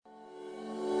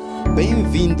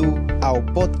Bem-vindo ao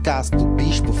podcast do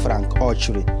Bispo Frank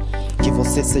Ochery. Que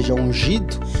você seja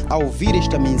ungido ao ouvir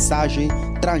esta mensagem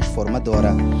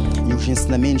transformadora e os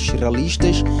ensinamentos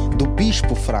realistas do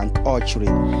Bispo Frank Ochery.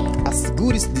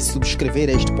 Assegure-se de subscrever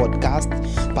este podcast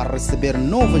para receber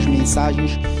novas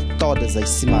mensagens todas as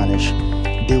semanas.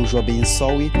 Deus o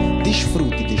abençoe.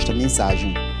 Desfrute desta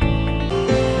mensagem.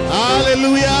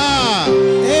 Aleluia!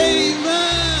 Amen.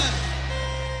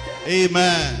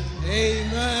 Amen.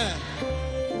 Amen.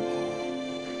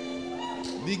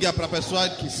 Diga para a pessoa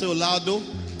que seu lado,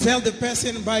 Tell the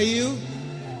person by you,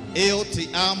 eu te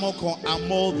amo com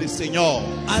amor do Senhor.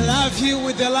 I love you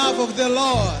with the love of the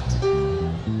Lord.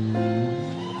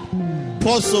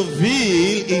 Posso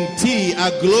ver em ti a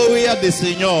glória do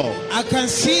Senhor. I can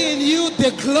see in you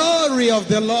the glory of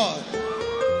the Lord.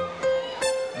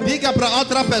 Diga para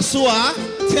outra pessoa,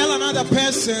 Tell another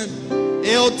person,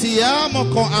 eu te amo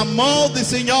com amor do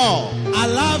Senhor. I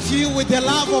love you with the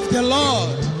love of the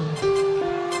Lord.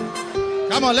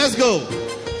 Come on, let's go.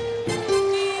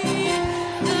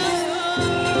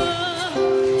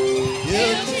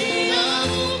 Eu te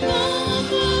amo com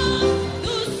amor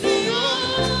do Senhor.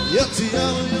 Eu te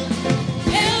amo.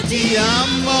 Eu te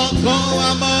amo com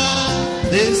amor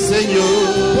do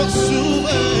Senhor.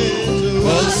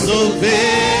 Posso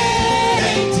ver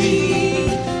em ti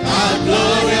a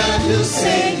glória do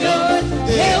Senhor.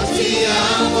 Eu te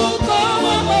amo com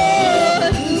amor.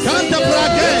 Canta pra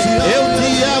quem? Eu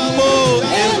te amo.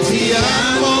 Eu te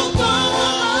amo com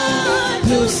amor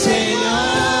Do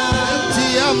Senhor, Eu te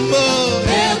amo.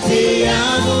 eu te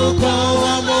amo com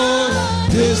amor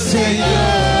do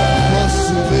Senhor.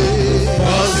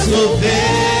 Posso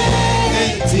ver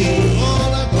em ti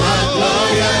a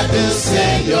glória do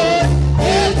Senhor.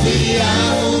 Eu te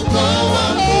amo com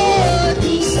amor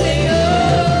do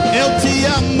Senhor. Eu te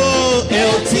amo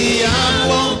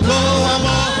com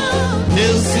amor do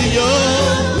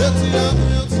Senhor.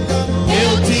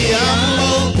 Eu te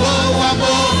amo com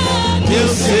amor do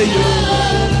Senhor.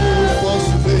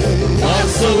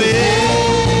 Posso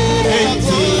ver em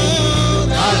ti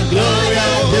a glória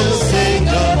do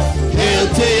Senhor. Eu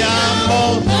te amo.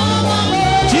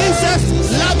 Jesus,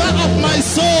 lover of my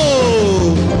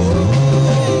soul.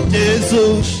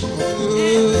 Jesus,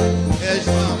 és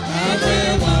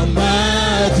Meu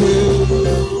amado,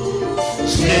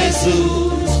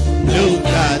 Jesus,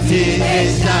 nunca te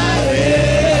deixarei.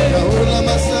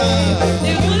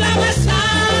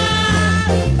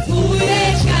 Fui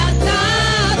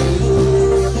resgatado,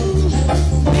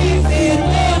 me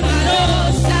firmou na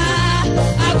roça,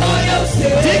 agora é o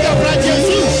seu. Diga pra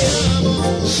Jesus,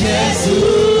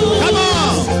 Jesus, come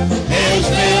on, és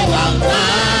meu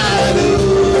amado.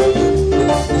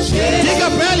 Diga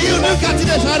pra ele, eu nunca te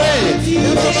deixarei. De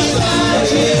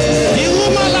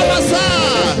uma lamaçã,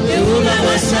 fui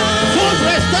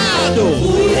restado,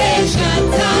 Fui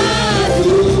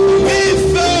resgatado, me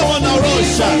firmou na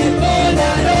rocha.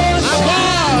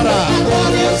 Agora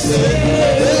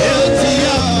eu te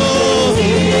amo,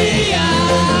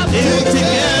 eu te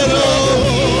quero.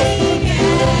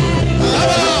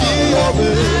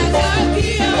 até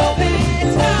que eu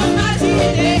vença, mas te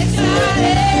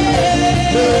deixarei.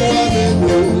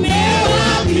 Meu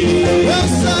amigo, Meu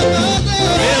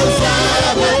Salvador,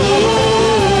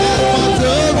 enquanto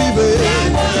eu viver, te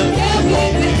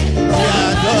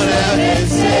adoro a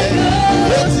vencer.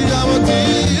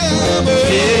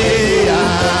 Te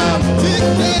amo.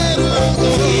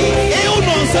 Eu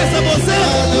não sei se você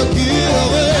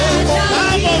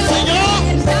ama o Senhor.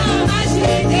 mas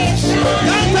te deixarei.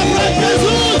 Canta pra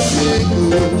Jesus.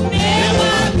 Meu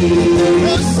amigo,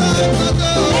 Meu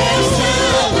Salvador, meu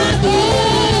Salvador,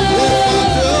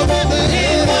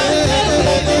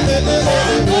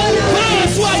 fala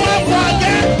sua mão pra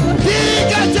alguém.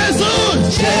 Diga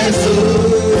Jesus. és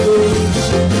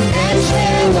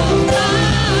meu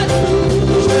amado,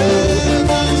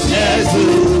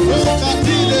 Jesus.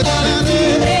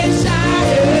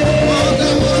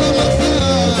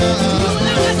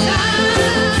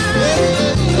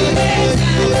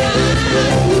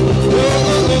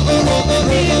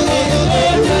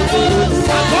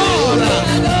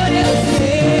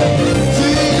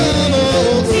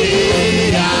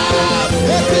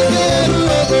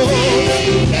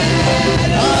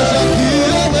 Haja aqui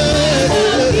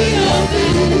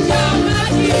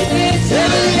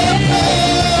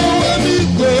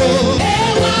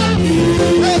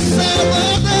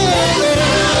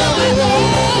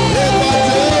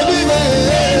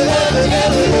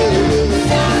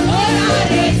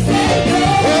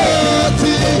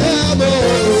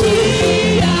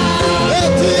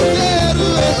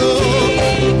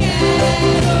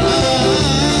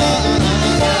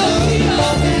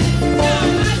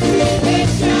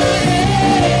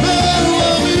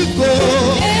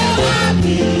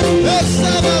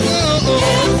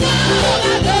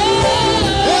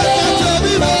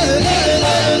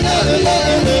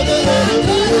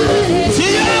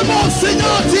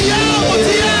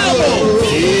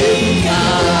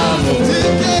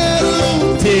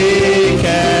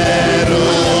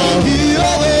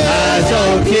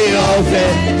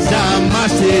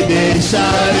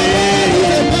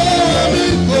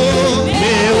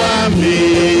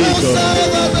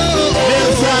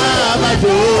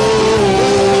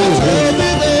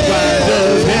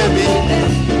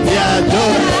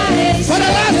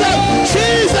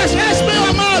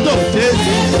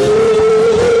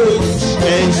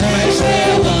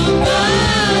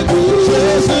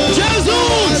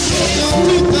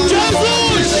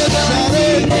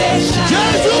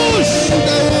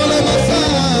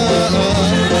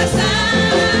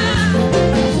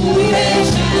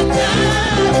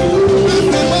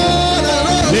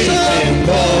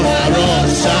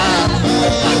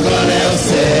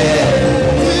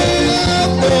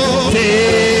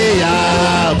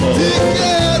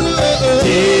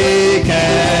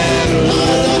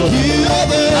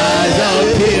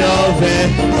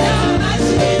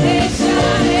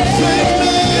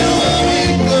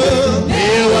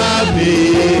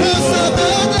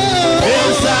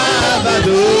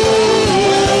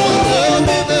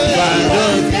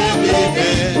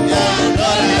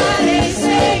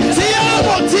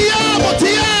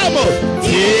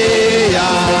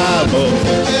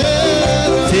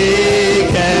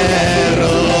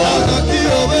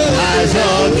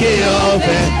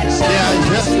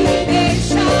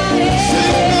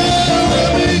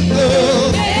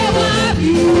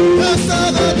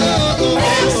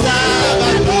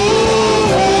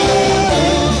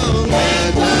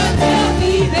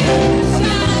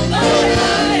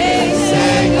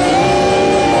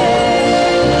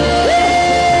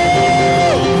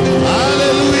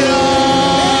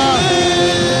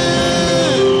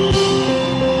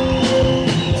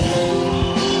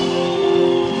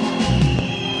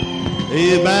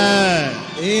Amen.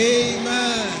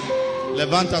 Amen.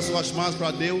 Levanta suas mãos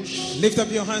para Deus. Lift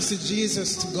up your hands to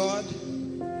Jesus, to God.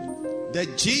 The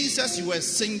Jesus you were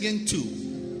singing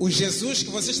to O Jesus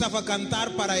que você estava a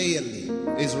cantar para Ele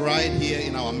is right here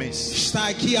in our midst. está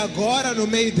aqui agora no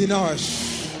meio de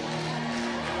nós.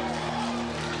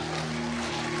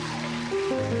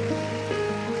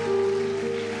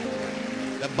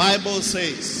 The Bible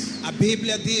says, A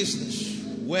Bíblia diz-nos: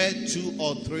 where 2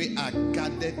 or 3 are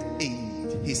gathered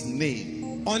in His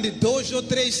name, onde 2 ou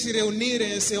 3 se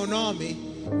reunirem em seu nome,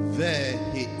 there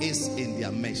He is in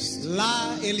their midst.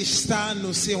 lá Ele está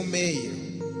no seu meio.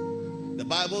 The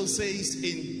Bible says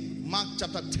in Mark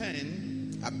chapter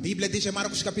 10, A Bíblia diz em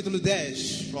Marcos capítulo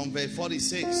 10, from verse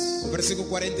 46, versículo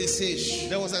 46.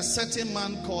 there was a certain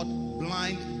man called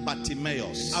blind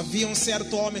Bartimaeus. Havia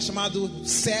certo homem chamado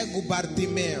cego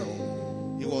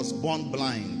Bartimeu. He was born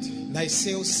blind.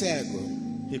 Nasceu cego.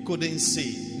 He couldn't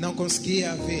see. Não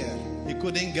conseguia ver. He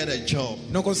couldn't get a job.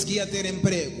 Não conseguia ter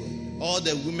emprego. All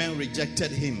the women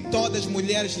rejected him. Todas as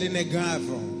mulheres lhe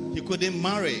negavam. He couldn't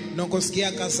marry. Não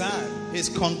conseguia casar. His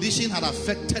condition had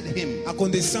affected him. A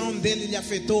condição dele lhe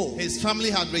afetou. His family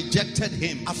had rejected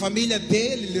him. A família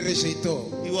dele lhe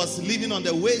rejeitou. He was living on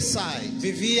the wayside.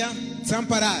 Vivia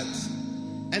desamparado.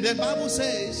 And the Bible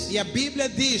says E a Bíblia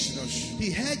diz-nos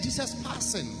he heard Jesus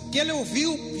passing. que ele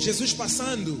ouviu Jesus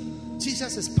passando.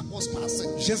 Was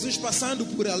passing. Jesus passando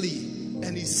por ali.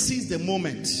 And he seized the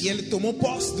moment. E ele tomou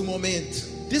posse do momento.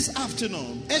 This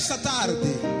afternoon, Esta tarde,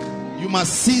 you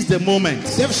must seize the moment.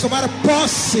 deves tomar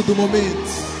posse do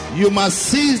momento. You must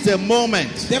seize the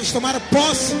moment. Deves tomar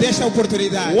posse desta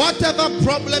oportunidade. Whatever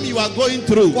problem you are going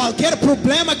through, Qualquer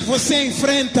problema que você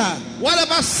enfrenta,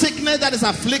 whatever sickness that is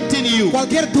afflicting you,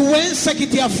 qualquer doença que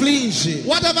te aflige,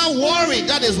 whatever worry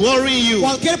that is worrying you,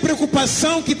 qualquer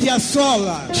preocupação que te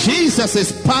assola, Jesus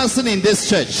is passing in this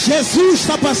church. Jesus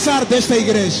está a passar desta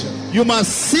igreja. You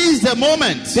must seize the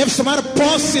moment. Deves tomar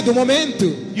posse do momento.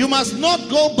 You must not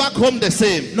go back home the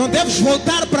same. Não deves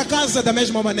voltar para casa da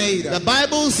mesma maneira. The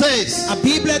Bible says A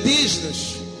Bíblia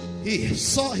diz-nos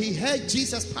he heard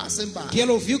Jesus passing by, que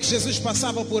ele ouviu que Jesus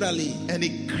passava por ali and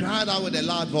he cried out with a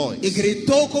loud voice e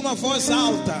gritou com uma voz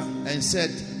alta and said,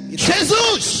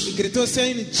 Jesus, e gritou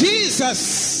assim: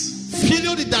 Jesus,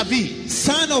 filho de Davi,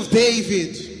 Son of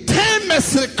David, tem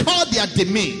misericórdia de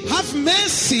mim. have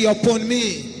mercy upon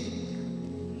me.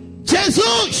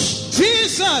 Jesus,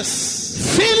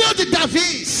 filho de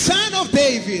Davi, Son of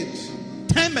David,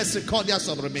 tem misericórdia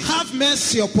sobre mim. have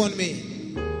mercy upon me.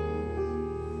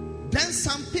 Then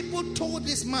some people told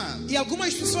this man, E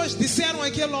algumas pessoas disseram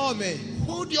àquele homem: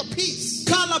 hold your peace.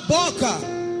 cala a boca,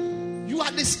 You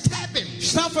are disturbing.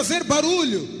 está a fazer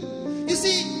barulho. You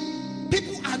see,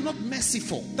 people are not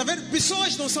merciful. Tá vendo?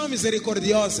 Pessoas não são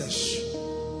misericordiosas.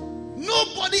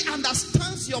 Nobody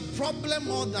understands your problem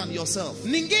more than yourself.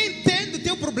 Ninguém entende o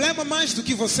teu problema mais do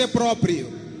que você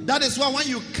próprio. That is why when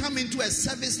you come into a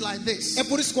service like this, É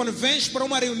por isso que quando vens para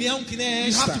uma reunião que nem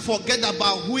you have esta, to forget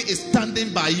about who is standing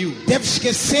by you. deve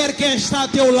esquecer quem está a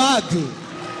teu lado.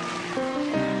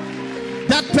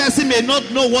 That person may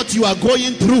not know what you are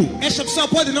going through. Esta pessoa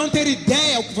pode não ter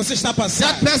ideia o que você está That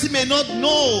passando. person may not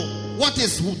know what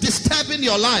is disturbing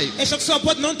your life. Esta pessoa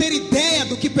pode não ter ideia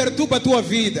do que perturba a tua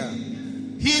vida.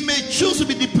 He may choose to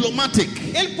be diplomatic,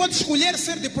 Ele pode escolher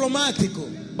ser diplomático.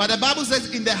 but the Bible says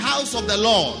in the house of the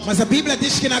Lord, Mas a Bíblia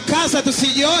diz que na casa do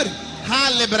Senhor há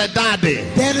liberdade.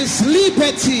 there is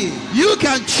liberty. You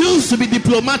can choose to be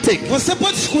diplomatic, Você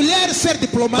pode escolher ser but in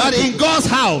diplomático. God's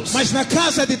house, Mas na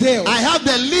casa de Deus, I have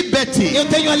the liberty eu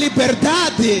tenho a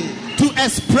liberdade to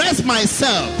express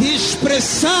myself, de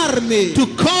expressar-me to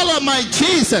call on my e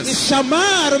Jesus.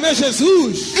 chamar o meu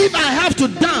Jesus. If I have to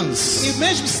dance E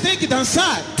mesmo se tem que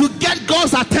dançar to get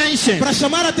God's attention, para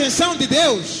chamar a atenção de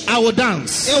Deus, I will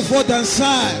dance. eu vou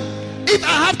dançar. If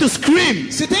I have to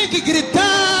scream Se tem que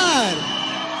gritar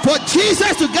for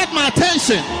Jesus to get my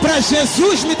attention, para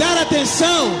Jesus me dar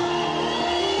atenção,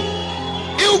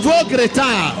 eu vou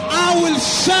gritar. I will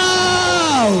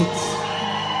shout.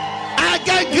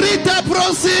 Alguém grita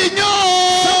pro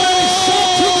Senhor. Somebody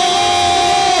shout to the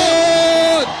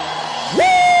Lord.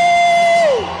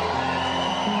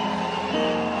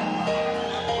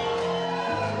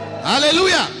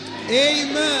 Hallelujah.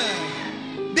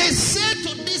 Amen. They said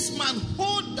to this man,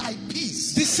 hold thy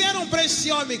peace. Disseram para esse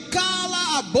homem: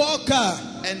 cala a boca.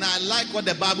 And I like what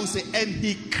the Bible says. And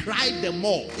he cried the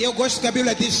more. Eu gosto que a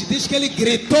Bíblia diz que ele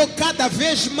gritou cada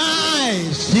vez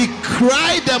mais. He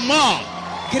cried the more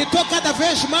Gritou cada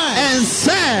vez mais. and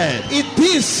said, E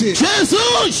disse: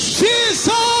 Jesus,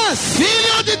 Jesus,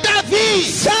 filho de Davi,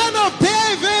 Son of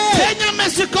David, tenha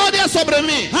misericórdia sobre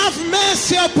mim. Have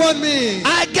mercy upon me.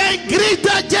 Alguém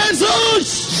grita: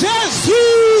 Jesus,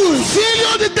 Jesus,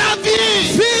 filho de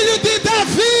Davi, filho de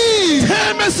Davi,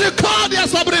 tem misericórdia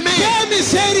sobre mim. tem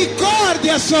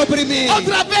misericórdia sobre mim.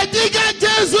 Outra vez, diga: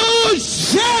 Jesus,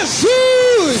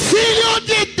 Jesus, filho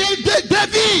de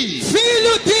Davi,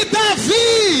 filho de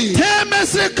Davi, tem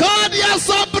misericórdia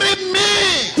sobre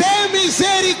mim. tem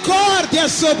misericórdia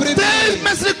sobre Tem mim.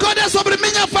 misericórdia sobre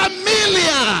minha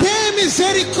família. Tem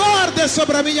misericórdia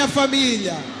sobre a minha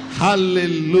família.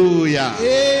 Aleluia.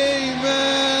 Amen.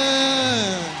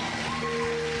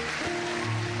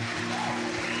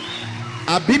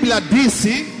 A Bíblia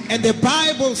disse: And the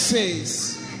Bible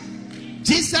says,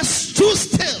 Jesus stood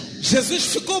still.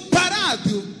 Jesus ficou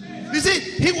parado. You see,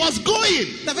 he was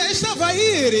going. Na verdade, estava a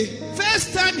ir.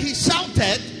 First time he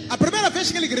shouted, A primeira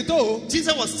vez que ele gritou,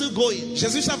 Jesus was still going.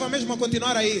 Jesus estava mesmo a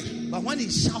continuar a ir. But when he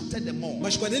shouted the more,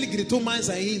 Mas quando ele gritou mais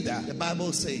ainda, the Bible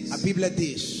a says, Bíblia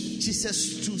diz, Jesus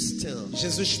stood still.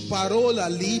 Jesus parou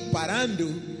ali, parando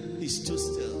He stood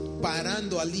still.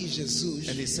 ali Jesus.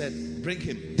 And he said, bring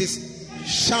him. Disse,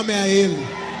 chame a ele,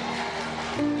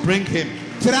 Bring him.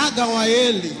 tragam a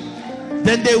ele.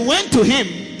 Then they went to him.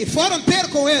 E foram ter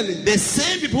com ele. The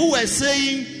same people who were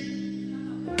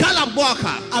saying, cala a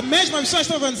boca. A mesma pessoa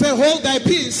estava a dizer, hold thy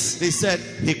peace. They said,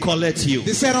 he called you.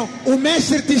 Disseram, o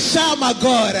mestre te chama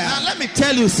agora. Now let me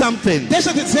tell you something.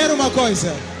 Deixa eu te dizer uma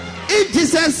coisa. If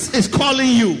Jesus is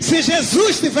calling you, Se Jesus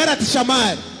estiver a te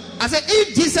chamar, I said,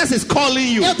 if Jesus is calling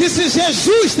you, eu disse, se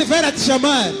Jesus estiver a te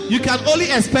chamar, you can only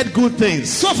expect good things.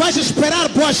 só vais esperar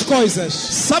boas coisas.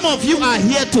 Some of you are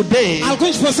here today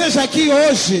Alguns de vocês aqui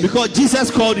hoje, because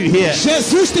Jesus called you here.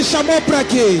 Jesus te chamou para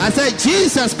quê? I said,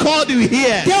 Jesus called you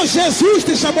here. Deus, Jesus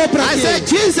te chamou para I said,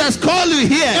 quê? Jesus called you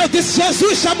here. Eu disse,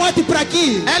 Jesus chamou-te para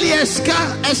aqui. Ele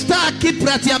está aqui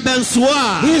para te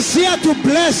abençoar. He's here to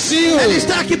bless you. Ele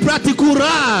está aqui para te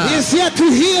curar. He's here to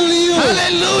heal you.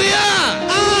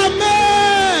 Hallelujah.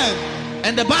 Amém.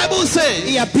 And the Bible says,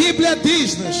 E a Bíblia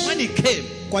diz-nos, when he came,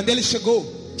 quando ele chegou,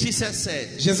 Jesus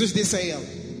said, Jesus disse a ele,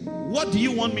 what do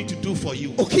you want me to do for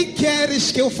you? o que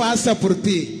queres que eu faça por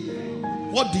ti?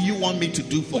 What do you want me to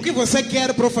do O for que you? você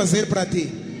quer para eu fazer para ti?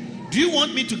 Do you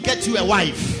want me to get you a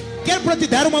wife? Quero para te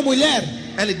dar uma mulher?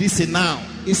 Ele disse, now.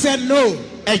 He said no.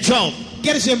 A job?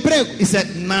 Queres emprego? He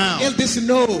said, now. Ele disse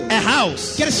no. A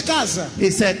house? Queres casa? He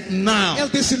said, now. Ele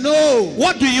disse no.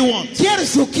 What do you want?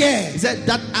 Queres o quê? He said,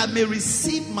 that I may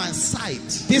receive my sight.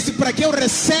 Disse para que eu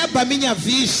receba a minha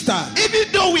vista.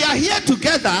 Even though we are here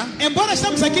together, Embora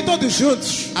estamos aqui todos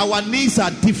juntos, our needs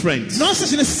are different.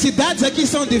 nossas necessidades aqui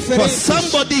são For diferentes.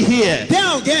 somebody here, Tem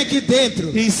alguém aqui dentro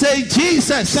he said,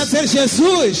 Jesus, está a dizer,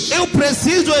 Jesus, eu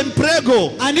preciso de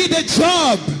emprego. I need a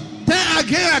job. Tem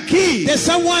alguém aqui? There's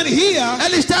someone here.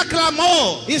 Ele está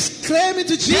clamou. He's claiming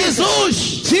to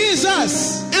Jesus. Jesus,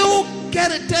 Jesus, eu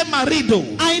quero ter marido.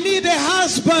 I need a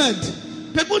husband.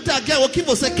 Pergunta alguém o que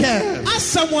você quer. Ask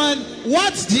someone,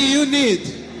 what do you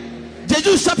need?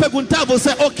 Jesus está perguntando a você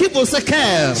o que você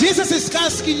quer. Jesus is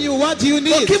asking you, what do you O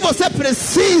need? que você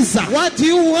precisa What do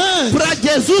you want para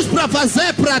Jesus para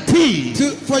fazer para ti.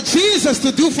 for Jesus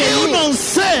to do for Eu you? não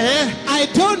sei I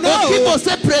don't o que know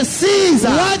você precisa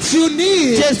what you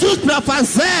need Jesus para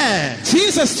fazer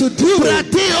Jesus to do para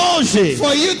ti hoje.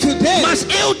 for you today. Mas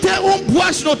eu tenho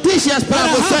boas notícias But para I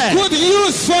have você. good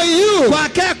news for you.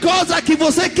 Qualquer coisa que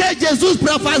você quer Jesus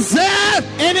para fazer,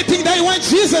 Anything that you want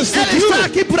Jesus to Ele está do,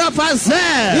 aqui para fazer.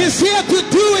 He's here to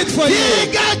do it for you.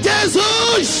 Diga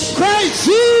Jesus, Christ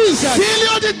Jesus,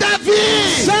 filho de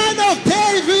Davi, Son of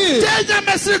David, tenha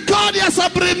misericórdia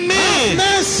sobre mim.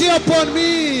 mercy upon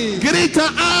me.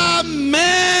 Grita amém.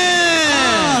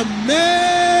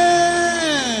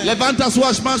 Amen. Levanta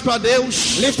suas mãos para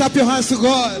Deus. Lift up your hands to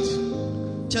God.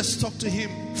 Just talk to him.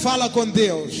 Fala com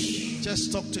Deus.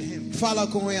 Just talk to him. Fala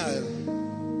com Ele.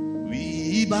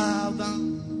 We bow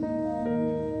down.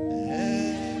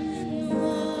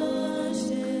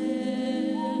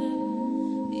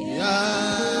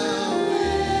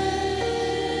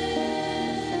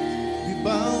 We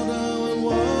bow down and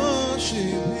worship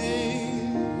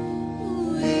him.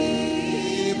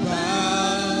 We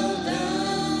bow down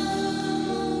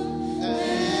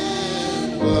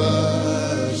and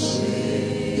worship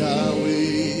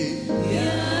Yahweh.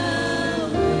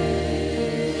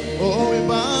 Oh, we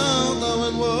bow down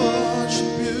and worship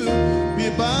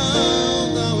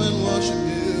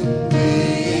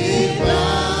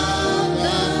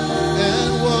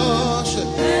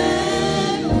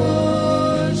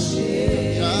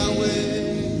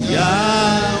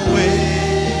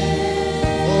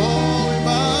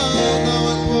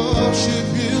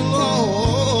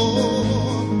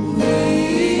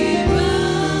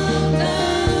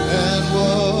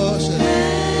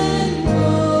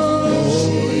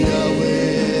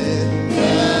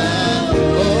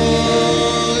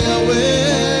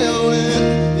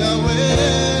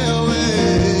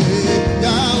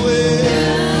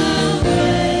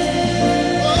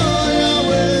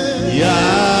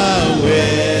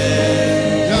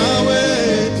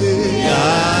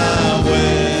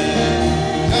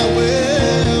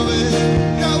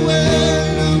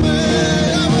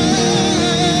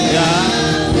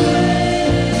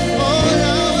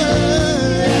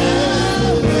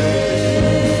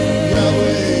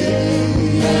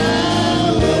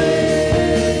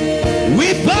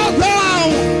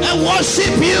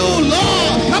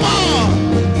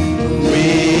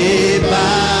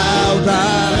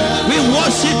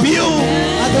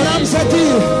adoramos a ti.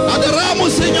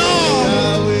 Adoramos, Senhor.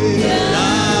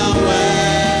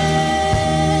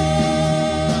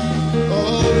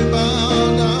 Oh, we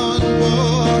bow down and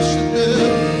worship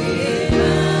Him.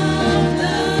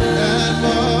 And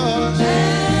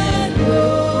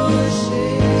worship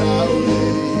Yahweh.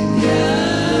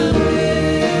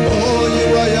 Oh, you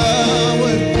are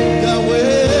Yahweh, Yahweh,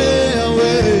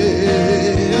 Yahweh,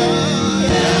 Yahweh.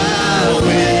 Oh,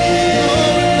 we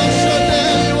bless your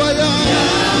name, you are Yahweh.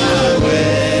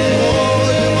 Oh,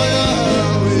 you are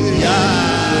Yahweh.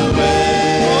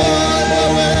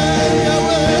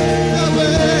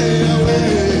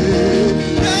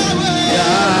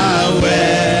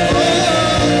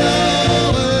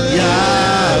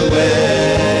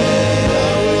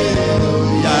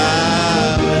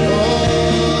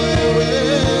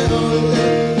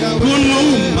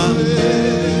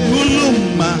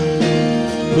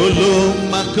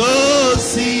 Kuluma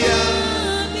kosia,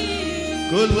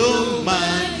 kuluma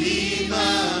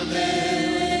dimame,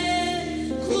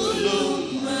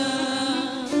 kuluma,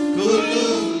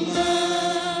 kuluma,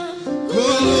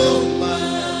 kuluma,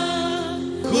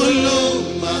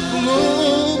 kuluma,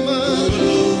 kuluma,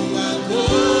 kuluma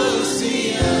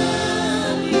kosia,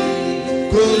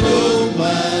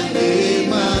 kuluma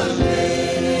dimame,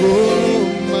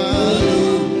 kuluma,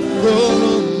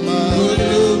 kuluma,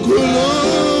 kuluma.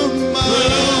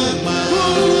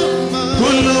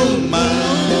 Kuluma,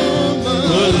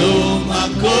 kuluma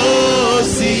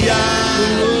kosia,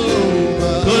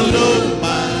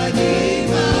 kuluma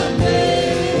dimame,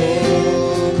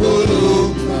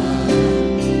 kuluma,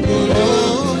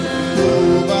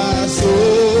 kuluma so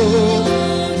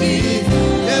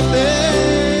ebe,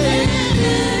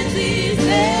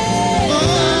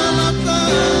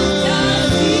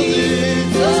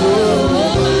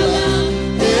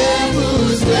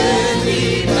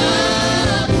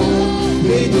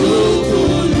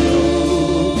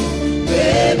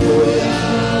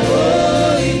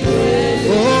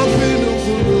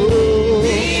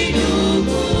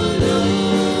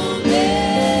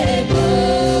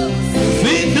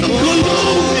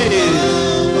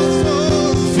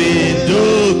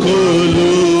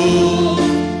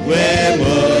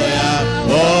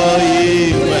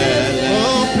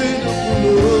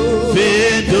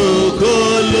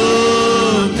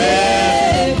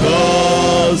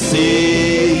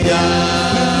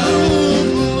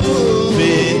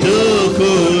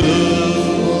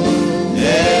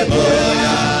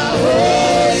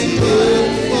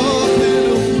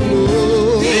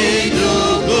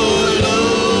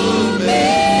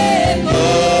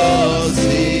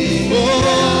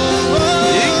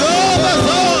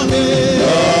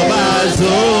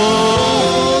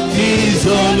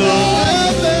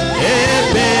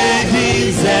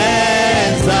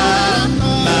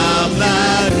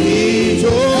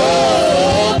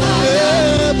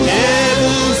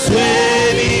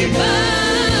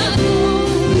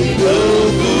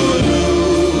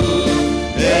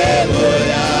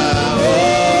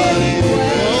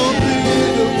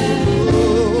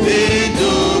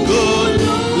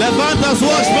 levanta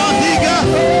suas mãos, diga,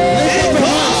 e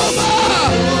toma,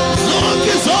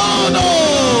 que sono.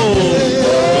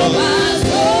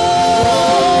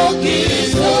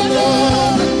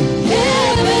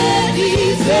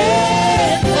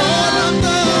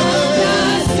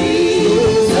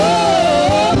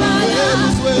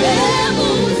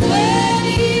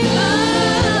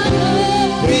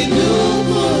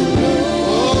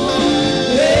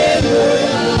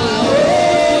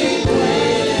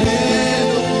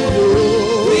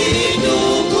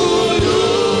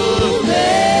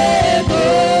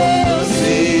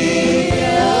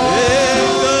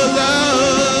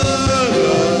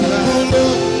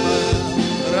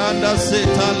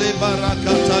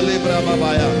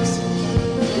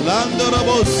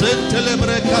 Landorabo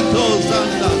Sentelebre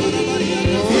Catozanda.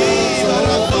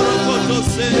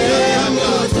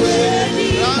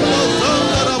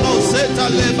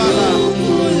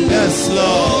 Yes,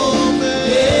 Lord.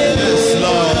 Yes,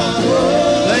 Lord.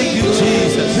 Thank you,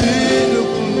 Jesus.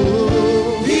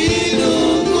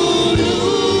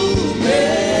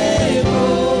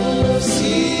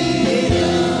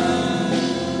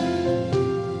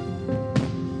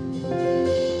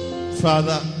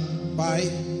 Father, Pai,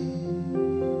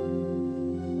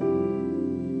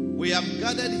 we have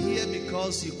gathered here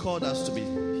because you called us to be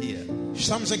here.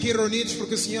 estamos aqui reunidos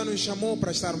porque o Senhor nos chamou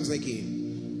para estarmos aqui.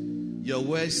 Your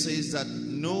word says that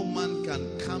no man can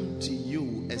come to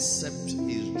you except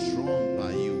he is drawn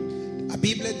by you. A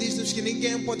Bíblia diz-nos que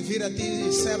ninguém pode vir a ti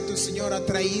exceto o Senhor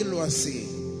atraí-lo a si.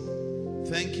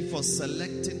 Thank you for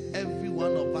selecting every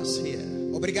one of us here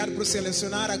Obrigado por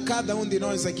selecionar a cada de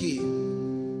nós aqui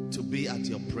to be at at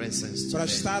your presence para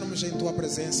today. estarmos em tua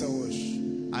presença hoje.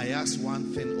 I ask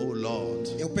one thing, oh Lord,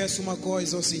 Eu peço uma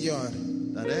coisa ao Senhor,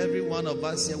 that every one of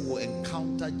us here will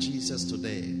encounter Jesus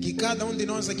today. que cada de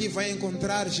nós aqui vai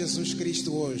encontrar Jesus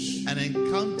Cristo hoje. An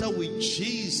encounter with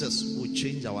Jesus will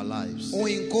change our lives.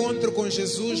 Encontro com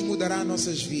Jesus mudará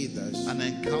nossas vidas. An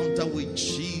encounter with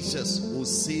Jesus will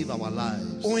save our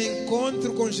lives.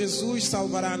 Encontro com Jesus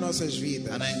salvará nossas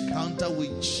vidas. An encounter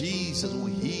with Jesus will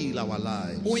heal our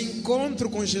lives. Encontro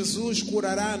com Jesus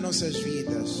curará nossas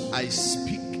vidas. I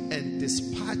speak and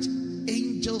dispatch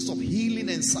angels of healing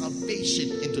and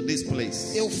salvation into this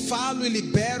place. Eu falo e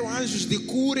libero anjos de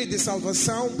cura e de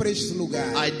salvação para este lugar.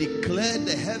 I declare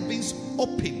the heavens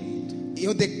open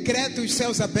Eu decreto os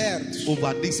céus abertos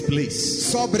over this place.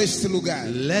 sobre este lugar.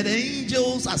 Let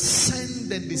angels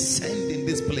ascend and descend in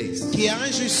this place. Que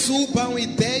anjos subam e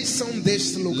desçam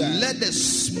deste lugar. Let the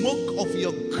smoke of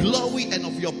your glory and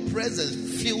of your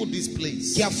presence fill this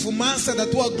place. Que a fumaça da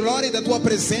tua glória e da tua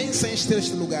presença enche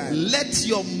este lugar. Let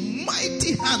your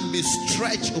mighty hand be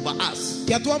stretched over us.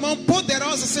 Que a tua mão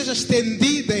poderosa seja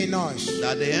estendida em nós.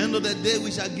 At the end of the day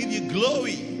we shall give you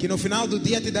glory Que no final do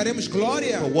dia te daremos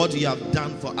glória for what you have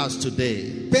done for us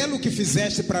today. pelo que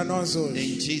fizeste para nós hoje.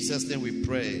 In Jesus' name we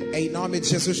pray. Em nome de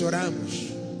Jesus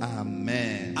oramos.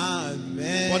 Amém.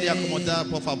 Amém. Pode acomodar,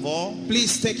 por favor.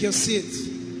 Please take your seat.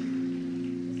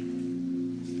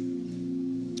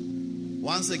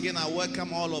 Once again, I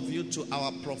welcome all of you to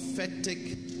our prophetic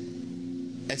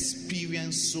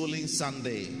experience Souling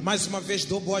Sunday. Mais uma vez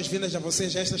dou boas-vindas a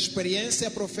vocês a esta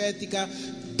experiência profética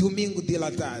domingo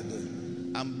dilatado.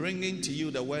 I'm bringing to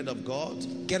you the word of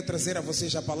God, Quero trazer a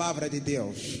vocês a palavra de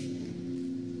Deus.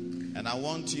 and I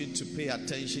want you to pay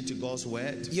attention to God's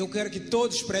word. E eu quero que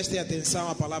todos prestem atenção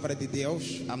à palavra de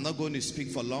Deus. I'm not going to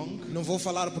speak for long, Não vou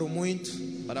falar por muito,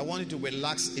 but I want you to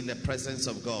relax in the presence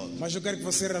of God. mas eu quero que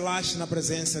você relaxe na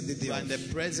presença de You Deus. are in the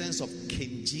presence of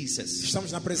King Jesus.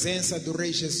 Estamos na presença do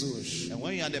Rei Jesus. And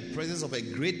when you are in the presence of a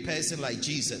great person like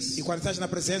Jesus, E quando estás na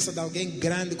presença de alguém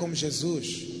grande como Jesus,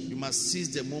 you must seize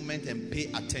the moment and pay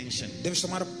attention. deves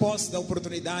tomar posse da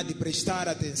oportunidade e prestar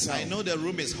atenção. I know the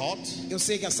room is hot, Eu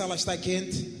sei que a sala está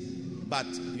quente, but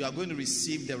you are going to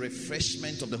receive the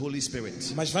refreshment of the Holy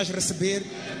Spirit. mas vais receber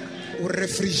o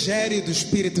refrigério do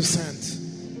Espírito Santo.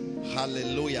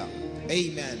 Hallelujah.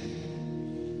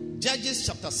 Amen. Judges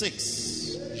chapter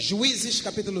 6, Juízes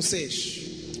capítulo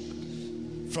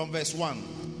 6, from verse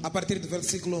 1. a partir do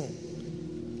versículo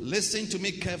 1. Listen to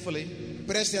me carefully.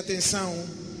 Preste atenção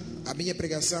à minha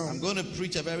pregação. I'm going to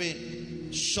preach a very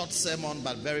short sermon,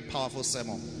 but very powerful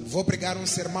sermon. Vou pregar um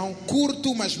sermão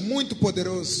curto, mas muito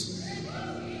poderoso.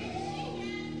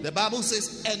 The Bible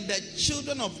says, and the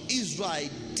children of Israel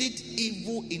did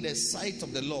evil in the sight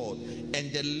of the Lord,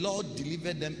 and the Lord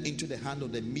delivered them into the hand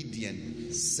of the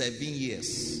Midian 7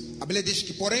 years. A Bíblia diz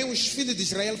que, porém, os filhos de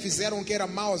Israel fizeram o que era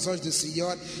mau aos olhos do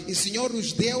Senhor, e o Senhor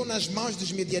os deu nas mãos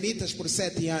dos midianitas por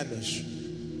 7 anos.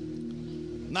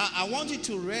 Now, I want you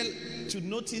to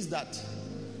notice that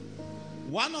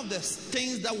one of the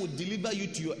things that will deliver you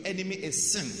to your enemy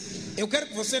is sin. Eu quero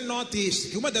que você note isto,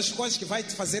 que uma das coisas que vai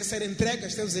te fazer ser entregue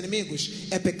aos teus inimigos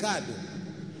é pecado.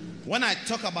 When I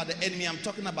talk about the enemy, I'm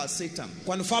talking about Satan.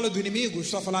 Quando falo do inimigo,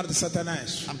 estou a falar de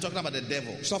Satanás. I'm talking about the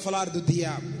devil. Estou a falar do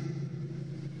diabo.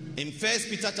 In 1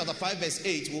 Peter chapter 5 verse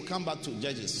 8, we'll come back to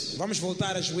Judges. Vamos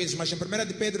voltar a Juízes, mas em 1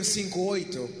 de Pedro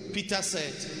 5:8, Peter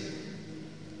said,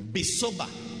 be sober,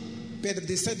 Pedro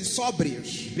disse: sede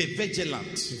sóbrios, be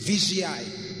vigilant. vigiai.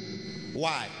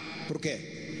 Why? Por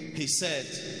quê? He said,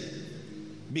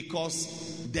 because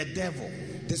the devil,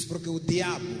 Disse porque o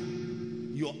diabo,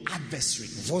 your adversary,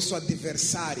 vosso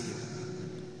adversário,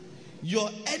 your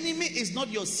enemy is not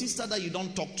your sister that you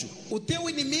don't talk to. o teu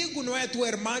inimigo não é a tua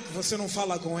irmã que você não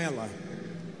fala com ela.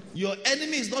 Your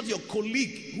enemy is not your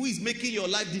colleague who is making your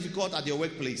life difficult at your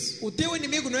workplace. O teu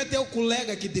inimigo não é teu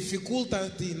colega que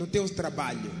dificulta-te no teu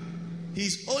trabalho.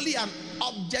 He's only an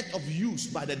object of use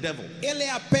by the devil. Ele é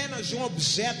apenas um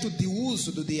objeto de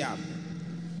uso do diabo.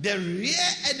 The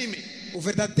real enemy, O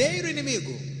verdadeiro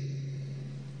inimigo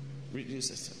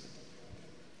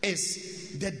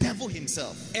is the devil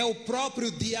himself. é o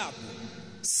próprio diabo.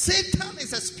 Satan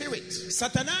is a spirit,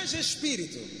 Satanás é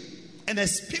espírito, and a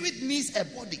spirit needs a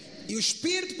body e o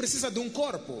espírito precisa de um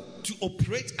corpo to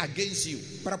operate against you.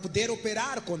 para poder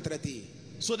operar contra ti.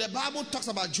 So the Bible talks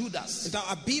about Judas. Então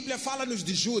a Bíblia fala-nos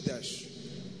de Judas.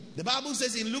 The Bible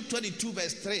says in Luke 22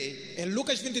 verse 3, Em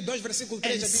Lucas 22, versículo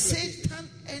 3, and a Bíblia diz Satan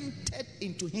entered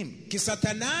into him. que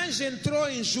Satanás entrou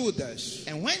em Judas.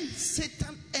 And when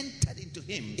Satan entered into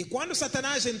him, E quando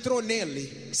Satanás entrou nele,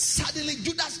 suddenly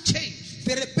Judas changed. de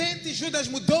de repente Judas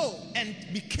mudou and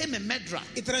became a murderer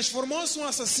e transformou-se um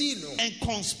assassino and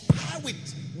conspired with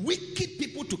wicked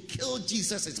people to kill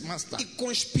Jesus, his master. e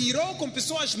conspirou com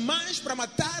pessoas más para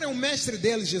matarem o mestre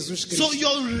dele, Jesus Cristo. So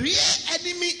your real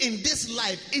enemy in this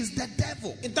life is the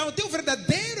devil, Então o teu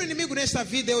verdadeiro inimigo nesta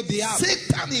vida é o diabo,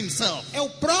 Satan himself. é o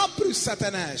próprio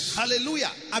Satanás.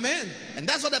 Hallelujah. Amém? And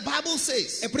that's what the Bible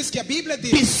says. É por isso que a Bíblia Be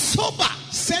diz: sober,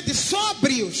 sede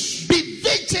sóbrios be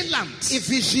vigilant, e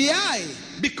vigiai,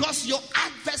 because your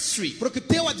adversary, porque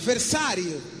teu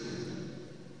adversário,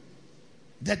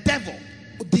 the devil,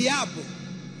 o diabo,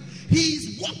 he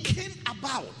is walking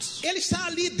about. ele está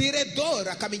ali diredor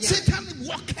a caminhar. Satan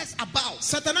walks about.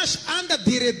 Satanás anda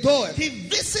diredor. He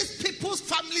visits people's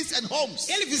families and homes.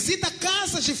 Ele visita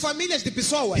casas e famílias de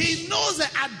pessoas. He knows the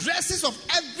addresses of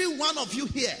every one of you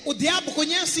here. O diabo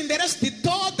conhece o endereço de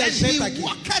toda a And he gente aqui.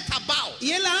 walketh about,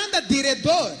 E ele anda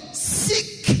diredor,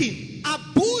 seeking, a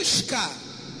busca,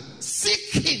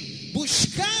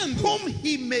 buscando whom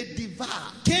he may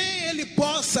devour. quem ele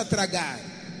possa tragar.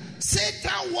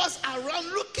 Satan was around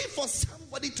looking for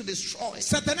somebody to destroy,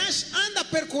 Satanás anda a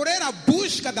percorrer a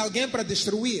busca de alguém para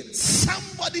destruir,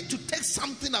 somebody to take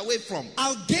something away from,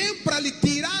 alguém para lhe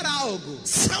tirar algo,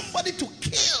 somebody to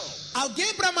kill.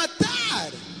 alguém para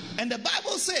matar. And the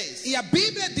Bible says, E a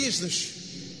Bíblia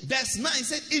diz-nos, verse 9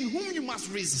 says, in whom you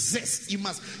must resist, you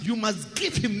must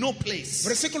give him no place.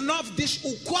 versículo 9 diz: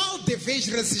 o qual deveis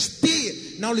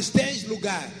resistir, não lhes tens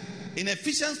lugar. In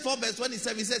Ephesians 4 verse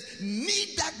 27 it says,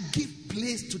 neither give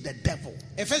place to the devil.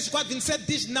 Efésios 4:27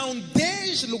 diz: não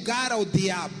deis lugar ao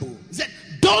diabo. He said,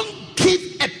 don't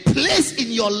give a place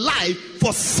in your life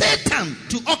for Satan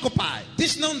to occupy.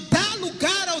 Diz: não dá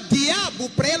lugar ao diabo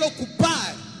para ele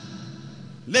ocupar.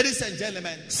 Ladies and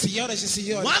gentlemen, Senhoras e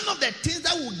senhores, one of the things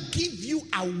that will give you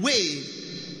away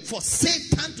for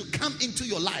Satan to come into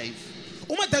your life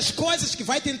uma das coisas que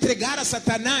vai te entregar a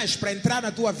Satanás para entrar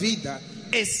na tua vida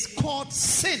is called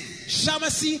sin.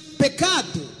 chama-se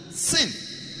pecado. Sin.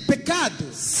 Pecado.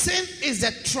 Sin is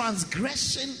a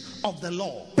transgression of the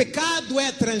law, Pecado é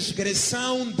a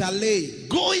transgressão da lei.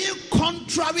 going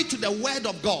contrary to the word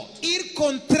of God, Ir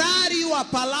contrário à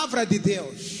palavra de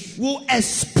Deus. will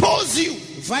expose you,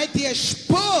 Vai te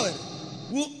expor.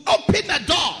 will open the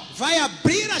door Vai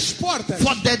abrir as portas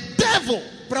for the devil,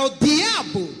 para o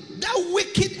diabo, that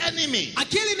wicked enemy,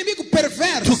 aquele inimigo to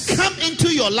perverso, come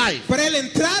into your life, para ele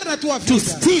entrar na tua to vida,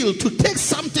 steal, to take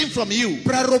something from you,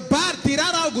 para roubar,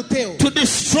 tirar algo teu, to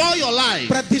destroy your life,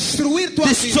 para destruir tua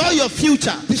vida, destroy your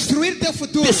future, destruir teu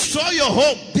futuro, destroy your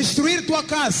home, destruir tua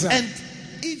casa and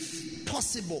if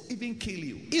possible, even kill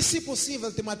you. e, se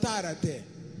possível, te matar até.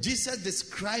 Jesus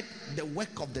described the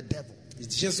work of the devil.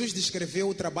 Jesus descreveu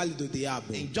o trabalho do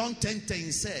diabo. In John 10:10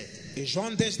 he said, Em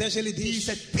João 10:10 ele he is diz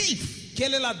a thief. que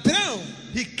ele é ladrão.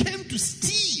 He came to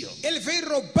steal. Ele veio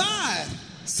roubar.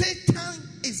 Satan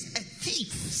is a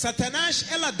thief. Satanás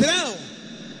é ladrão.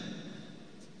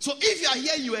 So if you are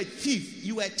here, you are a thief,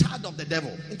 you are a child of the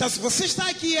devil. Então, se você está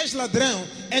aqui e és ladrão,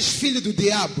 és filho do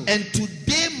diabo. And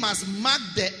today must mark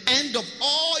the end of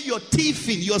all your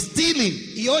thieving, your stealing.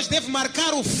 E hoje deve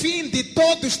marcar o fim de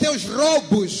todos os teus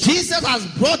roubos. Jesus has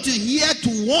brought you here to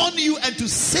warn you and to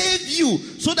save you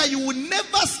so that you will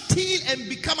never steal and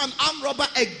become an armed robber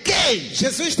again.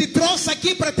 Jesus te trouxe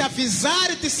aqui para te avisar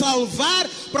e te salvar,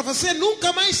 para você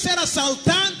nunca mais ser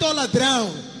assaltante ou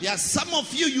ladrão. There are some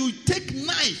of you, you take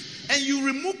knife and you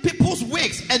remove people's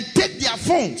wigs and take their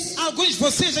phones. Alguns de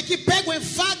vocês aqui pegam em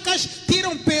facas,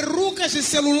 tiram perucas e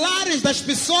celulares das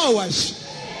pessoas.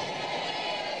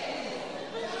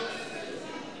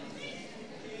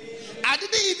 I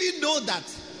didn't even know that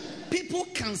people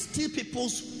can steal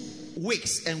people's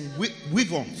wigs and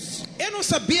weave-ons. Eu não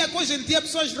sabia que hoje em dia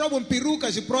pessoas roubam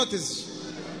perucas e próteses.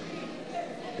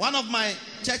 One of my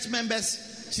church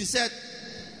members, she said,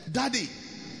 Daddy,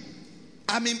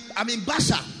 I'm in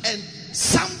Basha and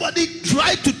somebody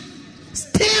tried to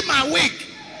steal my wig.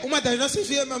 Uma das nossas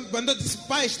filhas me mandou, disse: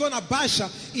 pai, estou na baixa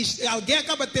e alguém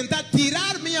acaba de tentar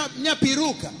tirar minha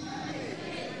peruca.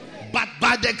 But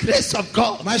by the grace of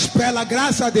God, Mas pela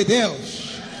graça de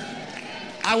Deus,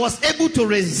 I was able to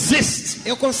resist.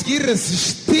 eu consegui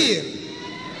resistir.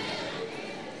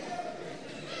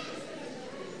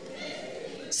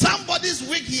 Somebody's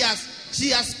wig she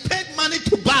has paid money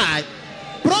to buy,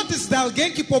 Prótese de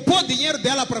alguém que poupou dinheiro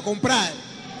dela para comprar,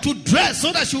 to dress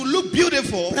so that she will look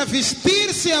beautiful. para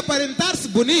vestir-se e aparentar-se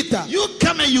bonita. You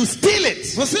come and you steal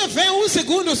it Você vem um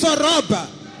segundo, só rouba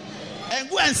and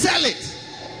go and sell it.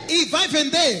 e vai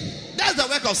vender. That's the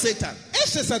work of Satan.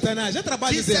 Este é Satanás, é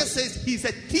trabalho Jesus dele. says he's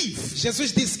a thief.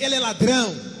 Jesus disse: ele é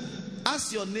ladrão.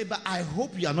 Ask your neighbor, I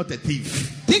hope you are not a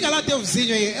thief. Diga lá teu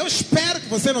vizinho aí, eu espero que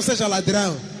você não seja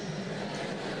ladrão.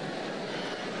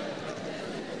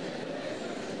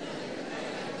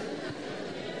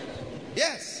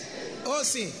 Yes. Oh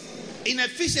sim. In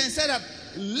Ephesians said that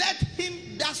let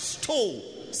him that stole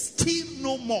steal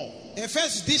no more,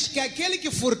 Efésios diz que aquele que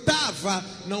furtava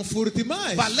não furte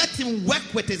mais, but let him work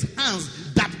with his hands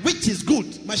that which is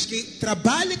good. mas que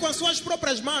trabalhe com as suas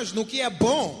próprias mãos no que é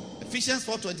bom. Ephesians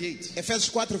 4:28. Efésios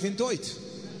 4:28.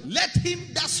 Let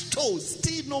him that stole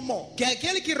steal no more. Que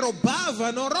aquele que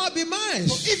roubava não roube So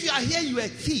mais. if you are here, you are a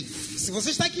thief. Se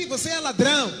você está aqui, você é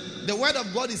ladrão. The word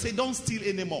of God is saying, don't steal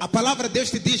anymore. A palavra de Deus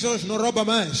te diz hoje, não rouba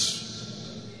mais.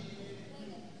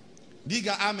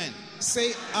 Diga amen.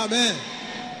 Say amen.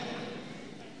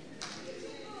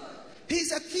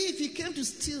 He's a thief. He came to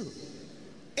steal,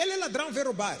 Ele é ladrão, veio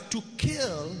roubar, to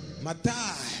kill,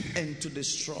 matar and to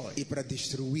destroy. e para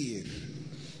destruir.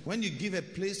 When you give a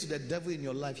place to the devil in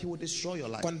your life, he will destroy your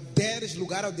life. Quando deres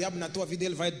lugar ao diabo na tua vida,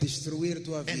 ele vai destruir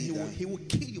tua And vida. he will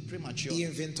kill you E prematurely.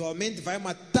 eventualmente vai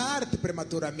matar-te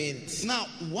prematuramente. Now,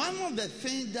 one of the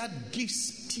things that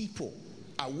gives people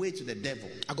away to the devil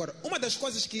Agora, uma das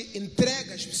coisas que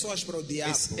entrega as pessoas para o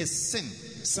diabo is sin.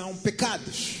 são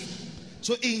pecados.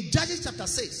 So in Judges chapter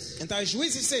 6, Então, em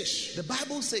Juízes 6, the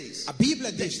Bible says a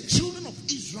Bíblia the diz children of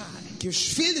Israel, que os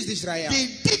filhos de Israel they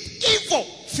did evil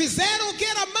fizeram o que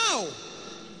era mal,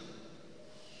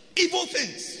 evil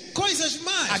things coisas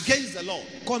más against the Lord.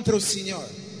 contra o Senhor.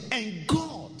 And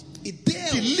God E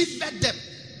Deus delivered them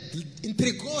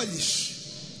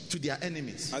entregou-lhes to their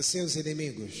enemies. a seus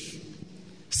inimigos.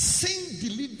 Sin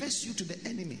delivers you to the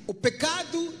enemy. O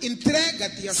pecado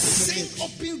entrega-te a seus Sin inimigos.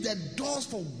 opens the doors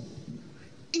for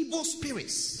evil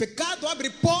spirits, Pecado abre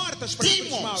portas para os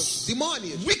Demons. maus,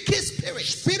 demônios, wicked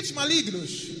spirits espíritos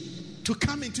malignos to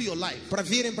come into your life, para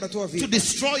virem para a tua to vida,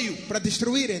 destroy you. para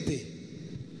destruírem-te.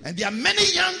 And there are many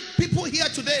young people here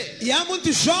today E há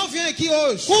muitos jovens aqui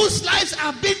hoje whose lives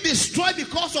are being destroyed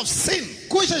because of sin.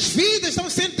 cujas vidas estão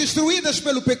sendo destruídas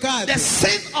pelo pecado. The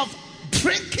sin of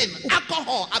drinking,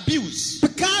 alcohol, abuse.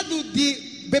 Pecado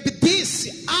de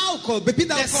bebedice, álcool,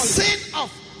 bebida The alcoólica. sin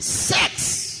of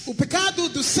sex, O pecado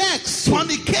do sexo,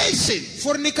 fornication,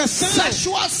 fornicação,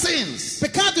 sexual sins,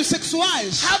 pecados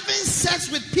sexuais, having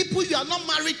sex with people you are not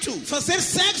married to, fazer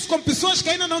sexo com pessoas que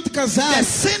ainda não te the casaram,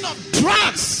 sin of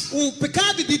drugs, o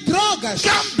pecado de drogas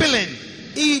gambling,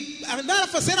 e andar a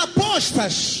fazer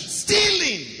apostas,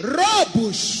 stealing,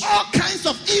 roubos, all kinds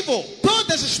of evil.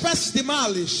 todas as espécies de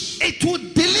males. It will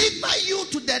deliver you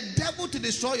to the devil to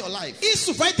destroy your life.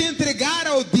 Isso vai te entregar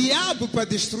ao diabo para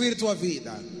destruir tua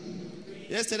vida.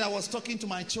 Yesterday I was talking to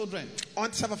my children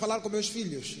Ontem estava a falar com meus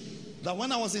filhos that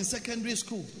when I was in secondary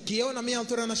school, que eu, na minha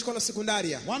altura na escola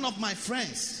secundária, one of my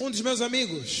friends, dos meus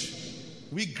amigos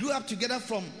we grew up together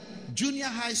from junior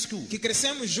high school. que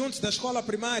crescemos juntos da escola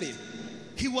primária,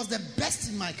 He was the best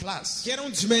in my class. que era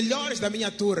dos melhores da minha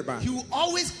turma. He will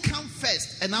always come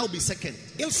first and I'll be second.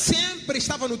 Ele sempre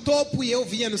estava no topo e eu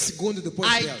vinha no segundo depois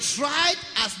I dele. tried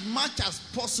as much as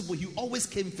possible. He always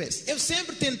came first. Eu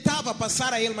sempre tentava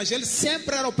passar a ele, mas ele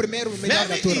sempre era o primeiro, o melhor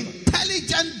da Very turma.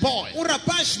 intelligent boy.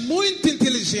 Rapaz muito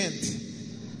inteligente.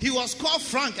 He was called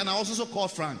Frank and I was also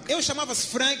called Frank. Eu chamava-se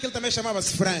Frank, ele também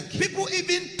chamava-se Frank. People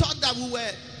even thought that we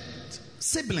were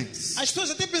siblings. As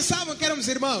pessoas até pensavam que éramos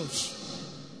irmãos.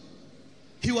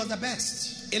 He was the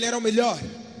best. Ele era o melhor.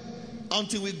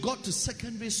 Until we got to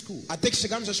secondary school, Até que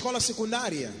chegamos à escola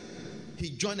secundária, he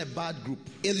joined a bad group.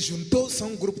 ele juntou-se a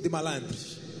um grupo de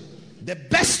malandros. The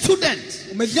best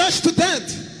student O melhor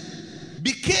estudante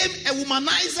became a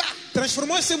womanizer,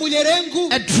 transformou-se em mulherengo,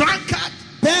 a drunkard,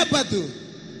 bêbado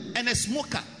and a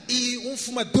smoker. e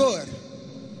fumador.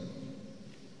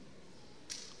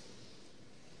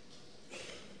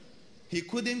 He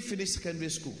couldn't finish secondary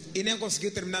school. E nem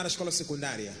conseguiu terminar a escola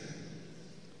secundária.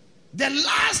 The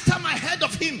last time I heard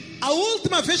of him, A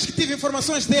última vez que tive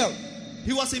informações dele,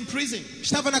 he was in prison.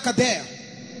 estava na cadeia.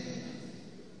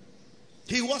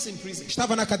 He was in prison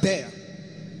Estava na cadeia.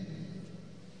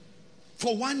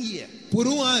 for 1 year. Por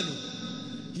ano,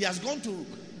 He has gone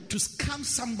to scam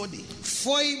somebody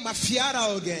foi mafiar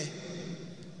alguém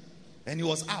and he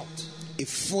was out. e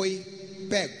foi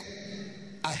pego.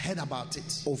 I heard about it.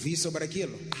 Ouvi sobre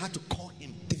aquilo. I had to call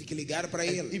him, Tive que ligar para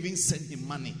and ele. even send him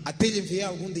money. Até lhe enviar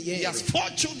algum He dinheiro. has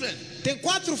 4 children. Tem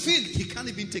 4 filhos He can't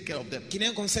even take care of them. que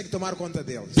nem consegue tomar conta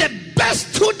deles. The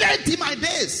best student in my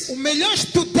days. O melhor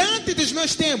estudante dos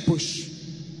meus tempos,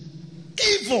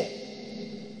 Evil.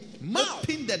 mal,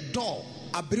 Open the door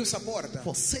abriu-se a porta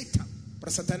for Satan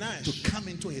para Satanás to come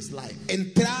into his life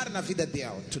entrar na vida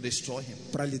dele to destroy him.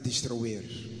 para lhe destruir.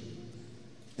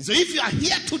 So if you are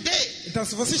here today, Então,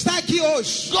 se você está aqui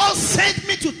hoje, God sent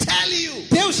me to tell you,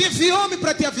 Deus enviou-me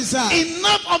para te avisar.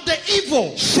 enough of the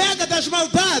evil, Chega das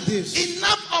maldades.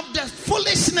 enough of the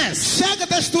foolishness. Chega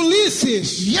das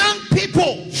tolices. Young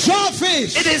people,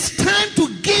 Jovens, it is time to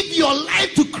give your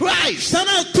life to Christ está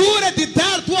na altura de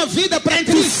dar tua vida para and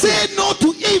to Cristo. say no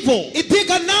to evil. E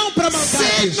diga não para Say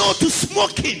maldades. no to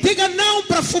smoking. Diga não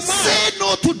para fumar. Say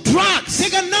no to drugs.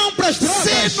 Diga não para as Say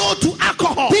drogas. no to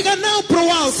alcohol. Diga não para o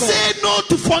álcool. Say no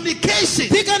to fornication.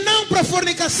 Diga não para a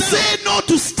fornicação. Say no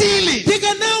to stealing.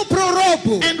 Diga não para o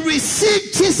roubo. And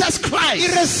receive Jesus E Christ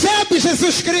recebe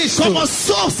Jesus Cristo como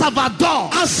seu Salvador.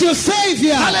 a seu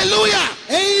Savior. Hallelujah.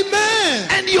 Amen.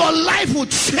 And your life will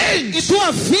E change.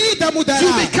 tua vida You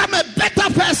mudará. become a better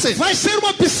person. Vai ser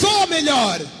uma pessoa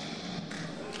melhor.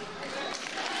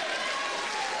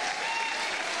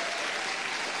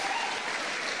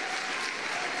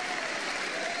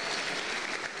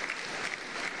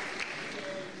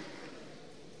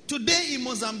 Today in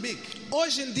Mozambique,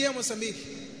 Hoje em dia, em Moçambique,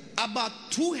 about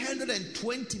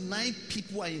 229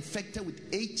 people are infected with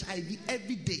HIV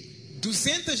every day.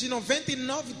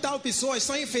 299 tal pessoas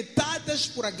são infectadas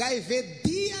por HIV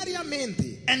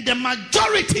diariamente. And the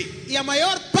majority E a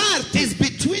maior parte is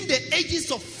between the ages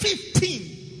of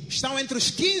 15 estão entre os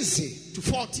 15 to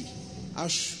 40.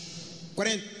 aos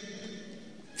 40.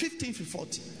 15 to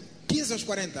 40. 15 aos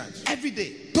 40 anos. Every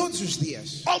day. Todos os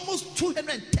dias. Almost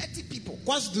 230 people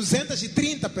Quase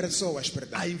 230 pessoas,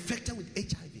 perdão, are infected with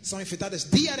HIV. são infectadas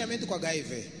diariamente com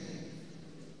HIV.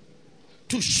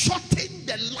 To shorten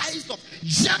the lives of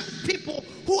young people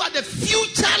who are the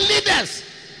future leaders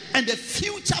and the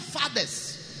future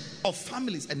fathers of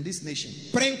families in this nation.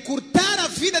 Para encurtar a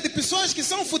vida de pessoas que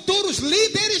são futuros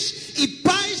líderes e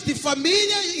pais de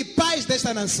família e pais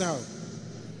desta nação.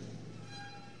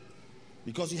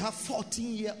 Because you have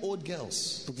 14-year-old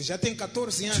girls, Porque já tem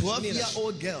 14 anos, meninas,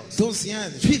 12-year-old girls, 12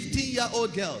 anos,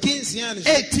 15-year-old girls, 15 anos,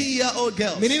 18-year-old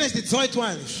girls meninas de 18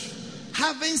 anos,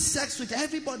 having sex with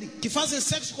everybody. que fazem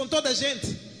sexo com toda a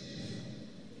gente.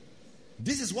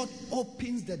 This is what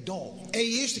opens the door É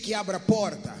isto que abre a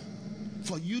porta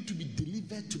for you to be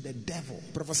delivered to the devil,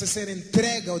 para você ser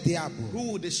entregue ao diabo,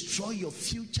 who will destroy your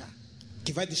future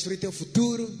que vai destruir teu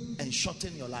futuro, and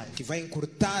shorten your life. que vai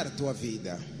encurtar tua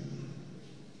vida.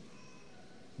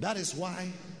 That is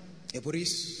why É por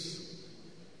isso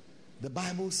the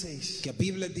Bible says que a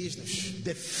Bíblia diz-nos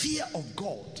the fear of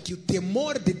God que o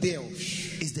temor de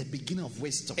Deus is the beginning of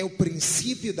wisdom. é o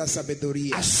princípio da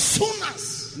sabedoria. As soon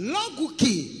as Logo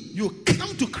que you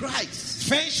come to Christ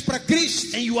vens para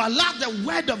Cristo and you allow the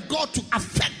word of God to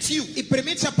affect you, e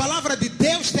permites a palavra de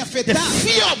Deus te the afetar,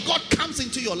 fear of God comes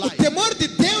into your o life, temor de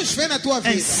Deus vem na tua and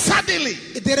vida suddenly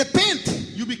e de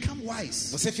repente you become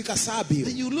wise. você fica sábio.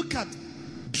 Then you look at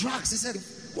drugs. He said,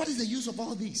 what is the use of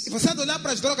all E this? você vai olhar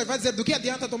para as drogas e vai dizer: do que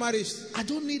adianta tomar isto? I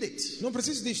don't need it. Não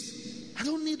preciso disto. I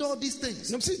don't need all these things.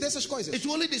 Não preciso dessas coisas. It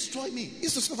will only destroy me.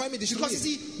 Isso só vai me Because you destruir.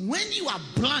 see, when you are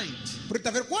blind, Porque tá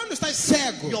vendo? Quando estás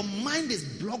cego, your mind is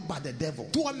blocked by the devil.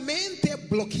 tua mente é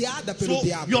bloqueada pelo So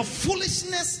diabo. your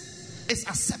foolishness is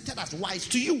accepted as wise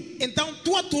to you. Então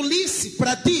tua tolice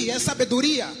para ti é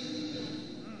sabedoria.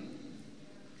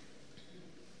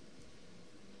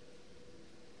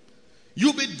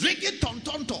 You'll be drinking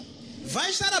tontonto. Vai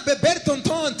estar a beber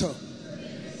tontonto.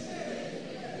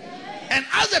 And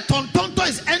as the tontonto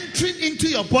is entering into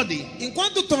your body,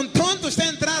 Enquanto o tontonto está a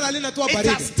entrar ali na tua it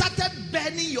barriga, has started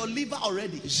burning your liver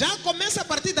already. já começa a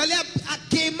partir dali a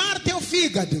queimar teu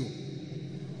fígado.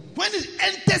 When it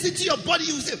enters into your body,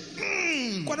 you say,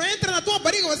 Quando entra na tua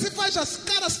barriga, você faz as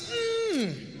caras.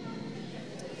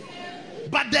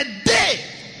 But the day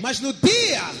Mas no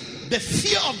dia the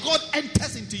fear of God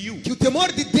enters into you, que o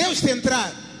temor de Deus te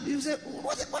entrar, you say,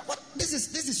 what? This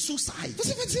is suicide.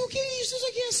 você vai dizer: o que é isso? Isso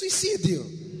aqui é suicídio.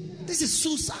 This is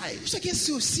suicide. Isso aqui é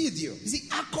suicídio. You see,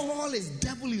 alcohol is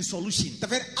devil in solution. Tá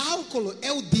vendo? Álcool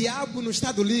é o diabo no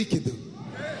estado líquido.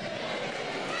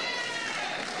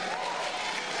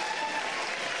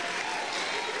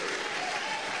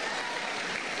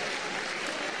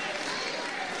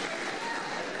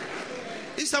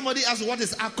 If somebody asks what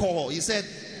is alcohol, he said,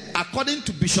 according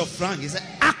to Bishop Frank, he said,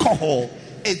 alcohol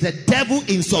is the devil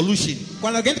in solution.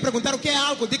 Quando alguém te perguntar o que é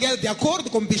álcool, diga: de acordo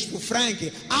com o Bispo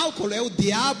Frank, álcool é o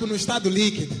diabo no estado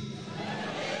líquido.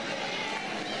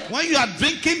 When you are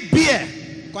drinking beer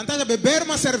Quando estás a beber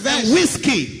uma and cerveja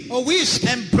whiskey ou whisky,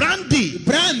 and brandy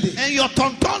brandy and your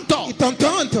tontonto, e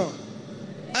tontonto,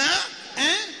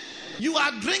 you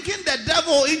are drinking the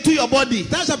devil into your body.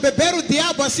 estás a beber o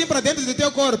diabo assim para dentro do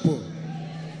teu corpo.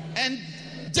 And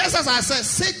just as I said,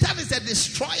 Satan is a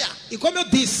destroyer. E como eu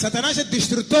disse, Satanás é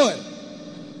destrutor.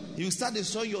 You start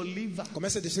destroying your liver,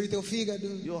 Começa a destruir teu fígado,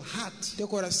 your heart, teu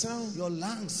coração, your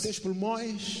lungs. teus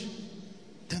pulmões.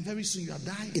 Then very soon you are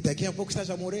dying. E daqui a pouco estás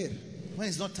a morrer. When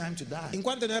it's not time to die.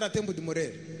 Enquanto não era tempo de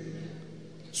morrer.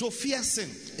 So fear sin.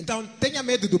 Então tenha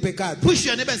medo do pecado. Push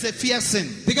your neighbor and say fear sin.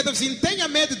 Diga teu vizinho, tenha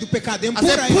medo do pecado. I Empurra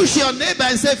said ele. push your neighbor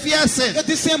and say fear sin. Eu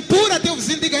disse, empurra teu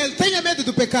vizinho, diga a ele, tenha medo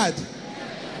do pecado.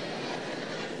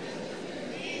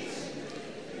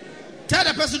 Tell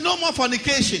the person no more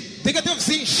fornication, Diga a teu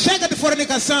vizinho, chega de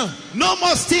fornicação, no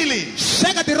more stealing,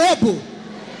 chega de roubo,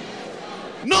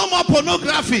 no more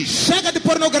pornography. chega de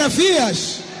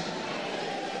pornografias.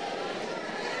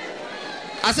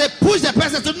 I said push the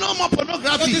person to no more Eu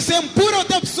pornography, disse, empurra o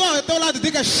teu pessoa ao teu lado,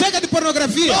 diga, chega de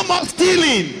pornografia, no more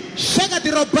stealing. chega de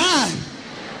roubar.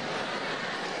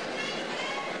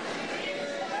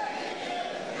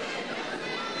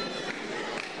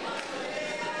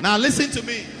 Now listen to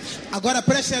me. Agora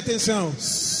prestem atenção.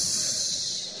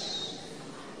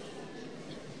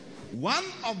 One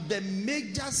of the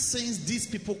major sins these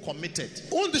people committed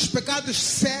Dos pecados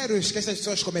sérios que essas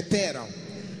pessoas cometeram,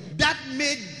 that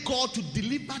made God to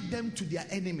deliver them to their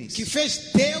enemies. que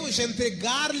fez Deus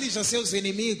entregar-lhes a seus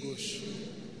inimigos.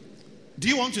 Do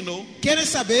you want to know? Querem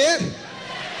saber?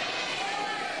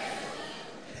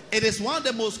 It is one of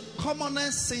the most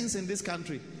commonest sins in this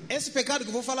country. Esse pecado que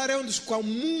eu vou falar é dos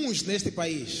comuns neste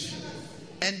país.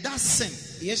 And that sin,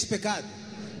 E este pecado,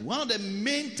 one of the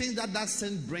main things that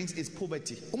sin brings is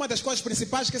poverty. uma das coisas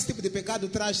principais que esse tipo de pecado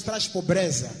traz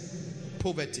pobreza.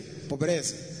 Poverty.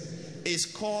 Pobreza. It's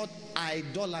called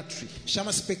idolatry.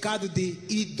 Chama-se pecado de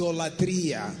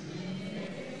idolatria.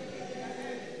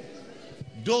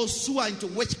 Those who are into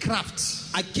witchcraft,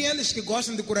 Aqueles que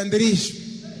gostam de curanderismo,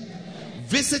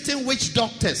 visiting witch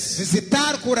doctors,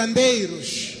 visitar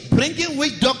curandeiros, bringing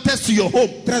witch doctors to your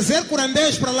home, trazer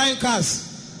curandeiros para lá em casa,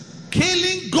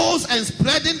 killing goats and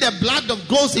spreading the blood of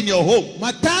goats in your home,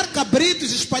 matar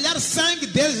cabritos, espalhar sangue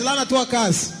deles lá na tua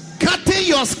casa, cutting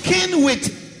your skin with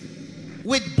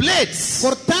blades,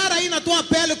 cortar aí na tua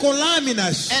pele com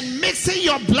lâminas and mixing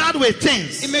your blood with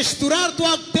things e misturar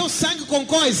teu sangue com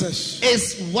coisas.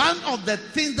 is one of the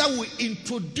things that will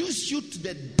introduce you to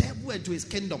the devil and to his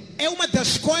kingdom. É uma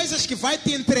das coisas que vai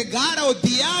te entregar ao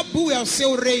diabo e ao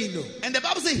seu reino. And the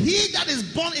Bible says, he that is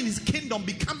born in his kingdom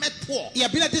becometh poor. E a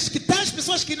Bíblia diz que tais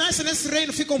pessoas que nascem nesse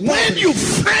reino ficam When pobres. you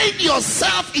find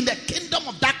yourself in the kingdom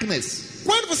of darkness,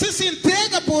 Quando você se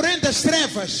entrega por reino das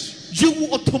trevas, you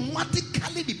will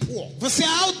automatically be poor. você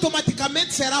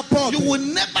automaticamente será pobre. You will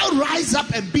never rise up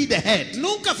and be the head.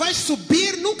 Nunca vais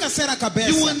subir, nunca ser a cabeça.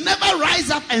 You will never rise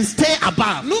up and stay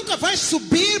above. Nunca vais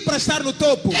subir para estar no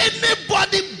topo.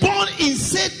 Anybody born in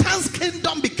Satan's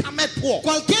kingdom becometh poor.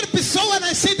 Qualquer pessoa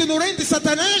nascida no reino de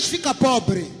Satanás fica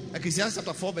pobre. Ecclesiastes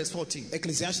chapter 4 verse 14.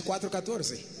 Eclesiastes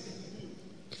 4:14.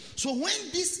 So when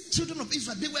these children of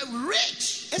Israel, they were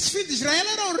rich. Esses filhos de Israel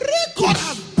eram God ricos.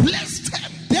 has blessed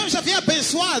them. Deus havia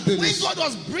abençoado When eles. God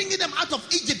was bringing them out of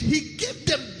Egypt, he gave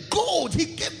them gold. He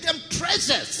gave them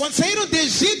treasures. Quando saíram do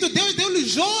Egito, Deus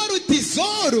deu-lhes ouro e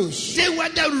tesouros. They were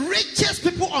the richest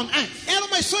people on earth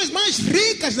Eram as pessoas mais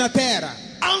ricas na terra.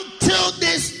 until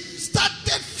they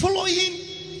started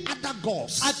following other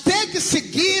gods. Até que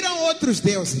seguiram outros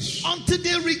deuses. Until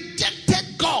they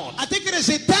rejected God Até que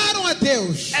rejeitaram a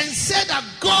Deus. and said that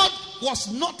God was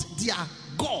not their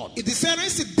God. E disseram,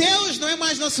 esse Deus não é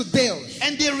mais nosso Deus.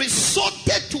 And they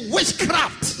resorted to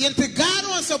witchcraft, E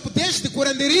entregaram a seu poder de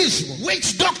curandeirismo,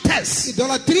 witch doctors,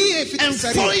 idolatria e and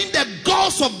feitiçaria. following the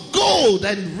gods of gold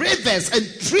and rivers and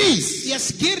trees. E a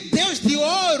seguir Deus de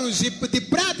ouros e de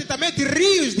prata e também de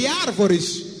rios, de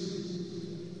árvores.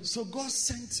 So God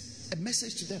sent a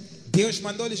message to them. Deus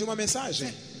mandou-lhes uma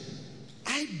mensagem.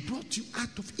 I brought you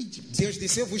out of Egypt. Deus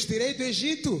disse, eu vos tirei do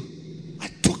Egito. I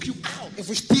took you out Eu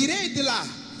vos tirei de lá,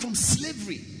 from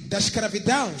slavery, da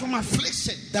escravidão, from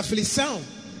affliction, da aflição.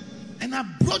 and I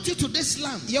brought you to this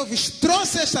land. E eu vos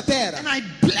trouxe a esta terra. And I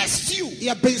blessed you. E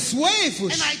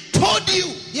abençoei-vos. And I told you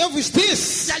E eu vos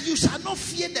disse that you shall not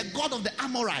fear the God of the que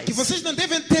Amorites, vocês não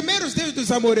devem temer os deuses dos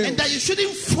amoreus. and that you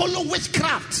shouldn't follow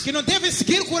witchcraft, Que não devem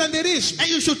seguir curandeirismo. and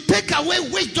you should take away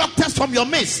witch doctors from your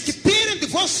midst. Que tirem de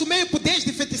vosso meio poderes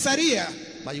de feitiçaria.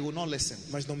 But you will not listen.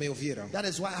 Mas não me ouviram. That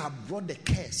is why I have brought the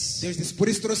curse Deus disse, por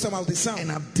isso trouxe a maldição.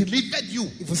 and I've delivered you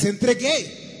E vos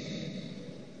entreguei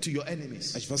to your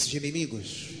enemies. aos vossos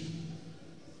inimigos.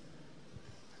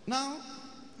 Now,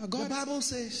 the Agora, Bible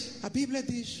says, a Bíblia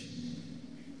diz.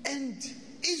 and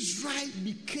Israel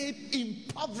became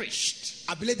impoverished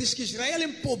A Bíblia diz que Israel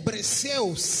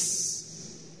empobreceu-se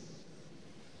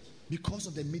because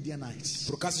of the Midianites.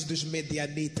 por causa dos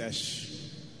medianitas.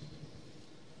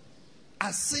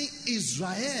 Assim,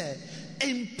 Israel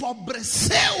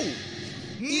empobreceu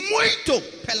muito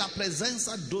pela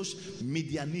presença dos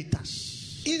midianitas.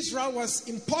 Israel was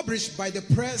impoverished by the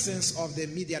presence of the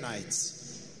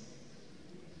Midianites.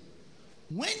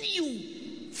 When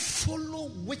you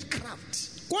follow witchcraft,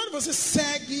 Quando você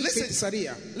segue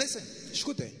feitiçaria, listen,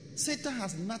 escutem, Satan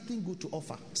has nothing good to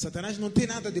offer. Satanás não tem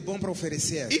nada de bom para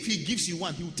oferecer. If he gives you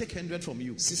one, he will take 100 from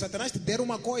you. Se Satanás te der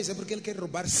uma coisa, é porque ele quer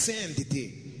roubar 100 de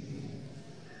ti.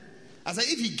 I said,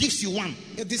 if he gives you one,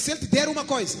 Eu disse, se ele te der uma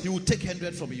coisa, he will take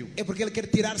 100 from you. é porque ele quer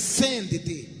tirar 100 de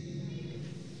ti.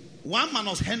 1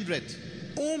 minus 100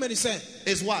 Menos 100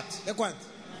 is what? é quanto?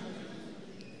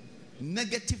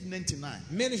 Negative 99.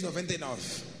 Menos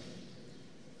 99.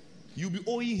 You'll be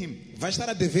owing him. Vai estar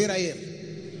a dever a ele.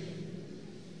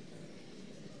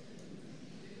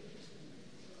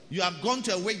 You have gone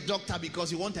to a witch doctor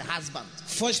because you want a husband,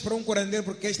 Foste para curandeiro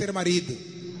porque queres ter marido.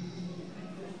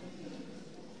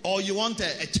 or you want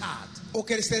a child, Ou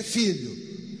queres ter filho.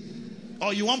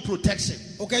 or you want protection.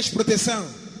 Ou queres proteção.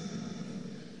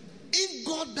 If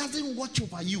God doesn't watch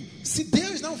over you, Se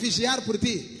Deus não vigiar por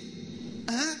ti,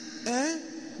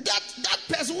 that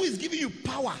person who is giving you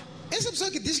power, essa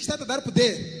pessoa que diz que está a te dar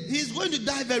poder, he is going to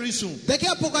die very soon. daqui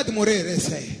a pouco há de morrer.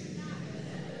 Esse aí.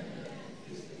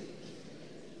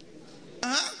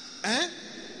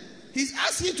 He's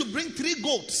asking you to bring 3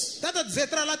 goats Está a dizer,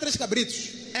 traz lá 3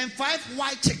 cabritos and 5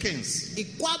 white chickens. e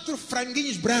 4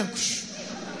 franguinhos brancos.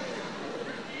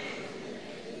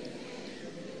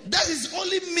 That is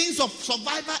only means of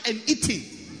survival and eating.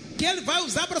 Que ele vai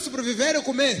usar para sobreviver e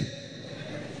comer.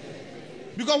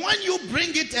 Because when you bring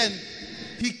it and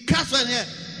he cuts on here,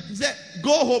 he said,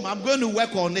 go home, I'm going to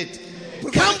work on it.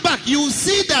 Come back, you will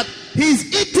see that he's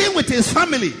eating with his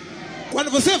family. Quando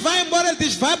você vai embora, ele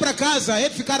diz, vai para casa,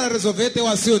 ele ficar a resolver teu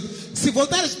assunto. Se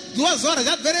voltares 2 horas,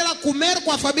 já deveria lá comer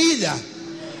com a família.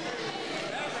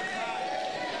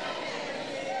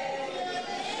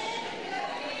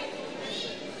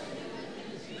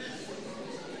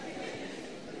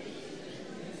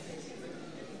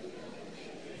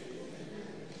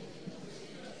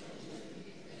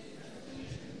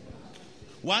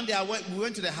 One day we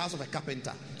went to the house of a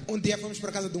carpenter, Dia fomos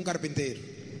para casa de carpinteiro.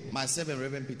 myself and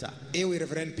Reverend Peter. Eu e o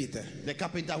reverendo Peter. The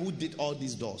carpenter who did all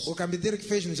these doors. O carpinteiro que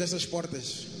fez-nos essas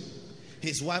portas.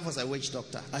 His wife was a witch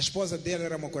doctor, A esposa dele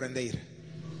era uma curandeira.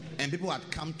 and people had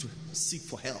come to seek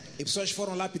for help. E pessoas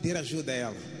foram lá pedir ajuda a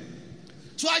ela.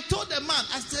 So I told the man,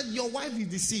 I said, your wife is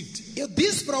deceived. Eu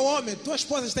disse para o homem, tua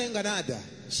esposa está enganada.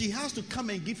 She has to come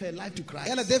and give her life to Christ.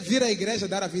 Ela deve vir à igreja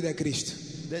dar a vida a Cristo.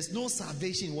 There's no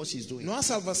salvation in what she's doing. Não há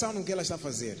salvação no que ela está a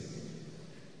fazer.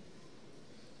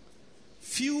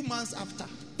 Few months after,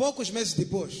 Poucos meses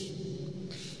depois,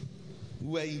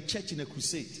 we were in church in a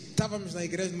crusade estávamos na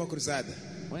igreja numa cruzada.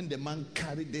 when the man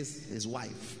carried his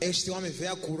wife Este homem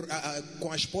veio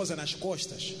com a esposa nas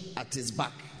costas, at his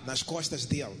back, nas costas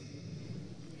dele.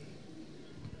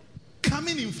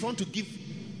 coming in front to give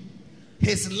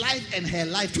his life and her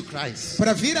life to Christ.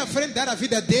 Para vir à frente dar a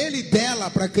vida dele e dela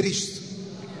para Cristo.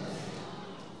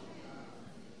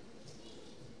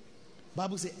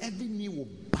 Bible says every knee will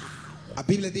bow. A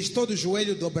Bíblia diz, todo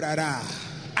joelho dobrará.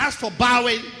 As for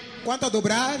bowing, Quanto a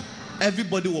dobrar,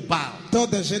 everybody will bow.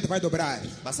 toda a gente vai dobrar.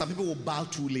 But some people will bow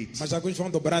too late. Mas alguns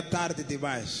vão dobrar tarde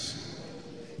demais.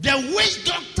 The witch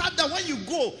doctor, that when you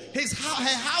go,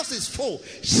 her house is full.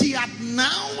 She had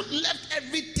now left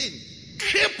everything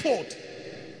crippled,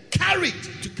 carried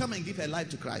to come and give her life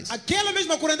to Christ. Aquela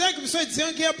mesma curandeira que pessoas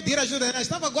diziam que ia pedir ajuda, ela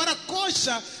estava agora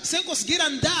coxa, sem conseguir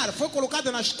andar. Foi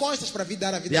colocada nas costas para vir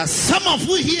dar a vida. There are some of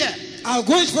you here,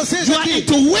 Alguns de vocês you are aqui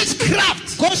into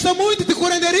witchcraft. gostam muito de You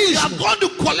are curandeirismo. going to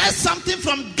collect something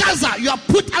from Gaza. You are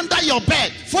put under your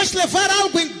bed. Foste levar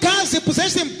algo em casa e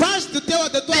puseste embaixo da tua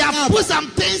They have cama. put some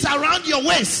things around your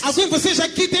waist. Alguns de vocês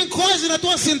aqui têm coisas na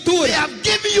tua They cintura. have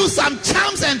given you some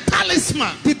charms and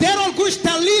talisman. Te deram alguns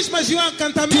talismãs e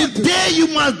encantamento. Today you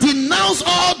must denounce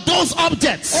all those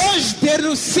objects Hoje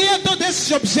denuncia todos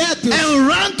esses objetos and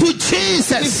run to e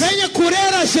Jesus, venha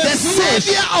curar a the Jesus,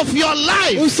 Savior of your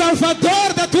life, o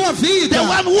Salvador da tua vida, the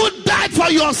one who died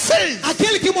for your sins,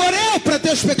 aquele que morreu para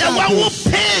teus the one who pecados,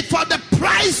 paid for the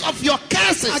price of your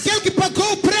curses, aquele que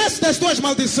pagou o preço das tuas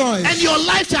maldições. and your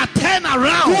life shall turn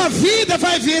around, Tua vida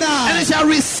vai and virar, it shall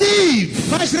receive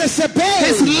vais receber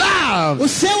His love, o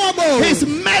seu amor, His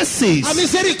mercies, a His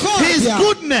misericórdia,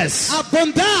 goodness, a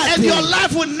bondade, and your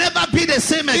life will never be the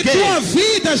same e tua again.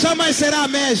 vida jamais será a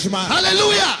mesma.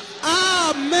 Hallelujah.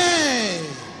 Amém.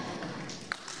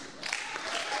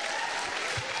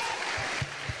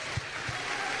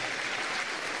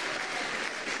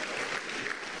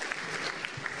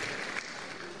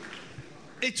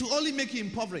 it will only make you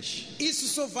impoverished. Isso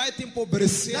só vai te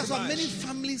empobrecer That's why mais. many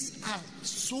families are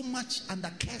so much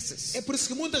under curses É por isso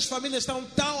que muitas famílias estão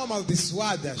tão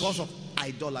amaldiçoadas because of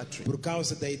idolatry. por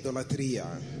causa da idolatria.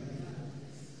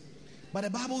 But the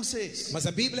Bible says, Mas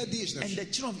a Bíblia diz-nos and the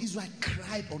children of Israel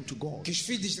cried unto God. que os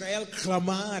filhos de Israel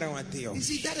clamaram a You Deus.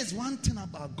 see, that is one thing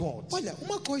about God. Olha,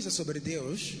 uma coisa sobre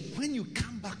Deus, When you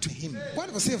come back to Him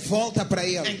quando você volta para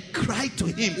Ele and cry to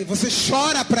e Him, você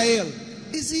chora para Ele,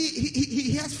 you see,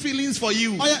 he has feelings for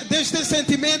you. olha, Deus tem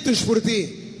sentimentos por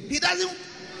ti. He doesn't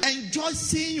enjoy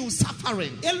seeing you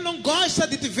suffering. Ele não gosta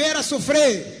de te ver a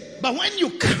sofrer. But when you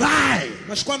cry,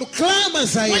 Mas quando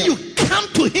clamas a when Ele you come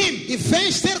to Him e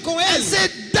vens ter com and Ele say,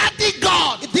 Daddy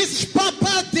God, e dizes,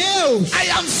 Papá Deus, I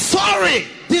am sorry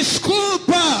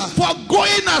desculpa for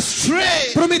going astray,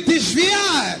 por me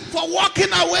desviar, for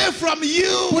walking away from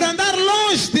you, por andar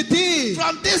longe de ti,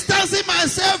 from distancing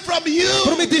myself from por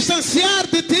you. me distanciar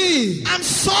de ti. I'm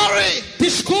sorry for all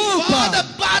Desculpa the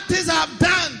bad things I've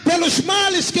done. pelos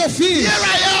males que eu fiz. Here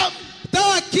I am. Então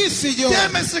aqui, Senhor, Tem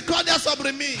misericórdia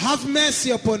sobre mim. have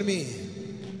mercy upon me.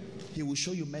 He will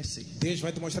show you mercy. Deus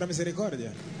vai te mostrar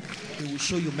misericórdia. He will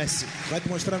show you mercy. Vai te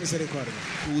mostrar misericórdia.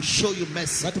 He will show you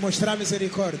mercy. Vai te mostrar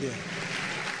misericórdia.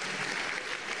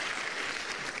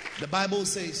 The Bible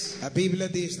says, A Bíblia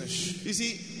diz-nos, you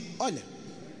see, olha,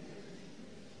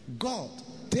 God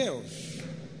Deus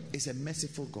is a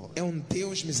merciful God. é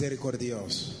Deus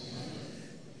misericordioso.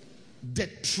 The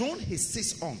throne he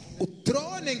sits on O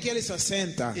trono em que ele se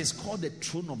assenta is called the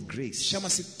throne of grace.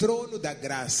 chama-se trono da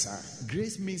graça.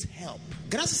 Grace means help.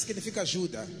 Graça significa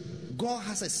ajuda. God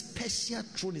has a special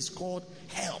throne, it's called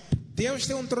help. Deus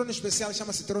tem trono especial,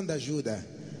 chama-se trono da ajuda.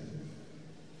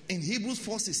 In Hebrews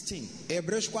 4:16, Em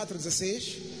Hebreus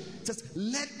 4:16 it says,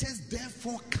 let us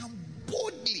therefore come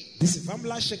boldly, diz: vamos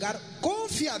lá chegar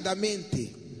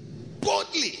confiadamente,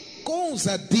 boldly, com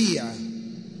ousadia,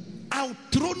 ao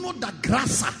trono da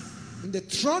graça, in the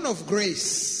throne of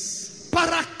grace,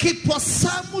 para que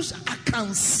possamos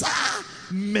alcançar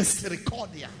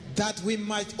misericórdia. that we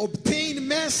might obtain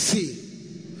mercy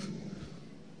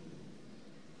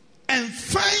And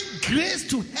find grace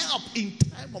to help in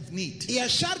time of need. e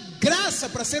achar graça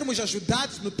para sermos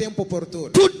ajudados no tempo oportuno.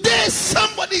 Today,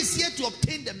 somebody is here to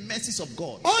obtain the mercies of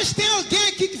God. Hoje tem alguém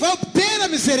aqui que vai obter a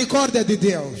misericórdia de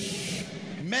Deus.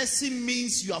 Mercy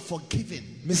means you are forgiven.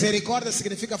 Misericórdia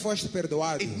significa foste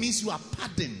perdoado. It means you are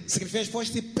pardoned. Significa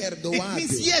foste It perdoado.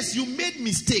 means, yes, you made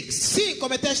mistakes, Sim,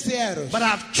 cometeste erros, but I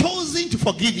have chosen to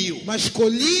forgive you. mas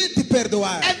escolhi te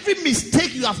perdoar. Every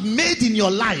mistake you have made in your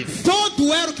life,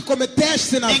 Todo erro que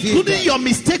cometeste na vida, including your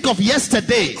mistake of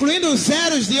yesterday, incluindo os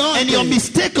erros de and your ontem,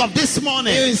 mistake of this e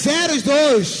morning, os erros de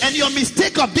hoje, and your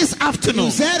mistake of this e afternoon,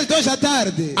 os erros de hoje à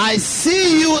tarde. I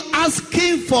see you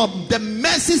asking for the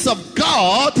mercies of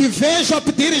God Te vejo a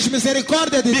pedires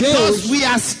misericórdia de because Deus, we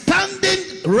are standing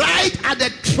right at the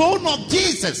throne of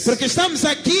Jesus, porque estamos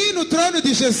aqui no trono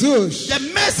de Jesus, the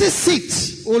mercy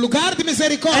seat, o lugar de and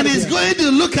misericórdia. He's going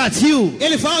to look at you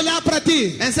Ele vai olhar para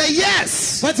ti, and say,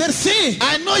 yes, vai dizer: sim,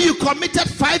 I know you committed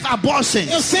 5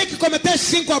 abortions, eu sei que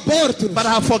cometeste 5 abortos, but I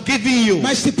have forgiven you,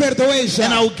 mas te perdoei já.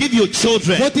 and I will give you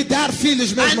children. Vou te dar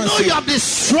filhos I mesmo know assim. you have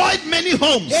destroyed many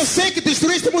homes, Eu sei que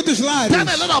destruíste muitos lares, done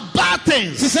a lot of bad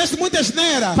things, fizeste muita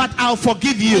asneira, but I'll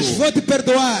forgive mas you vou te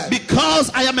perdoar, because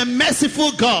I am a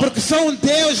merciful God. porque sou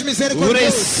Deus misericordioso.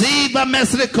 Receba a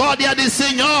misericórdia do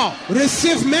Senhor.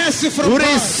 Receive mercy from God.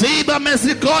 Receba a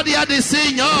misericórdia do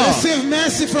Senhor. Receive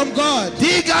mercy from God.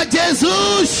 Diga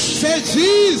Jesus, Say,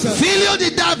 Jesus, filho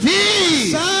de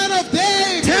Davi, Son of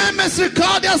David, tem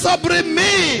misericórdia sobre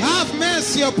mim. have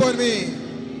mercy upon me.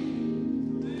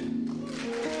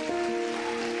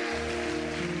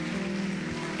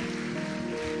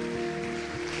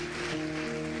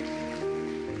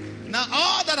 Now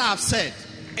all that I've said,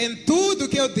 Em tudo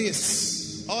que eu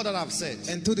disse, all that I've said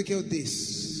em tudo que eu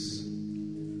disse,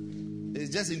 is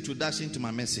just introduction to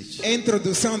my message. é a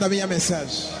introdução da minha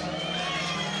mensagem.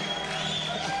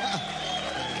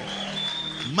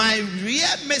 My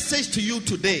real message to you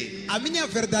today A minha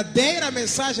verdadeira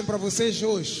mensagem para vocês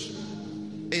hoje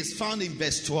is found in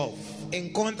verse 12.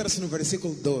 encontra-se no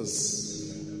versículo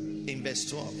 12. In verse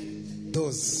 12.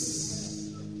 12.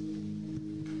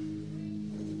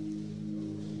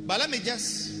 But let me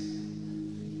just.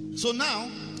 So now,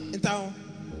 Então,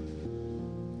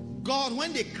 God,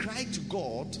 when they cried to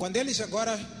God, quando eles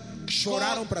agora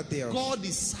choraram para Deus. God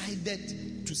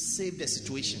decided to save the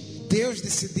situation. Deus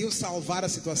decidiu salvar a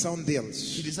situação He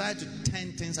deles. decided to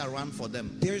turn things around for them.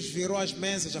 Deus virou as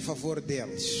mesas a favor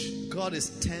deles. God is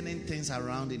turning things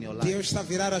around in your life. Deus está a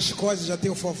virar as coisas a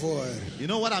teu favor. You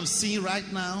know what I'm seeing right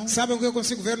now? Sabem o que eu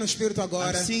consigo ver no Espírito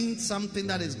agora? I'm seeing something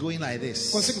that is going like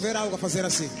this. Consigo ver algo a fazer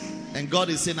assim. And God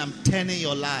is saying, I'm turning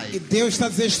your E life. Deus está a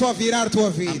dizer, estou a virar tua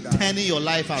I'm vida. turning your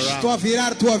life Estou around. a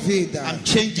virar tua vida. I'm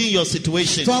changing your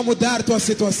situation. Estou a mudar tua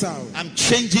situação. I'm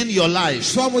changing your life.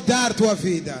 Estou a mudar tua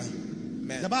vida.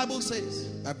 The Bible says,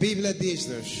 A Bíblia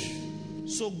diz-nos.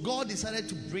 so God decided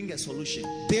to bring a solution.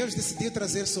 Deus decidiu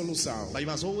trazer solução. But you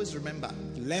must always remember,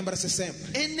 Lembra-se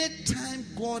sempre. anytime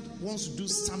God wants to do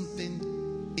something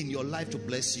in your life to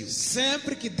bless you,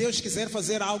 Sempre que Deus quiser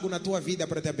fazer algo na tua vida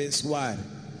para te abençoar,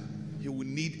 He will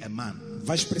need a man.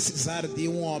 vais precisar de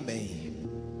homem.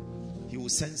 He will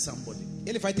send somebody.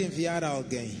 Ele vai te enviar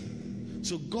alguém.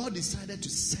 So God decided to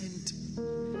send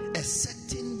a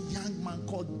certain young man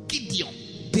called Gideon.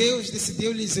 Deus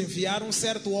decidiu lhes enviar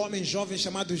certo homem jovem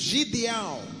chamado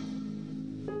Gideão,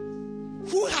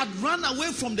 Who had run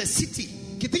away from the city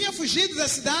que tinha fugido da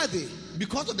cidade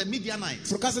because of the Midianites.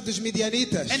 por causa dos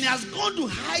midianitas. And he has gone to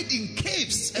hide in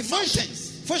caves and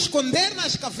mountains, Foi esconder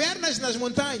nas cavernas, nas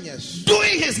montanhas,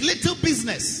 doing his little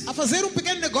business, a fazer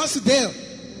pequeno negócio dele,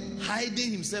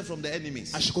 hiding himself from the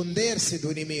enemies. a esconder-se do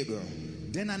inimigo.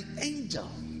 Then an angel,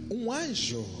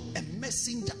 Anjo, a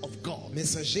messenger of God,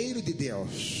 mensageiro de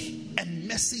Deus, a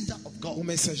messenger of God,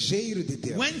 mensageiro de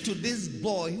Deus, went to this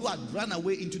boy who had run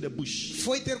away into the bush.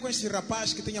 foi ter com este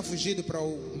rapaz que tinha fugido para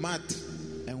o mato.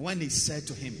 And when he said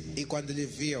to him, E quando ele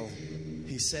viu,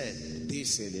 he said,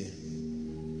 disse-lhe: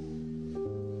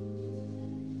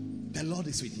 the Lord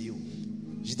is with you.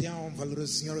 Gideão,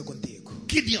 valoroso Senhor é contigo.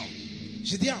 Gideon,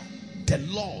 Gideão, the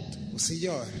Lord o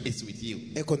Senhor is with you.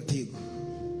 é contigo.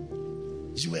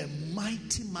 You are a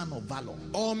mighty man of valor.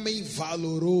 Homem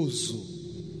valoroso.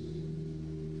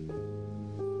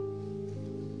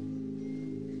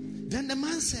 Then the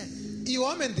man said, E o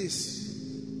homem disse: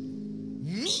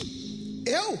 me?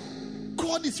 Eu?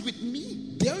 God is with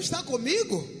me. Deus está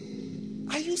comigo?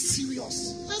 Are you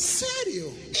serious? É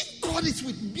sério? If God is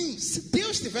with me, Se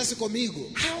Deus estivesse comigo,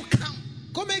 how come?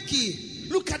 como é que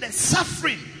Look at the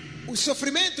suffering os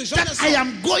sofrimentos, olha that só, I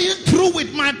am going through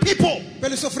with my people.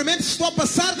 pelos sofrimentos que estou a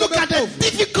passar com o Look meu at the povo?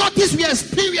 difficulties we are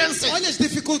experiencing. Olha as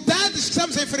dificuldades que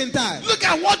estamos a enfrentar. Look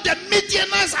at what the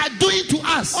Midianites are doing to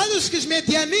us. Olha os que os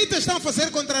medianitas estão a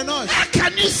fazer contra nós. How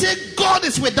can you say God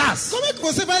is with us Como é que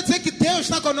você vai dizer que Deus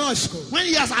está conosco when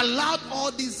He has allowed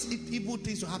all these evil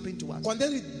things to happen to us? quando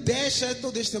Ele deixa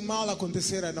todo este mal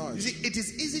acontecer a You nós? see, it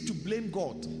is easy to blame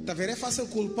God Tá vendo? É fácil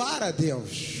culpar a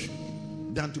Deus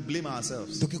than to blame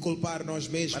ourselves. do que culpar nós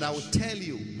mesmos. But I will tell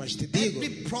you, Mas te digo,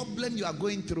 every problem you are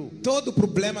going through, todo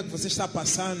problema que você está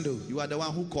passando, you are the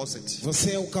one who caused it.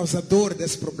 você é o causador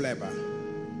desse problema.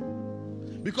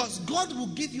 Because God will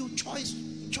give you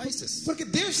choices. Porque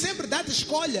Deus sempre dá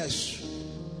escolhas.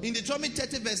 In Deuteronomy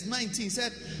 30 verse 19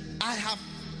 said, I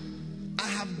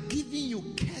have given you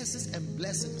curses and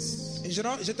blessings, Em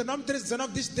Deuteronômio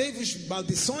 13:19 diz: dei-vos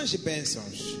maldições e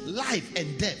bênçãos, life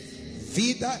and death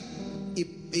vida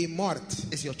e morte.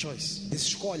 is your choice.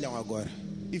 Escolham agora.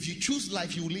 If you choose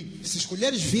life, you will live. Se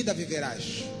escolheres vida,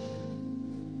 viverás.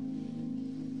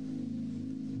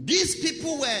 These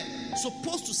people were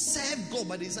supposed to serve God,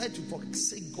 but they decided to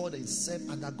forsake God and serve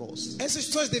other gods. Essas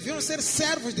pessoas deviam ser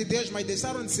servos de Deus, mas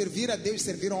deixaram de servir a Deus e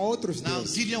serviram a outros Now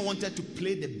deuses. Gideon wanted to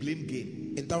play the blame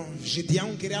game, Então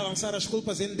Gideão queria lançar as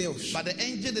culpas em Deus. but the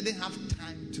angel didn't have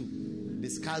time to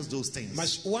discuss those things.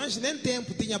 Mas o anjo nem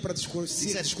tempo tinha para He discutir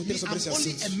said, sobre I'm esse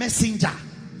only a assunto. messenger.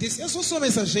 Disse: eu sou só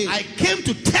mensageiro. I came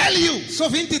to tell you Só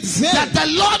vim te dizer that the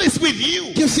Lord is with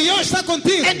you, que o Senhor está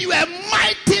contigo. and you are a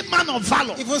mighty man of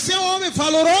valor. E você é um homem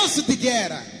valoroso de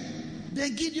guerra.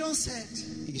 Then Gideon said,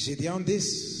 E Gideão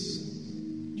disse: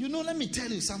 you know, let me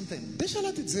tell you something. deixa eu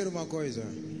lá te dizer uma coisa.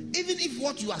 Even if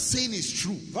what you are saying is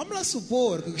true, Vamos lá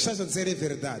supor que o que estás a dizer é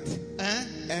verdade.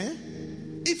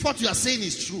 if what you are saying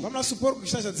is true, Vamos lá supor que o que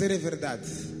estás a dizer é verdade.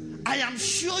 I am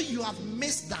sure you have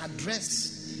missed the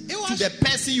address Eu to acho, the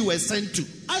person you were sent to.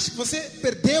 acho que você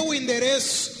perdeu o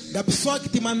endereço da pessoa que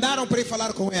te mandaram para ir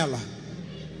falar com ela.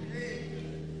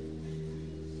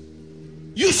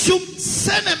 You should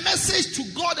send a message to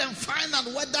God and find out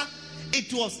whether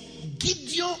it was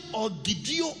Gideon or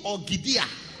Gideon or Gideon.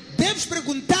 Deves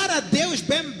perguntar a Deus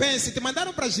bem se te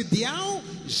mandaram para Gideão,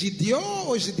 Gideon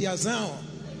ou Gideazão.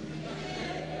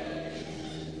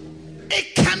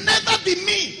 It can never be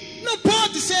me. Não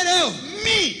pode ser eu.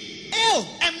 Me, Eu,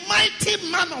 a mighty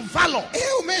man of valor.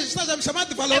 Eu mesmo, estás a me chamar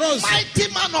de A valoroso. mighty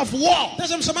man of war.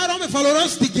 Estás a me chamar homem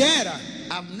valoroso de guerra.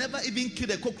 I've never even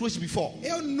killed a cockroach before.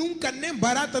 Eu nunca, nem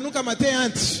barata, nunca matei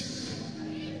antes.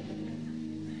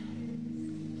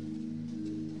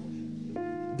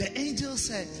 The angel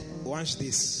said, O anjo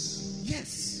disse: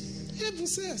 yes, é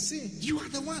você assim. you are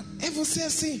the one. É você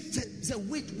assim. Say,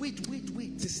 wait.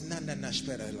 Disse: não,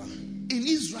 espera lá. In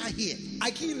Israel here,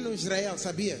 Aqui no Israel,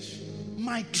 sabias?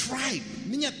 my tribe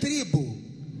Minha tribo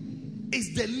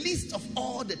is the least of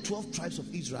all the 12 tribes of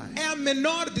Israel. é a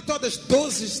menor de todas as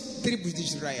 12 tribos de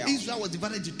Israel. Israel was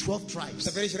divided into 12 tribes.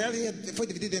 Sabe, Israel foi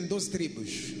dividido em 12 tribos.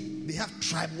 They have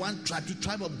tribe 1, tribe 2,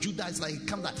 tribe of Judah. It's like,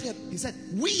 come that. He said,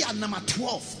 we are number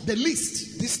 12, the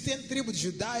least. Disse: tem tribo de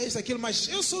Judá, isso, aquilo, mas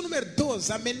eu sou o número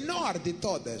 12, a menor de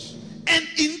todas. And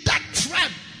in that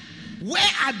tribe,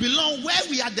 where I belong, where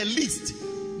we are the least,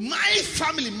 my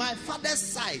family, my father's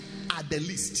side are the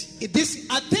least. E disse: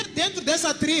 até dentro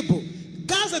dessa tribo,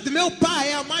 casa do meu pai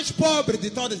é a mais pobre de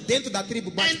todas, dentro da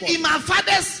tribo mais And pobre. in my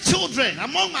father's children,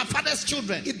 among my father's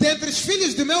children, E dentre os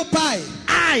filhos do meu pai,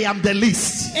 I am the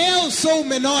least. eu sou o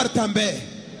menor também.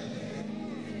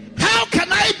 How can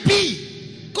I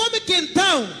be Como que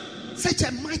então such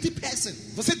a mighty person?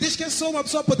 você diz que eu sou uma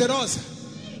pessoa poderosa?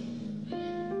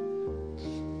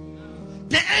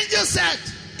 The angel said,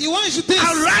 E o anjo disse: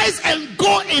 arise and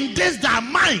go in this thy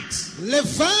might,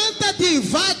 levanta-te e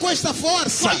vai com esta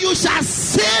força, for you shall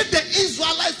save the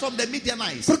Israelites from the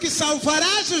Midianites. porque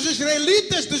salvarás os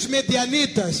israelitas dos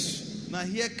medianitas. Now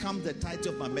here comes the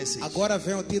title of my message. Agora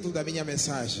vem o título da minha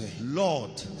mensagem.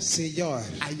 Lord, Senhor,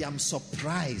 I am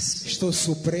surprised estou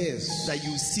surpreso that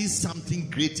you see something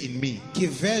great in me. que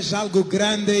veja algo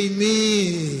grande em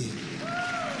mim.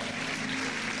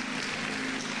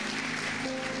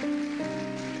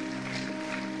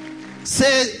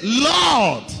 Say,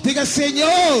 Lord, Diga: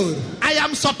 Senhor, I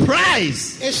am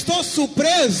surprised estou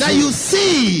surpreso that you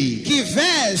see que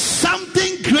vês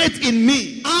something great in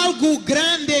me. algo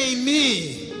grande em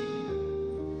mim.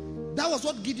 That was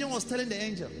what Gideon was telling the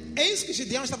angel. É isso que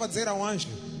Gideão estava a dizer ao anjo.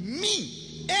 Me,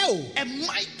 Eu, a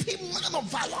mighty man of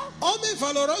valor. homem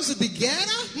valoroso de guerra,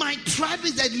 My tribe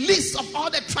is the least of all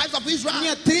the tribes of Israel.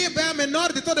 minha tribo é a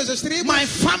menor de todas as tribos. My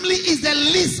family is the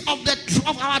least of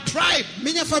our tribe.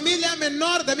 Minha família é a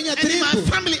menor da minha And in my tribo.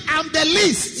 family, I'm the E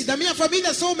least. da minha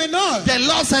família sou o menor. The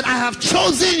Lord said, I have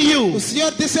chosen you. O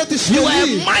Senhor disse: eu te You are a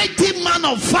escolhi. mighty man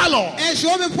of valor. És o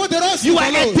homem poderoso de You are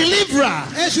a valor.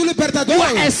 deliverer. És o libertador. You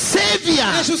are a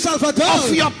savior És o salvador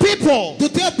of your people do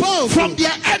teu povo, from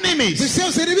their dos enemies.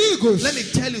 seus inimigos. Let me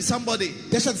tell you somebody.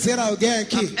 Deixa eu dizer a alguém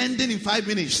aqui. I'm ending in 5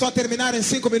 minutes. Estou a terminar em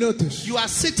 5 minutos. You are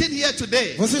sitting here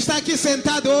today. Você está aqui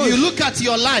sentado You hoje. look at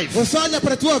your life. Você olha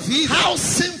para a tua vida. How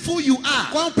sinful you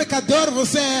are. Quão pecador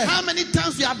você é. How many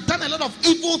times you have done a lot of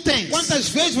evil things. Quantas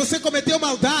vezes você cometeu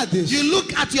maldades. You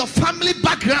look at your family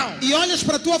background. E olhas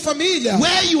para a tua família.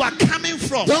 Where you are coming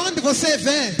from. De onde você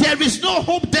vem. There is no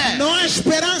hope there. Não há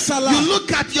esperança lá. You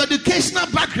look at your educational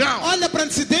background. Olha para a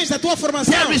antecedência da tua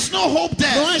formação. There is no hope Não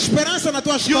there. há esperança na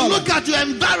tua You escola. look at your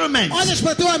environment. Olhas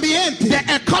para o teu ambiente. The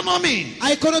economy.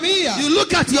 A economia. You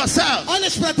look at yourself.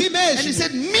 Olhas para ti And he mesmo.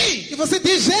 said, me, E você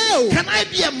diz: eu. can I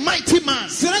be a mighty man?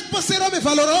 Será que posso ser homem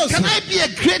valoroso? Can I be a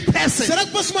great person? Será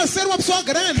que posso ser uma pessoa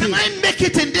grande? Can I make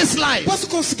it in this life? Posso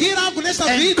conseguir algo nesta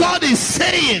And vida? God is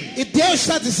saying, E Deus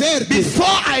está a dizer: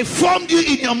 before I formed you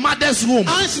in your mother's womb,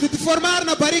 antes de te formar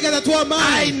na barriga da tua I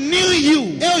mãe, knew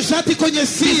you. eu já te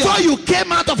conhecia. Before you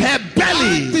came out of her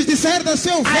belly, Antes de sair do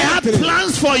seu I had ventre,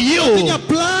 plans for you. tinha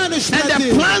planos And para the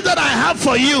ti. plans that I have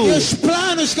for E you, os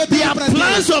planos que eu they tenho are para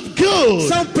plans ti of good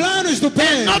são planos do bem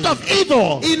and not of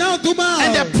evil. e não do mal.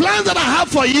 And the plans that I have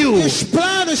for you, E os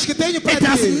planos que tenho para it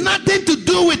has ti nothing to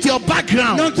do with your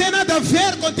background. não tem nada a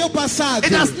ver com teu passado.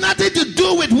 It has nothing to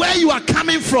do with where you are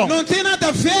coming from. Não tem nada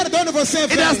a ver de onde você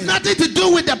It has vem. nothing to do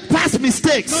with the past Não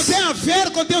mistakes. tem a ver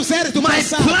com teus erros do My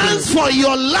passado. plans for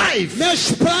your life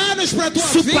Meus planos para a tua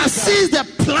vida supersedes the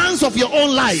plans of your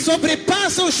own life.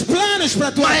 sobrepassam os planos para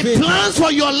a tua My vida. plans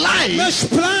for your life Meus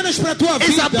planos para a tua is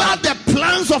vida about the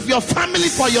plans of your family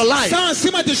for your life. são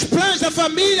acima dos planos da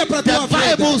família para a tua The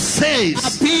vida. Bible A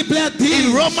says Bíblia diz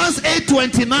in Romans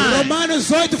 8:29, Romanos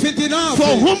 8:29,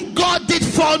 for whom God did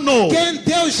foreknow, quem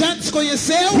Deus já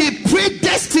desconheceu, He Ele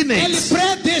predestinated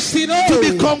predestinou to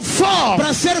be conformed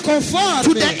para ser conforme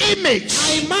to the image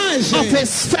a imagem of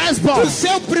His firstborn do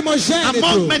seu primogênito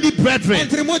among many brethren.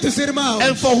 entre muitos irmãos.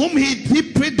 And for whom he E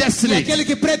predestined, aquele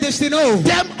que predestinou,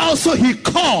 them also he o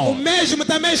called. mesmo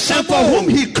também And for chamou. whom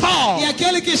he E called,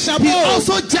 aquele que he chamou,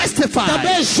 also justified.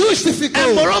 também justificou.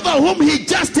 And moreover, whom he E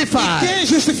justified, quem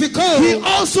justificou, he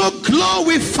also ele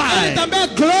glorified. também I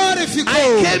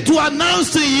glorificou. came to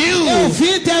announce to Eu you,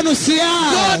 vim te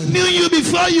anunciar. God knew you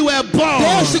before you were born.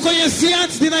 Deus te conhecia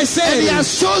antes de And he nascer.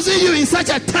 has chosen you in such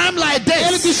a time like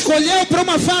Ele te this escolheu para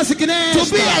uma fase que nem to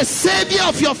be a esta. savior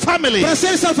of your family, Para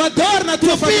ser salvador na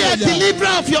tua to be a família.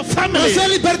 deliverer of your Para family, ser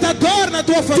libertador na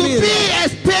tua to família. be a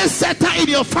pace setter in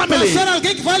your Para family, ser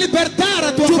alguém que vai libertar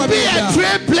a tua to be a família.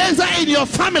 trailblazer in your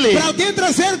family. Para alguém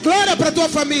trazer glória para a tua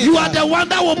família. You are the one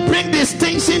that will bring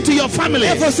distinction to your family.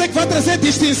 É você que vai trazer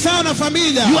distinção na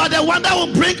família. You are the one that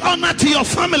will bring honor to your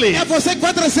family. É você que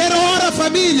vai trazer honra à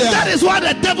família. That is why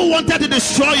the devil wanted to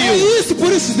destroy É you. isso,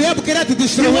 por isso o diabo queria te He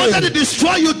destruir. wanted to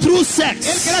destroy you through Ele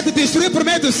sex. queria te destruir por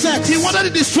meio do sexo. He wanted to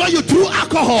destroy you through Ele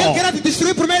alcohol. queria te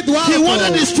destruir por meio do He álcool.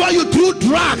 wanted to destroy you through Ele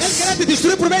drugs. queria te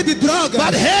destruir por meio de drogas.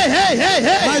 But hey,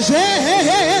 Mas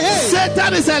ei.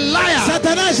 Satan is a liar.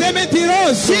 Satanás é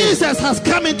mentiroso. Jesus has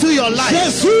come into your life.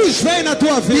 Jesus veio na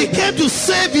tua He vida. came to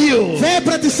save you Veio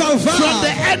para te salvar from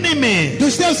the enemy.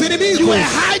 dos teus inimigos. You were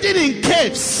hiding in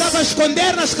caves. Estava a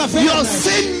esconder nas Your cavernas.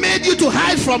 sin made you to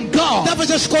hide from God.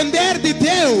 Estavas a esconder de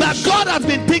Deus. But God has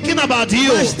been thinking about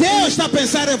you. Mas Deus está a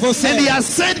pensar em você. And he has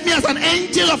sent me as an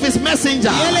angel of his messenger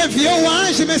E Ele enviou o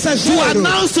anjo to mensageiro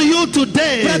announce to you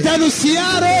today para te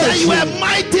anunciar that hoje you are a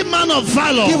mighty man of que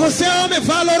valor. você é um homem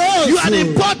valoroso. You are an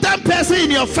important person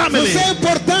in your family. Você é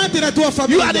importante na tua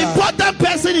You are an família. important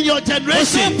person in your Você é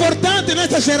generation. importante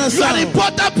nesta You are geração. an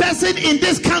important person in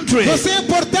this country. Você é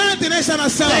importante nesta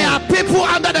nação. There are people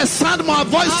under the sound of my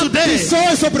voice Há today.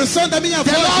 pessoas sobre o som da minha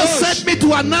The Lord voz sent hoje. me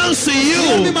to announce to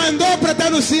Ele me you mandou para te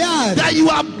anunciar that you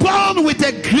are born with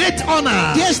a great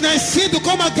honor. que és nascido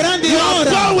com uma grande You are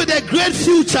honra. born with a great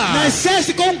future.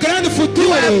 Nasceste com um grande You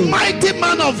futuro. are a mighty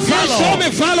man of És um valor. homem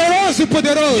valoroso e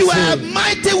poderoso. You are a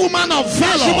mighty woman of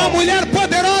És uma valor. mulher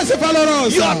poderosa e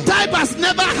valorosa. Your type has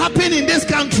never happened in this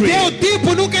country. Teu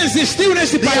tipo nunca existiu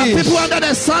neste There are país. people under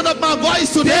the sound of my voice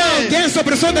Tem today. alguém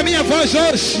sobre o som da minha voz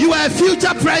hoje. You are a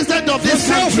future president of this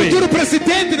Você é o country. futuro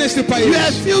presidente neste país. You are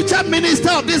a future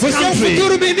minister of this Você é o country.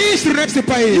 futuro ministro neste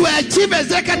país. You are a chief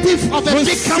executive of a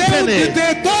big Você é o company.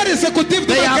 diretor executivo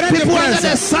de There uma are grande people under the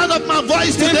empresa. sound of my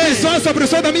voice Tem today. pessoas sobre o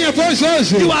som da minha voz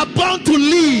hoje. You are born to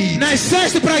lead.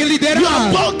 Nasceste para You are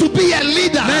liderar. born to be a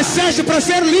leader. Nasceste para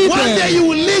ser One day líder. you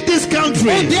will lead this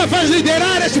country. Um dia vais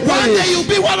liderar este One day país. you'll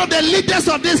be one of the leaders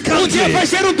of this Um dia country. vais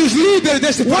ser um dos líderes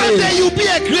deste One day país. you'll be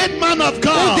a great man of Um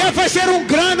God. dia vais ser um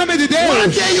grande homem de One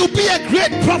Deus. day you'll be a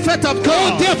great prophet of Um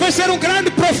God. dia vais ser um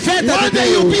grande profeta de One day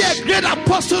you'll Deus. be a great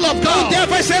apostle of Um God. dia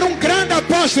vai ser um grande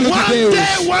apóstolo de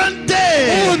One Deus.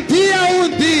 day, Um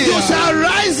dia, you shall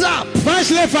rise up vais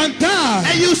levantar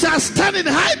and you shall stand in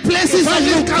high e places of vais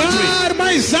this country. lugar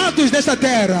mais altos desta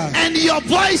terra. And your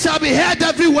voice shall be heard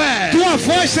everywhere. Tua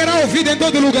voz será ouvida em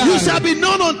todo lugar. You shall be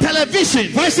known on television.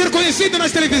 Vai ser conhecido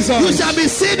nas You televisões. shall be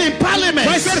seen in parliament.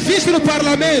 Vai ser visto no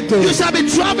parlamento. You shall be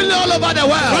traveling all over the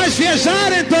world. Vais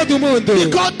viajar em todo o mundo.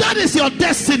 Because that is your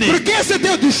destiny. Porque esse é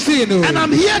teu destino. And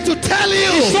I'm here to tell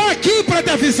you, Estou aqui para te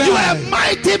avisar. you are a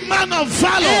mighty man of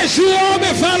valor. És um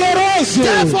homem valoroso.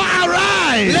 Therefore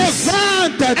arise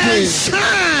and Levanta-te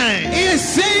shine. e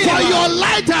For siga. your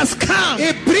light has come.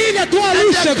 E brilha a tua And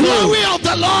luz the chegou. glory of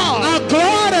the Lord A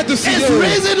glória do is Senhor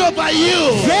risen over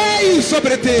you. veio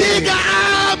sobre ti. Diga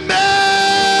amém.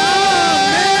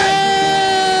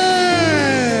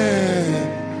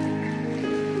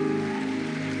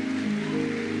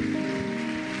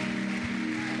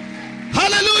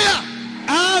 Hallelujah.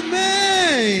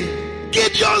 Amém.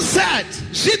 Gideon said,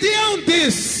 Gideão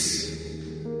disse: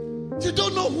 you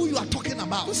don't know who you are talking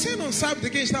about. Você não sabe de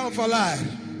quem estava a falar.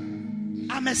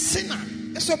 I'm a sinner.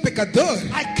 Eu sou pecador.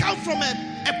 I come from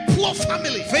a poor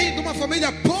family. Venho de uma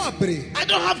família pobre. I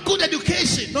don't have good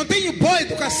education. Não tenho boa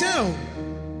educação.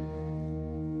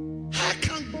 How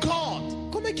can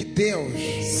God Como é que Deus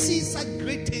see such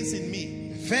great things in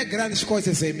me? vê grandes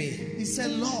coisas em mim? He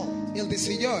said, Lord, Ele disse: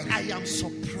 Senhor, I am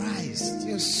surprised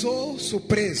eu sou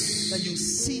surpreso that you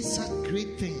see such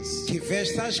great things que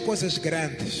vês tais coisas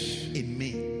grandes in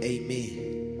me. em mim.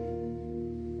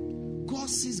 God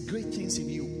sees great things in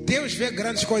you. Deus vê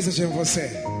grandes coisas em você.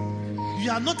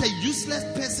 You are not a useless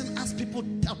person as people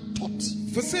have taught.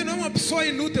 Você não é uma pessoa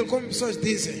inútil como pessoas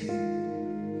dizem.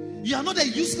 You are not a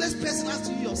useless person as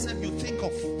you yourself you think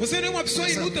of. Você não é uma pessoa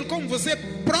inútil como você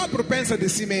próprio pensa de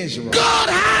si mesmo. God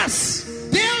has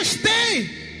Deus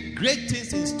tem great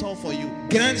things in store for you.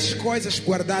 grandes coisas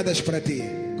guardadas para ti.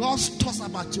 God talks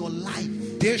about your life.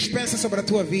 Deus pensa sobre a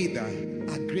tua vida.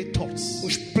 are great thoughts.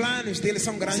 Os planos dele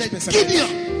são grandes Said, pensamentos.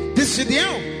 Gideon, Disse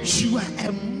Gideão, you are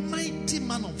a mighty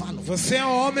man of valor. você é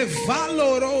um homem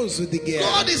valoroso de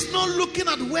guerra. God is not looking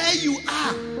at where you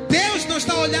are. Deus não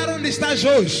está a olhar onde estás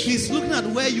hoje. He's looking at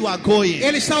where you are going.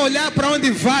 Ele está a olhar para onde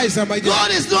vais amanhã.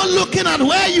 God is not looking at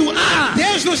where you are.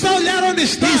 Deus não está a olhar onde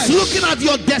estás. He's looking at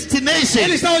your destination.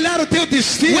 Ele está a olhar o teu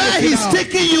destino Where He's final.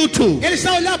 taking you to. Ele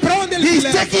está a olhar para onde Ele He's te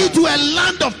leva. taking you to a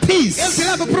land of peace. Ele te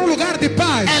leva para um lugar de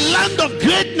paz. A land of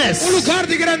greatness. Lugar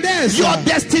de grandeza. Your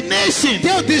destination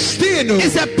Teu destino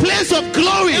is a place of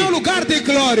glory. é um lugar de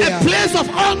glória. A place of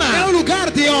É honor. lugar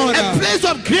de honra. A place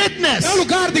of greatness. É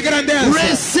lugar de grandeza.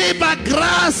 Receba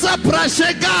graça para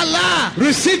chegar lá.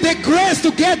 Receive the grace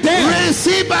to get there.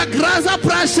 Receba graça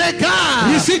para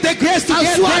chegar. Receive the grace to A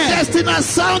get sua there.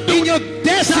 destinação In your da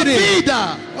destiny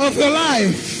vida. of your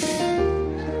life.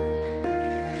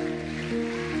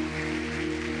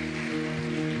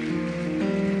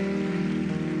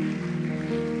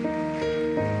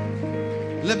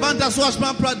 Levanta suas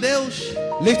mãos para Deus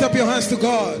Lift up your hands to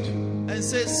God. and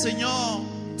say, Senhor,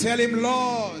 Tell Him,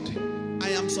 Lord, I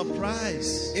am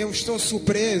surprised eu estou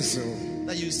surpreso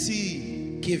that you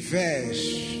see que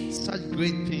vês such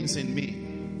great things in me.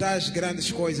 das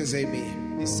grandes coisas em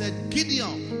mim. He said,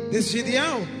 Gideon, Disse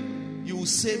Gideão, you will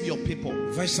save your people.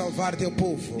 vais salvar teu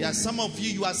povo. There are some of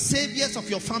you, you are saviors of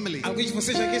your family. Alguns de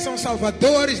vocês aqui são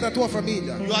salvadores da tua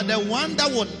família. You are the one that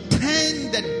will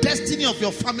turn the destiny of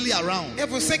your family around. É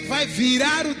você que vai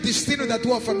virar o destino da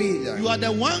tua família. You are the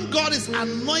one God is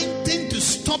anointing to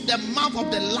stop the mouth of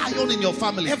the lion in your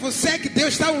family. É você que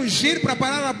Deus está a ungir para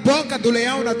parar a boca do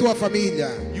leão na tua família.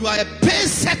 You are a pace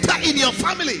setter in your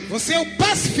family. Você é o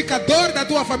pacificador da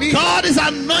tua família. God is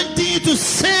anointing you to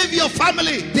save your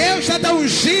family Deus está a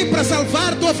ungir para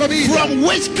salvar a tua família. from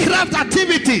witchcraft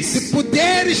activities, De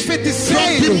poderes from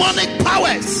feiticeiros. demonic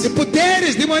powers, De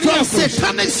poderes from demoníacos.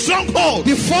 satanic strongholds.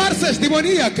 De forças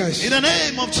demoníacas. In the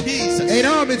name of Jesus. Em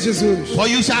nome de Jesus. For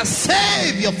you shall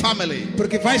save your family.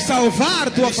 Porque vai salvar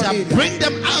a tua You shall família. bring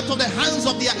them out of the hands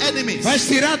of their enemies. Vai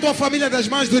tirar a tua família das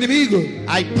mãos do inimigo.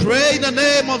 I pray in the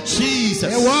name of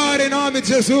Jesus. Eu oro em nome de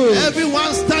Jesus.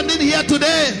 Everyone standing here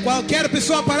today, Qualquer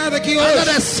pessoa parada aqui under hoje,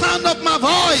 the sound of my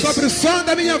voice, sobre o som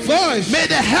da minha voz, may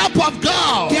the help of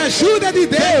God, que a ajuda de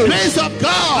the Deus, grace of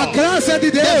a God, graça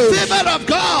de the Deus, favor of o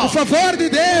God favor de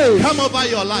Deus, come over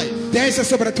your life desça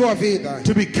sobre a tua vida.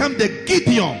 to become the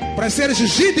Gideon, Para seres o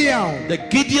Gideão, the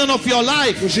Gideon of your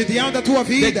life, o Gideão da tua the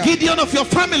vida, Gideon of your o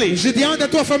family, Gideão da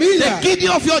tua the família,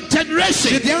 Gideon of your o generation,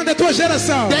 Gideão da tua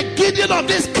geração, the Gideon of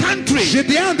this country.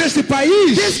 Gideão deste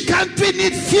país. This country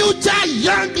needs future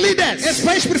young leaders. Esse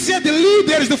país precisa de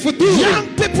líderes do futuro, Young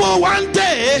people one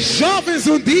day jovens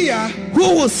dia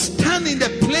who will stand in the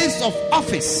place of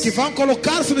office que vão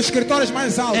colocar-se nos escritórios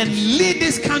mais altos and lead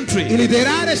this e country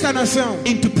liderar esta nação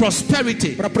into prosperity,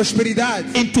 para a prosperidade,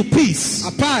 into peace.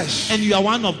 a paz. And you are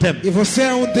one of them. E você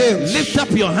é um deles. Lift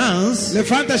up your hands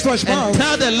Levanta as tuas and mãos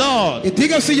tell the Lord, e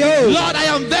diga ao Senhor: Lord, I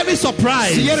am very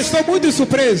surprised Senhor, estou muito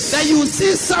surpreso that you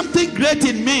see something great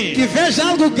in me. que veja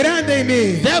algo grande em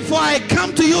mim. Therefore, I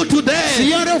come to you today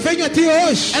Senhor, eu venho a ti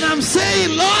hoje and I'm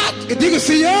saying, Lord, e digo: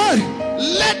 Senhor,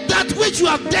 let that which you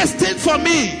have destined for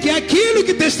me, que aquilo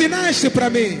que destinaste para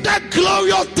mim, that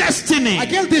glorious destiny,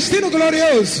 aquele destino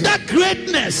glorioso, that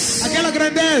greatness, aquela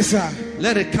grandeza,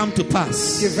 let it come to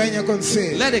pass. que venha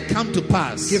acontecer, Let it come to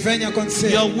pass. que venha acontecer.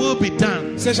 Your will be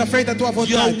done. Seja feita a tua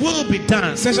Your vontade. will be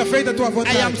done. Seja feita a tua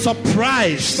I am vontade.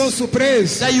 surprised Estou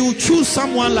surpreso that you choose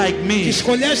someone like que me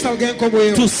escolheste alguém como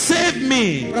eu to save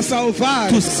me, para salvar,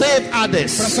 to save para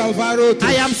others. salvar outros.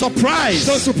 I am surprised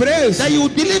Estou surpreso that you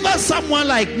deliver someone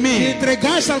like que me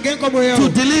entregaste alguém como eu, to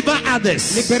deliver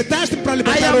others. libertaste para I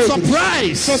libertar am outros.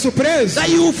 surprised Estou surpreso that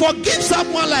you forgive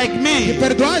someone like que me,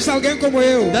 perdoaste alguém como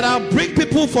eu, that I'll bring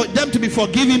people for them to be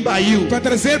forgiven by you. para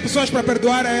trazer pessoas para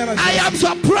perdoar a elas. I am Estou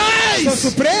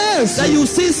surprised surpreso that you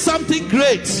see something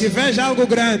great que veja algo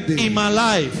grande in my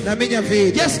life. na minha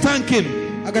vida. Just thank Him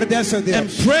Agradeça a and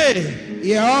Deus pray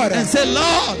e é hora. and say,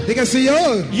 Lord, Diga: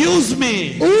 Senhor, use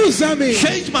me, usa-me,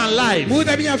 change my life,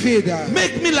 muda a minha vida,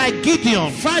 make me like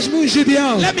Gideon. faz-me um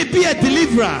Gideão, Let me be a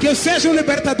deliverer. que eu seja um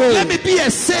libertador, Let me be a que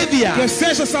eu savior,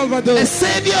 seja salvador, a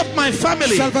savior of my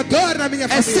family, salvador na minha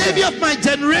a savior família, of my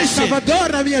generation,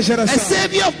 salvador na minha a geração,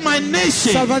 savior of my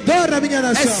nation, salvador na minha a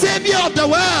nação, savior of the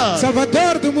world.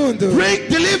 salvador do mundo. Bring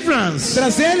deliverance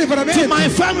Trazer to livramento my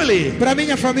family, para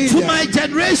minha to família, my para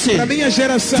generation, minha to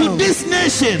geração, this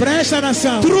nation. para esta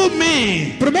nação. Through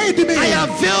me, Por meio de mim, I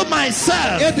avail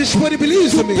myself eu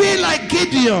disponibilizo-me be like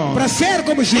Gideon. para ser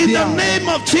como In the Gideão. name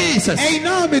of Jesus. Em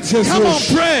nome de Come on,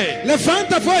 Jesus. pray.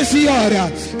 Levanta a voz e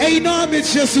ora. Em nome de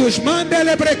Jesus.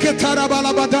 Mandele breketara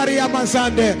balabadaria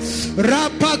mazande.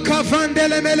 Rapa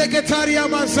kavandele meleketaria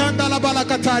mazanda la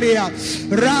balakataria.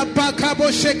 Rapa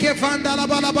kabosheke vanda la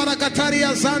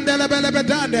balabalakataria zandele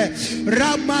belebedande.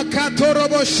 Rama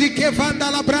katorobo shike vanda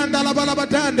la branda la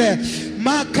balabadande.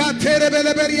 Makatere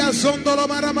beleberia zondolo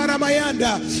maramara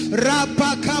mayanda.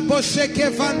 Rapa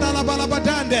kabosheke vanda la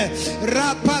balabadande.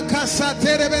 Rapa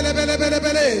kasatere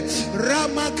belebelebelebele.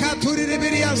 Rama katuri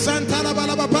ribiria zanta la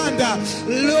balababanda.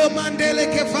 Lo mandele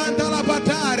ke vanda la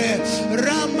batare.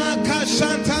 Rama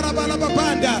kashanta la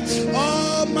balababanda.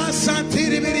 Oh,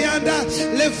 masantiri birianda.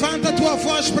 Levanta tua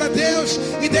voz para Deus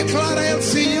e declara ele: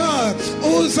 Senhor,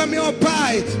 usa-me, ó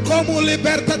Pai, como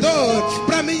libertador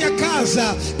para minha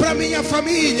casa, para minha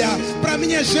família, para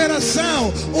minha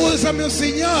geração. Usa-me,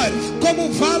 Senhor, como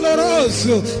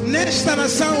valoroso nesta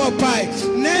nação, ó Pai,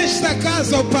 nesta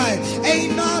casa, ó Pai, em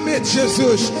nome de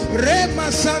Jesus.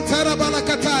 Rema Santara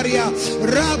Balacataria,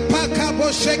 Rapaka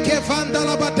Bosheke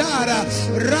Vandala Badara,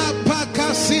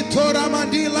 Rapaka Sitora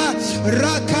Mandila,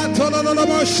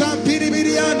 Rakatololomo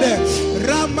Champiribiriande,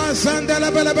 Ramazanda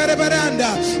la Belaberanda.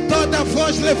 Toda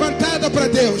voz levantada para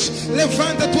Deus,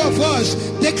 levanta a tua voz,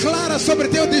 declara sobre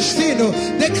teu destino,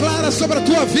 declara sobre a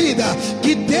tua vida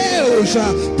que Deus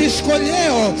te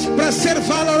escolheu para ser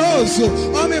valoroso,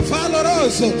 homem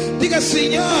valoroso. Diga: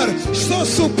 Senhor, estou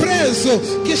surpreso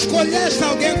que escolheste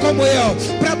alguém como eu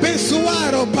para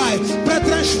abençoar, ó Pai, para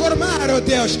transformar, ó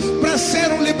Deus, para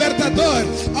ser um libertador.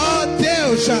 Ó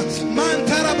Deus,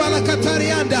 Mantara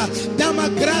Balacatarianda, dá uma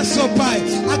graça, ó Pai,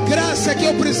 a graça que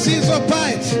eu preciso, ó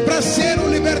Pai, para ser um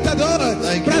libertador,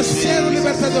 para ser um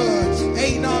libertador,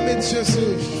 em nome de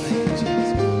Jesus.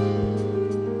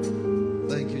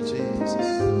 Thank you,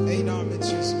 Jesus. Em nome de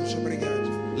Jesus,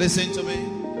 obrigado. Listen to me.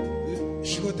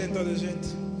 Escutem toda a gente,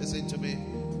 Listen to me.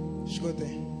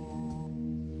 escutem.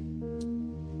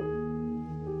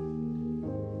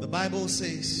 The Bible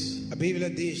says A Bíblia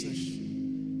diz-nos,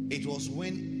 it was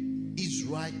when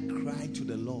Israel cried to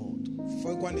the Lord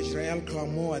foi quando Israel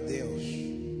clamou a Deus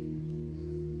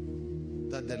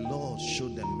that the Lord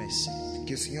showed them mercy.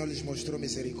 que o Senhor lhes mostrou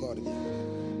misericórdia.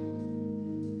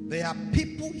 There are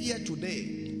people here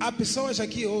today, Há pessoas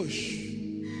aqui hoje,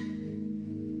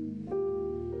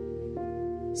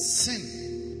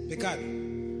 sin pecado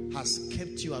has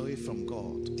kept you away from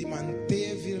God. te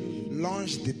manteve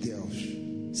longe de Deus.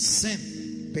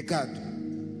 Sin Pecado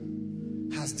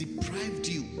has deprived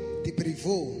you te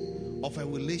privou of a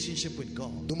relationship with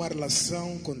God. de uma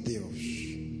relação com Deus.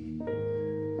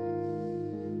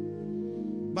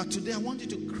 But today I want you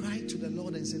to cry to the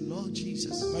Lord and say, Lord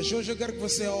Jesus, Mas hoje eu quero que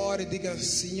você ore e diga: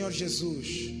 Senhor Jesus,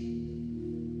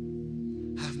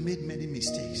 I've made many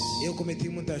mistakes. eu cometi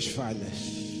muitas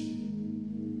falhas,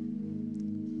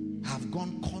 I've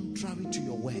gone contrary to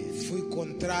your word. fui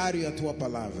contrário à tua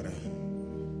palavra.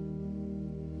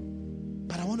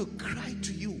 But I want to cry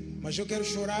to you Mas eu quero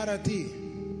chorar a ti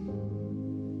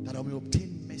that I may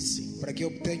obtain mercy para que eu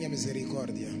obtenha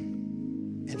misericórdia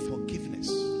and forgiveness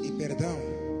e perdão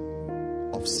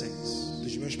of sins.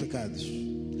 dos meus pecados.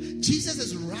 Jesus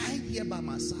is right here by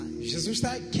my side. Jesus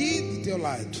está aqui do teu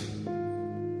lado.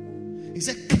 He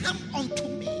said, come unto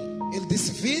me, Ele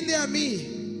disse: vinde a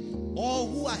mim, all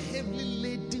who are heavily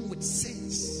laden with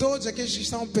sins, todos aqueles que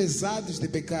estão pesados de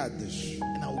pecados,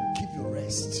 and I will give you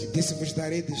rest. disse: vos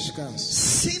darei descanso.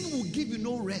 Sin will give you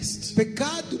no rest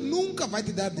Pecado nunca vai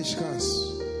te dar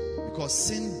descanso, because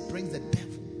sin brings the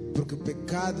devil. porque o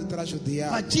pecado traz o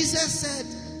diabo. But Jesus said,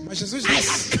 Mas Jesus I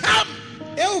disse: have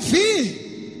come. eu vim,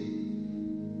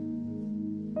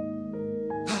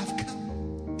 I have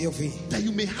come eu vim, that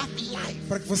you may have life.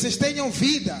 para que vocês tenham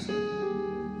vida.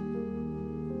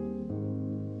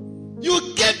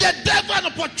 You gave the devil an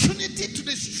opportunity to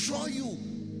destroy you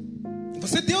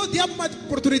Você deu ao diabo uma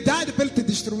oportunidade para ele te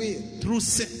destruir through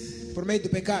sin. por meio do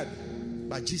pecado.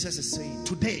 But Jesus is saying,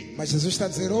 today, Mas Jesus está a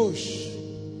dizer hoje: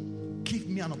 give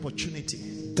me an opportunity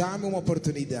dá-me uma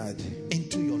oportunidade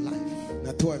into your life,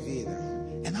 na tua vida,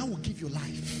 and I will give you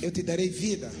life. eu te darei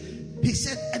vida. He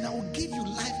said, and I will give you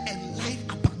life and life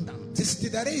abundant. Disse: te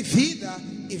darei vida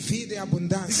e vida em He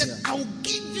abundância. said, I will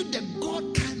give you the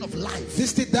God kind of life,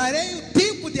 Disse: te darei o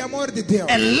tipo de amor de Deus,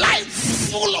 a life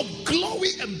full of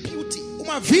glory and beauty.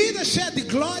 uma vida cheia de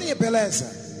glória e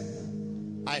beleza.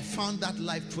 I found that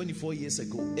life 24 years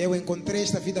ago. Eu encontrei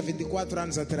esta vida 24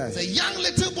 anos atrás. As a young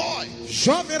little boy,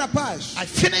 Jovem rapaz, I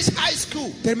finished high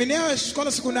school. terminei a escola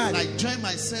And secundária I joined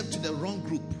myself to the wrong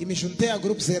group. e me juntei a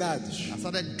grupos errados. I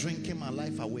started drinking my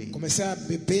life away. Comecei a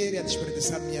beber e a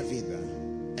desperdiçar minha vida.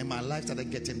 And my life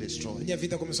started getting destroyed. Minha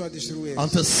vida começou a destruir.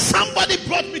 Until somebody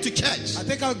brought me to church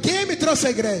Até que alguém me trouxe à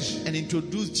igreja and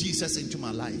introduced Jesus into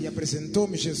my life. e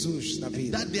apresentou-me Jesus na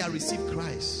vida. That day I received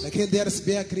Christ. Naquele dia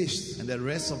recebi a Cristo. And the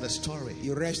rest of the story E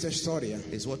o resto é história.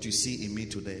 is what you see in me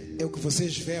today. É o que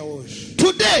vocês veem hoje.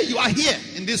 Today you are here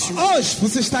in this room. Hoje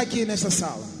você está aqui nesta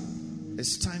sala.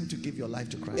 It's time to give your life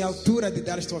to É a Christ. altura de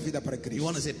dar a tua vida para You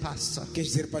want to Cristo. say, Pastor, Quer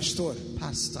dizer pastor,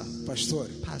 Pastor, pastor,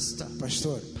 Pastor,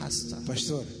 pastor, Pastor.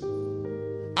 pastor.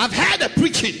 I've heard a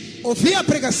preaching. Ouvi a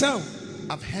pregação.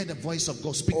 I've heard the voice of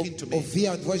God speaking to me. Ouvi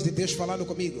a voz de Deus falando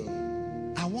comigo.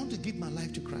 I want to give my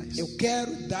life to Christ. Eu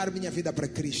quero dar minha vida para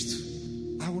Cristo.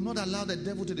 I will not allow the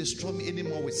devil to destroy me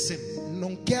anymore with sin.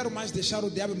 Não quero mais deixar o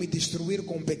diabo me destruir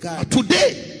com o pecado.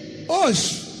 Today,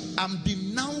 Hoje, I'm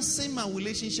denouncing my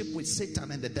relationship with Satan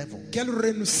and the devil. quero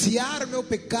renunciar meu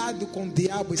pecado com o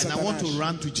diabo e And I want to Satanás.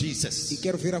 run to E Jesus.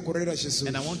 quero vir a correr a Jesus.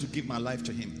 And I want to give my life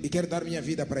to him. E quero dar minha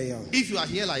vida para Ele. If you are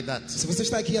here like that, Se você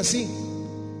está aqui assim,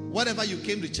 whatever you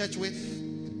came to church with,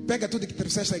 pega tudo que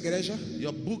trouxeste à igreja,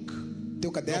 your book,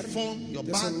 teu caderno, your phone, your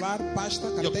teu bag, celular, pasta,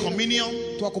 your carteira, communion,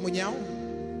 tua comunhão.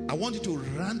 I want you to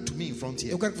run to me in front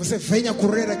here. Eu quero que você venha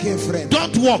correr aqui em frente.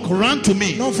 Don't walk, run to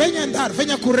me. Não venha andar,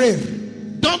 venha correr.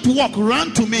 Don't walk,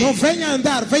 run to Não me. venha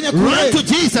andar, venha Run correr. to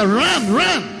Jesus,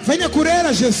 run. Venha correr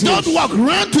a Jesus. Don't walk,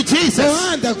 run to Não Jesus.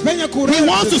 anda, venha correr. He a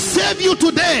wants to Jesus. save you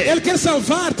today. Ele quer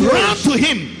salvar-te. Run hoje. to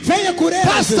him. Venha correr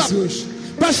Pastor. a Jesus.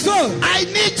 Pastor, I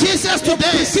need Jesus eu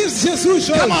today. preciso de Jesus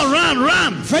hoje. Come on,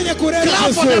 run. Venha correr a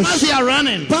Clap for them as Jesus. they are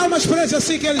running. Palmas para eles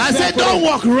assim que eles I venham said, don't correr.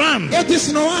 walk, run. Eu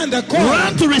disse não anda, Run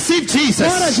corre. to receive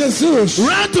Corre a Jesus. Jesus.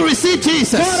 Run to receive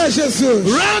Jesus. Corre a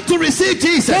Jesus. Run to receive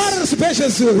Corre Jesus. para receber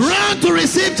Jesus. Run to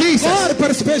receive Jesus. Corre para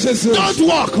receber Jesus. Don't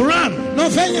walk, run. Não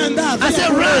venha andar, I venha said,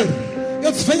 correr.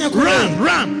 Eu disse venha correr.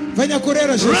 Run. Venha correr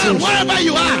a Run Jesus. wherever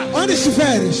you are. Onde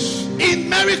estiveres. In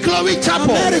Mary Chloe A Chapel.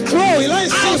 Mary Chloe, lá em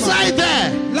cima. Outside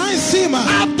there. Lá em cima.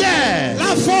 Up there.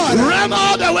 Lá fora. Run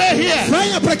all the way here.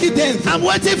 Venha para aqui dentro. I'm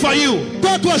waiting for you. Estou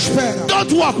à tua espera.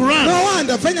 Don't walk, run. Não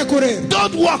anda, venha correr.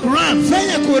 Don't walk, run.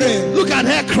 Venha correr. Look at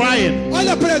her crying.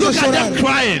 Olha para ela Look at chorar. them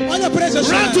crying. Olha para ela Run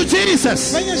chorar. to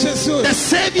Jesus, Venha Jesus, the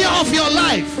Savior of your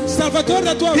life. Salvador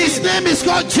da tua His vida. name is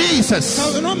called Jesus.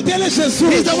 O nome dele é Jesus.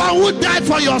 He's the one who died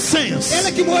for your sins.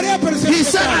 Ele que morreu para os He seus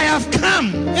said, I pecados. have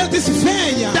come Ele disse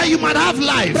venha that you might have para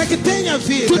life. que tenha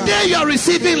vida. Today you are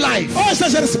receiving life. Hoje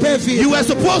estás a receber vida. You were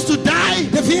supposed to die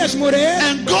Devias morrer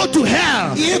and go to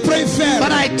hell. e ir para o inferno.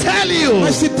 But I tell you,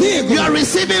 Mas te digo, you are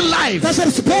receiving life estás a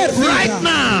receber vida. right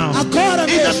now. Agora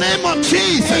In the mesmo. name of Em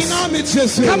Jesus. nome de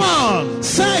Jesus. Come on.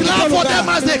 Sai do Clap teu for them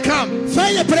lugar. as they come.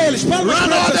 Venha para eles. Palmas Run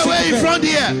para all eles the assim way que in vem. front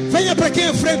here. Venha para aqui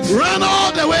em frente. Run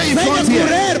all the way in Venha front here.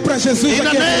 correr para Jesus In the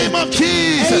aqui em name frente. of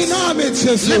Em Jesus. nome de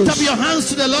Lift up Jesus. your hands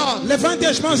to the Lord. Levante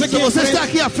as mãos aqui Se em você está frente.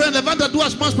 aqui à frente, levanta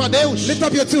duas mãos para Deus. Lift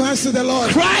up your two hands to the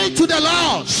Lord. Cry to the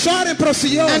Lord. Chorem para o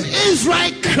Senhor. And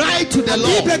Israel cried to the A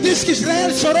Lord. Bíblia diz que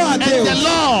Israel chorou a And the Deus.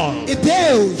 Lord E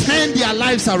Deus turned their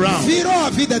lives around. virou a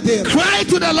vida dele. Cry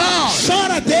to the Lord.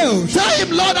 Chora a Deus. Tell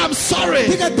him, Lord, I'm sorry.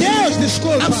 Diga Deus,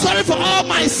 desculpa. I'm sorry for all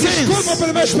my Desculpa sins.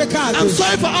 pelos meus I'm pecados.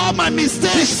 sorry for all my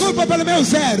mistakes. Desculpa pelos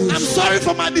meus erros. I'm sorry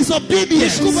for my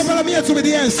disobedience. Desculpa pela minha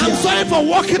desobediência. I'm sorry for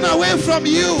walking away from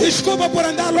you. Desculpa por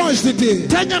andar longe de ti.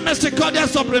 Tenha misericórdia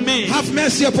sobre mim. Have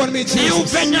mercy upon me, Eu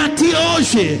Jesus. venho a ti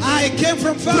hoje I came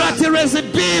from para far te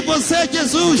receber. Você é to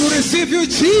Jesus. receive you,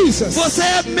 Jesus. Você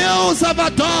é meu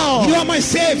Salvador You are my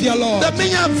Savior, Lord. da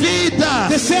minha vida.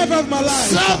 The Savior of my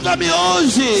life. Salva-me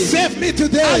hoje. Save me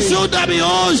today. Ajuda-me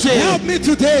hoje. Help me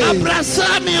today.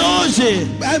 Abraçar-me hoje.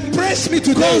 Embrace me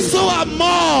Com today. seu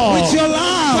amor. With your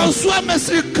Com love. sua With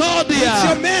your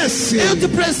misericórdia. mercy. Eu te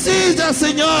preciso, I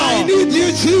Senhor. need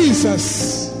you,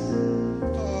 Jesus.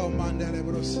 Oh, mandele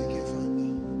brosike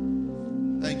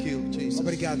fanda. Thank you, Jesus.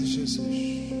 Obrigado, Jesus.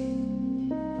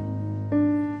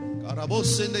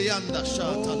 Karabosende yanda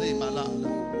shatale balada.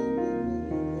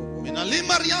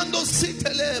 Minalimariando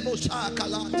sitelebo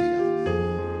shakalati.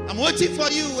 I'm waiting for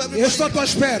you, Eu everybody. estou à tua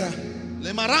espera.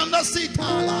 Lemaranda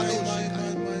sitala.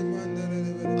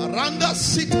 Aranda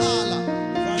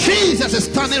sitala. Jesus is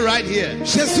standing right here.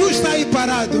 Jesus está aí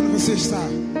parado onde você está.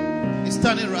 He's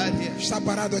standing right here Está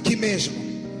parado aqui mesmo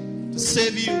to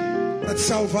save you, para te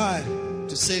salvar,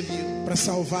 to save you. para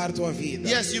salvar tua vida.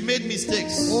 Yes, you made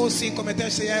mistakes, Ou sim,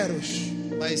 cometeste erros,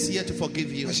 but He's here to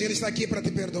forgive you. mas Ele está aqui para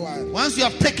te perdoar. Once you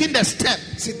have taken the step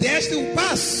Se deste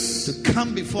passo to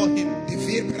come before Him, de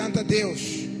vir perante a Deus,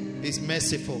 He's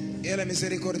merciful. Ele é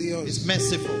misericordioso. He's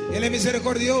merciful Ele é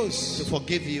misericordioso to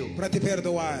forgive you, para te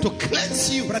perdoar, to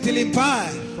cleanse you para te limpar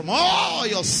from all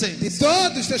your de sins,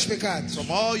 todos os teus pecados,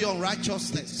 from all your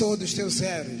unrighteousness. todos os teus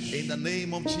erros. In the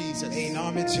name of Jesus. Em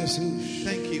nome de Jesus.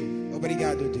 Thank you.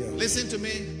 Obrigado, Deus. Listen to me.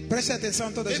 Preste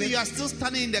atenção toda a Maybe gente. you are still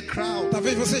standing in the crowd,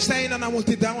 Talvez você está ainda na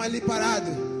multidão ali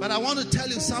parado. but I want to tell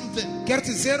you something. Quero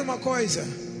te dizer uma coisa.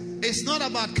 It's not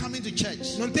about coming to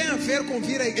church. Não tem a ver com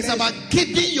vir à It's igreja. about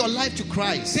giving your life to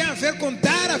Christ. Tem a ver com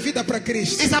dar a vida para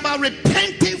Cristo. It's about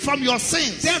repenting from your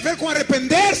sins. Tem a ver com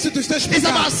arrepender-se dos teus It's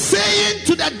about pecados. saying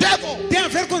to the devil, Tem a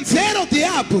ver com dizer ao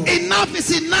diabo: enough is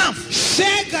enough.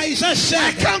 chega e já I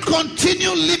chega. can't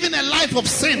continue living a life of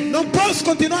sin. Não posso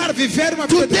continuar a viver uma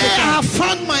vida de Today I pecado. have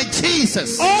found my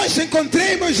Jesus, Hoje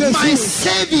encontrei meu my Jesus,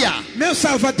 Savior, meu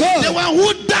Salvador, the one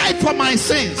who died for my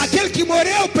sins. aquele que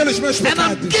morreu pelos meus And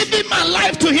I'm pecados. giving my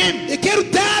life to Him. E quero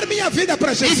dar minha vida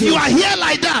para If you Jesus. are here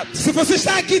like that, Se você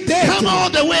está aqui come dentro, all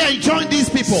the way and join these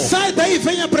people sai daí e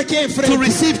venha para aqui em to frente.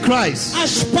 receive Christ. Há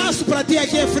espaço para ti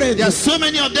aqui em frente. There are so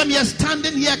many of them here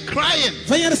standing here crying.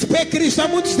 Venha receber Cristo. Há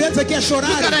muitos deles aqui a Look at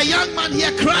chorar. a young man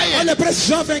here crying, Olha para esse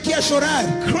jovem aqui a chorar.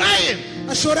 crying,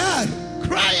 A chorar.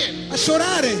 crying, A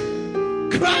chorar.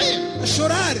 crying. A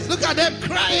chorar. Look at them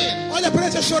crying. Olha para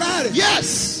eles a chorar.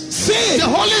 Yes, Sim. the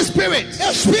Holy Spirit É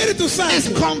o Espírito is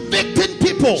Santo. convicting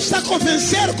people Está a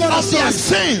convencer of their corações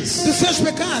sins. dos seus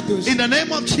pecados. In the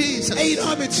name of Jesus. Em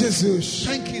nome de Jesus.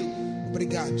 Thank you.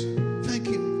 Obrigado. Thank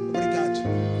you. Obrigado.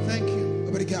 Thank you.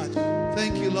 Obrigado.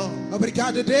 Thank you, Lord.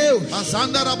 Obrigado, Deus.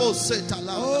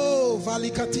 Now Oh,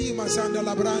 valicati mazanda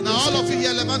labranda. all of you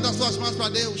here, levanta as suas mãos para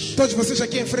Deus. Todos vocês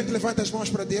aqui em frente, levantem as mãos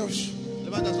para Deus.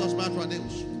 Levanta as suas mãos para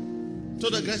Deus.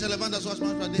 Toda a igreja, levanta as suas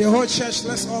mãos para The Deus. whole church,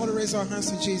 let's all raise our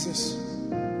hands to Jesus.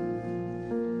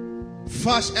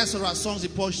 Faz essa oração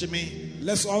depois de mim.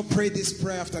 Let's all pray this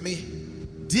prayer after me.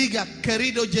 Diga,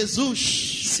 querido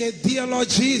Jesus, Say, dear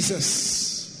Lord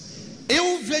Jesus,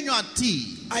 eu venho a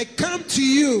ti I come to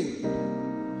you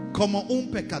como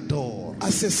pecador.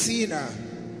 as a sinner.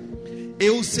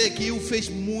 Eu sei que eu fiz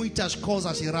muitas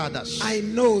coisas erradas, I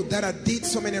know that I did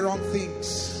so many wrong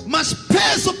things. mas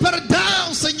peço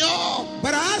perdão, Senhor,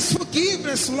 But I ask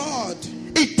forgiveness, Lord.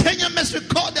 e tenha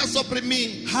misericórdia sobre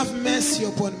mim. Have mercy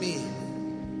upon me.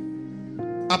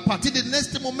 A partir de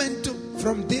neste momento,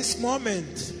 From this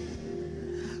moment,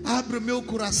 abre meu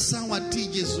coração a ti,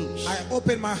 Jesus. I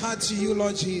open my heart to you,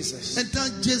 Lord Jesus. Então,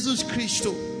 Jesus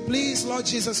Cristo, Please, Lord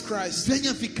Jesus Christ,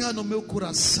 venha ficar no meu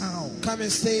coração come and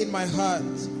stay in my heart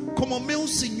como meu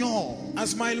Senhor,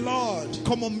 as my Lord,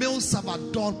 como meu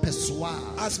Salvador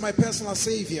pessoal. as my personal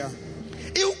Savior.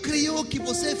 Eu creio que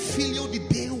você é filho de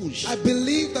Deus. I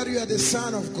believe that you are the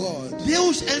Son of God.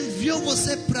 Deus enviou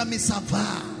você para me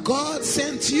salvar. God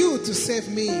sent you to save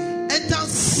me. Então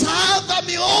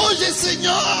salva-me hoje,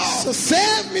 Senhor. So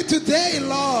save me today,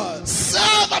 Lord.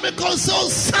 Salva-me com seu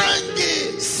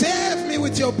sangue. Save me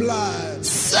with your blood.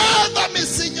 Salva-me,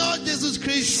 Senhor Jesus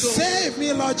Cristo. Save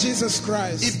me, Lord Jesus E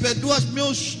Christ. perdoa os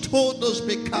meus todos os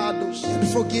pecados. And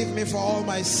forgive me for all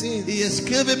my sins. E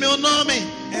escreve meu nome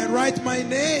And write my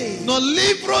name no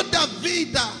livro da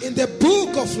vida. in the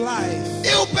book of life.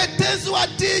 Eu pertenço a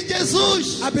ti,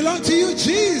 Jesus. I belong to you,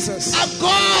 Jesus.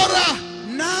 Agora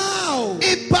Now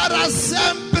e para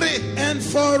sempre. and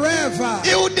forever.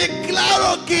 Eu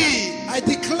declaro que I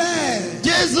declare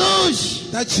Jesus,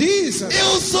 that Jesus,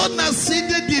 eu sou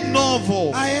nascido de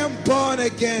novo. I am born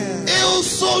again. Eu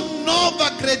sou nova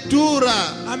criatura.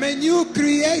 I'm a new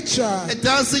creature.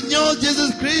 Então, Senhor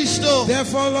Jesus Cristo,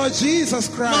 Therefore, Lord Jesus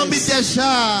não me Christ,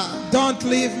 deixar. don't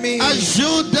leave me.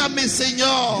 Ajuda-me,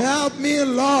 Senhor, Help me, com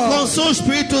Lord, seu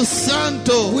Espírito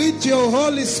Santo. with your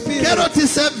Holy Spirit. Quero te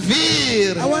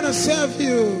servir. I want to serve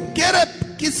you. Quero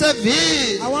te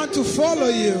servir. I want to follow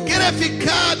you. Quero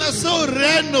ficar no seu I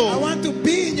reino. want to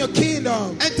be in your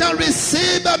kingdom. Então,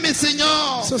 receba-me,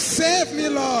 Senhor. So save me,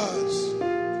 Lord.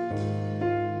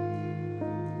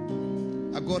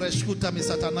 Agora escuta-me,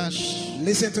 Satanás.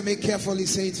 Listen to me carefully,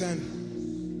 Satan.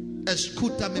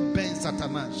 Escuta-me bem,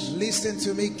 Satanás. Listen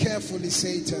to me carefully,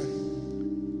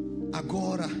 Satan.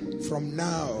 Agora From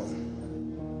now,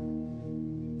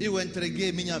 eu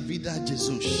entreguei minha vida a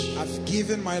Jesus. I've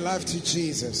given my life to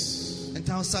Jesus.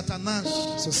 Então, Satanás,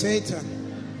 So Satan,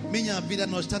 minha vida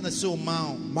não está na sua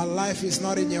mão. my life is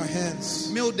not in your hands.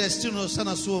 Meu destino não está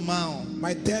na sua mão.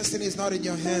 My destiny is not in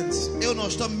your hands. Eu não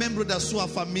estou membro da sua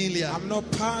família. I'm not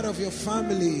part of your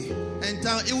family.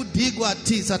 Então eu digo a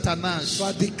ti, Satanás, So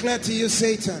I declare to you,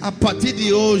 Satan, a partir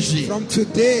de hoje, from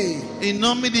today, em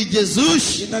nome de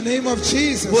Jesus, in the name of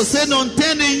Jesus, você não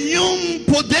tem nenhum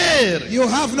poder you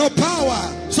have no power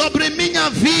sobre minha minha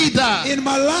vida. In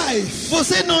my life,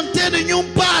 Você não tem nenhum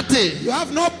parte you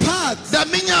have no part da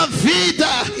minha vida.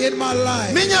 in my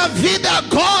life. Minha vida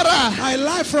agora My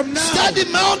life from now está de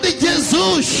mão de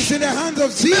Jesus. is in the hands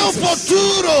of Meu Jesus.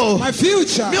 futuro, My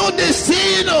future, meu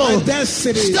destino my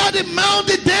destiny está de mão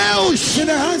de Deus. is in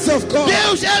the hands of God.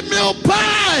 Deus é meu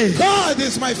Pai. God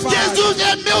is my Father. Jesus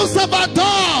é meu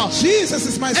Salvador. Jesus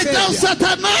is my Então, Savior.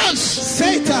 Satanás,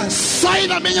 Satan, sai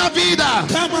da minha vida.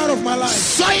 come out of my life.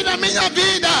 Sai da minha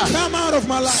vida. Come out of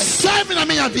my life. Sai da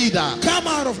minha vida. Come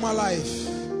out of my life.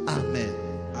 Amém.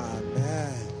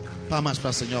 Amen. Palmas para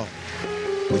o Senhor.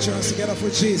 Put your hands together for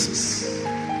Jesus.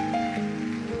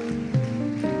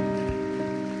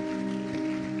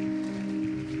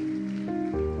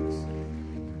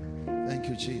 Thank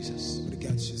you, Jesus.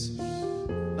 Obrigado, Jesus.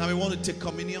 Now we want to take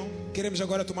communion. Queremos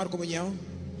agora tomar comunhão.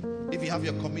 If you have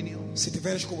your communion, Se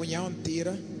tiveres comunhão,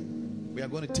 tira. we are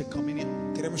going to take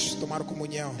communion. Queremos tomar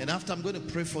comunhão. And after, I'm going to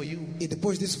pray for you. E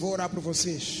depois disso vou orar por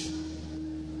vocês.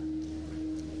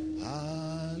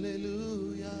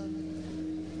 Hallelujah.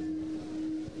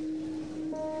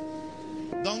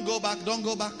 Don't go back. Don't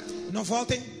go back. Não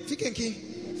voltem. Fiquem aqui.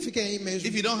 Fiquem aí If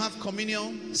mesmo. you don't have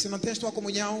communion, Se não tens tua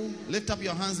comunhão, lift up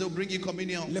your hands. They'll bring you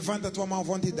communion. levanta a tua mão,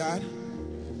 vão te dar.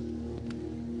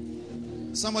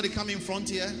 Somebody come in front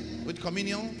here with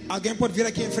communion. Alguém pode vir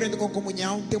aqui em frente com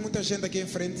comunhão. Tem muita gente aqui em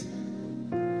frente.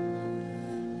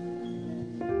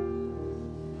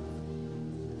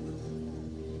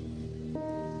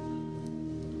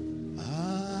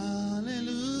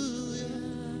 Hallelujah.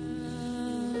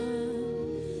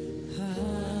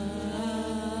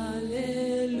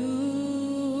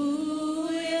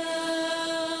 Aleluia,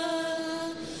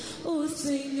 o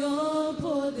Senhor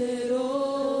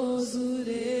poderoso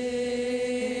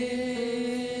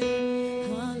Rei.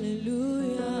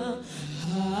 Aleluia,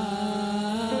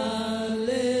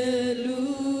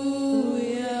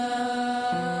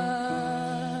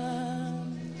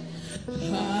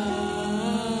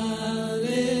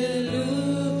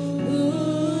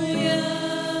 aleluia,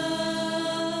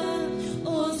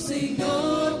 o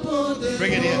Senhor poderoso.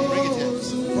 Bring it here. Bring it here.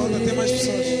 Volta, tem mais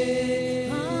pessoas.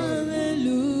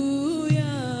 Aleluia,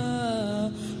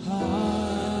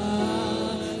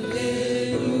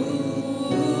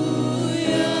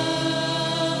 aleluia.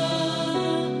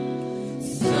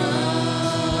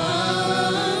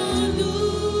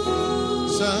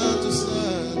 Santo,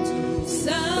 Santo.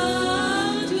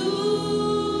 Santo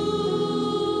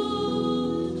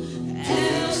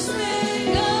é o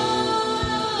Senhor,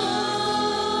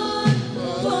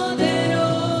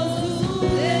 poderoso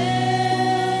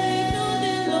digno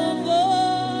de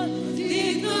louvor,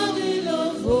 digno de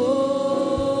louvor,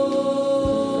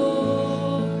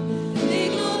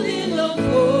 digno de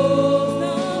louvor,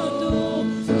 santo,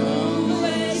 tu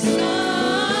és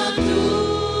santo.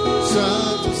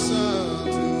 Santo,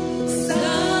 Santo.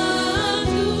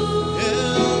 Santo É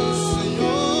o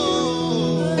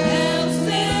Senhor. é o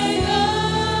Senhor,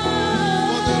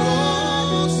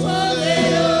 Poderoso.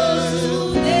 poderoso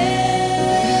Deus,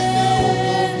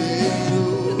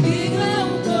 digno é o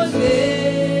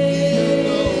poder,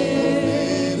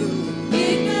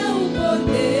 digno é o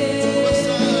poder,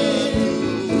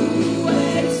 tu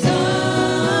és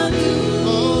santo,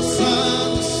 Oh,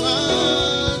 Santo,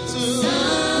 Santo.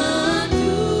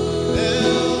 santo É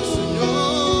o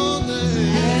Senhor é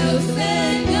Deus. o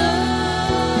Senhor,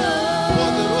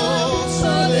 Poderoso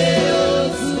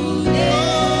poderoso Deus,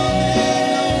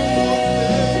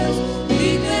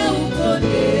 digno é o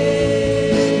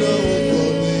poder,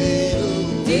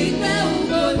 digno é o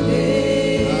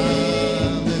poder.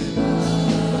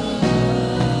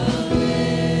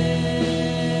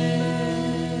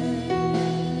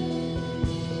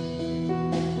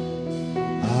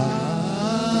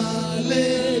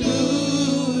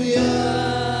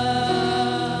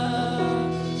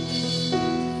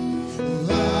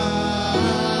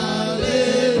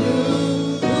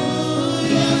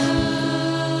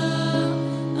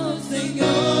 Ao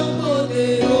Senhor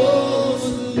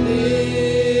poderoso Deus,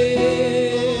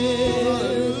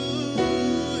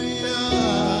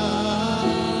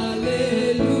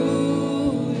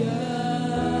 aleluia,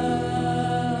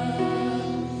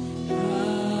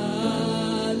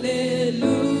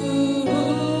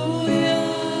 aleluia,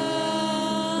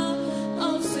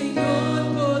 ao Senhor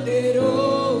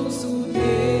poderoso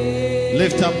Deus.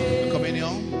 Lift up the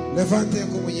communion. Levantem a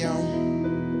comunhão.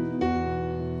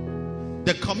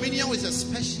 The communion is a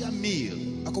special meal.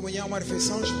 A comunhão é uma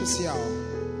refeição especial.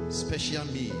 Special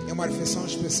meal. É uma refeição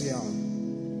especial.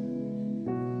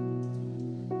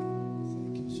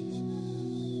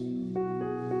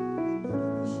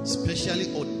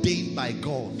 Specially ordained by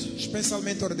God.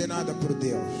 Especialmente ordenada por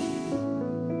Deus.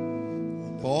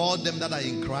 For all them that are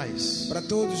in Christ, Para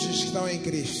todos os que estão em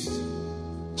Cristo.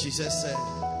 Jesus said,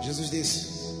 Jesus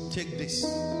disse: take this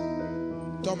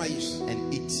toma isto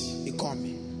and eat. e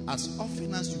come. As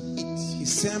often as you eat E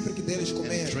sempre que deles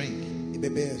comer and drink, e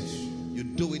beberes, you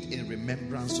do it in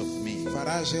remembrance of me.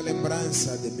 farás a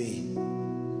lembrança de mim.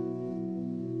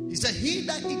 He said, he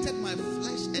that eateth my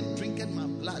flesh and drinketh my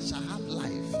blood shall have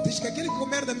life. Diz que aquele que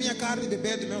comer da minha carne e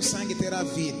beber do meu sangue terá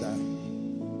vida.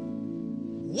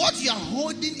 What you are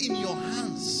holding in your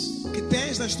hands O que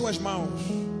tens nas tuas mãos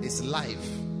is life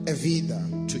é vida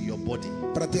to your body.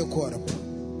 para teu corpo.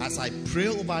 As I pray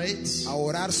over it, Ao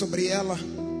orar sobre ela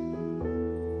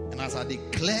and as I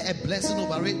declare a blessing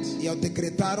over it, e ao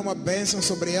decretar uma bênção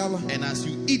sobre ela and as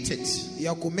you eat it, e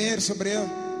ao comer sobre ela,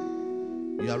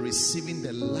 you are receiving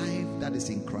the life that is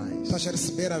in Christ. estás a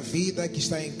receber a vida que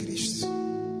está em Cristo.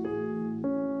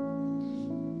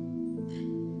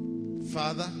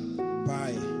 Father,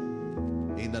 Pai,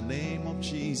 in the name of em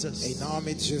Jesus,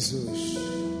 nome de Jesus,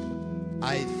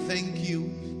 I thank you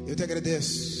eu te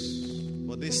agradeço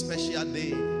for this special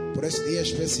day, por este dia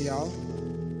especial,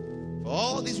 for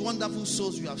all these wonderful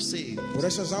souls you have saved, por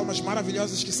estas almas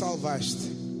maravilhosas que salvaste,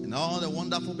 and all the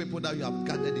wonderful people that you have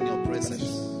gathered in your presence.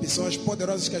 pessoas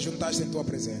poderosas que ajuntaste em tua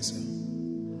presença.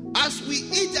 As we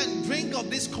eat and drink of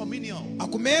this communion, Ao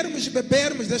comermos e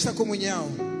bebermos desta comunhão,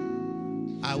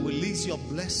 I release your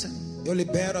blessing eu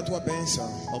libero a tua bênção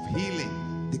of healing,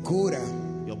 de cura,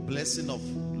 your blessing of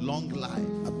long life,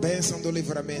 a bênção do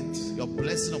livramento, your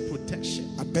blessing of protection,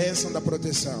 a bênção da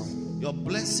proteção, your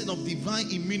blessing of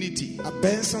divine immunity a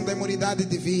bênção da imunidade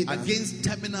de vida against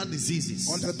terminal diseases,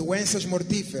 contra doenças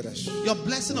mortíferas, your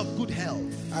blessing of good health,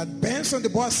 a bênção de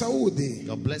boa saúde,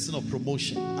 your blessing of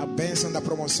promotion a bênção da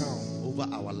promoção over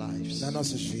our lives. nas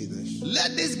nossas vidas.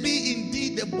 Let this be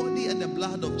indeed the body and the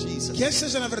blood of Jesus. Que esse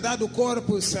seja na verdade o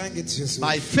corpo e o sangue de Jesus.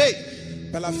 By faith,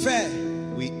 Pela fé,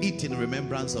 we eat in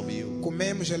remembrance of you.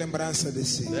 comemos a lembrança de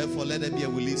si. Therefore, let there be a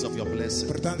release of your blessing.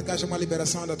 Portanto, que haja uma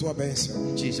liberação da tua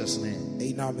bênção. In Jesus' name.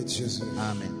 Em nome de Jesus.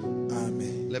 Amen.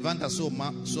 Amém. Levanta sua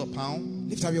pão.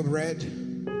 Lift up your bread.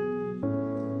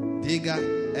 Diga,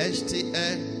 este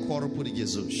é o corpo de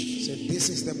Jesus. Say, this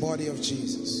is the body of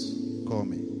Jesus.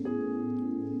 Come.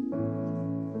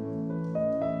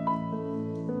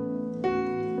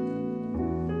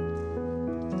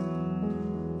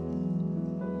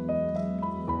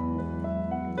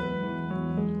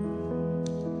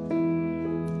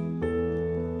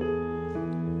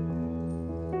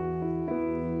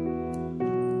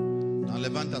 Now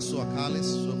levanta sua cálice,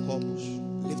 seus copos.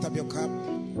 Lift up your cup.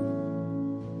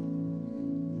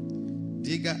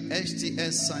 Diga, este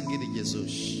é sangue de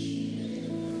Jesus.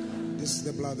 This is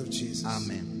the blood of Jesus.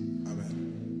 Amém.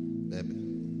 Amen. Bebe.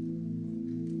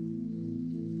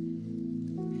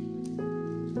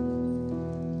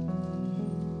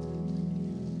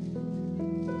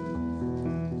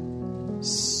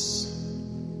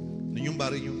 Nenhum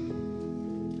barulho.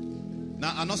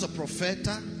 Now, a nossa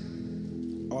profeta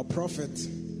Our prophet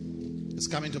is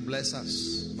coming to bless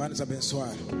us. vai nos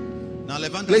abençoar. Now,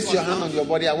 levanta Place suas your hand on mãos. your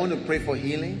body. I want to pray for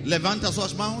healing. Levanta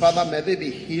suas mãos. Father, may there be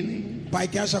healing Pai,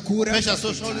 que haja cura Fecha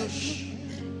seus olhos.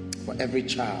 for every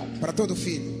child, para todo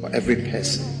filho. for every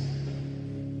person.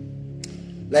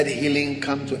 Let healing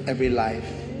come to every life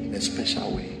in a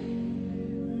special way.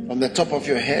 From the top of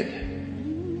your head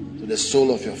to the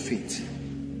sole of your feet.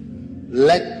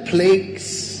 Let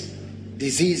plagues,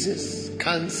 diseases,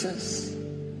 cancers,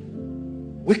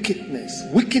 wickedness,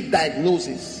 wicked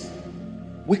diagnosis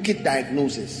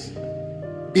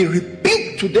be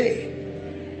rebuked today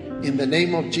in the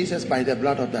name of Jesus by the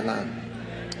blood of the Lamb.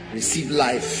 Receive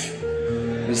life,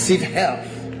 receive health,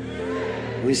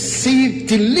 receive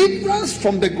deliverance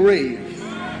from the grave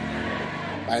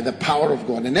by the power of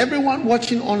God. And everyone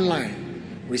watching online,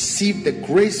 receive the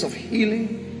grace of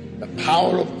healing, the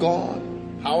power of God.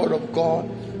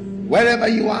 Wherever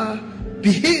you are,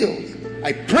 be healed.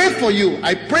 I pray for you.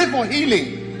 I pray for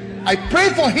healing. I pray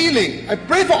for healing. I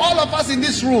pray for all of us in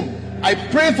this room. I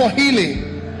pray for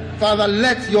healing. Father,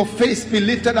 let your face be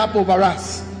lifted up over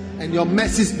us and your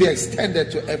mercies be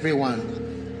extended to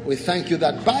everyone. We thank you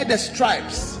that by the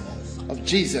stripes of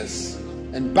Jesus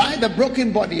and by the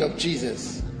broken body of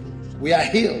Jesus, we are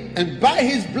healed. And by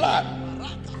his blood,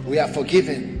 we are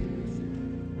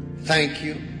forgiven. Thank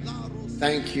you.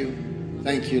 Thank you.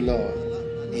 Thank you, Lord.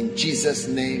 In Jesus'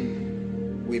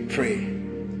 name we pray.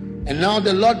 And now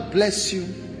the Lord bless you.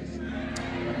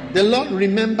 The Lord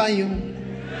remember you.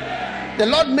 The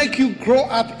Lord make you grow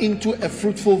up into a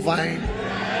fruitful vine.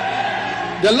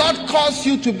 The Lord cause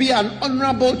you to be an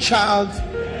honorable child.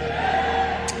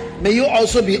 May you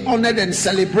also be honored and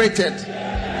celebrated.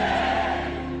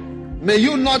 May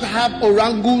you not have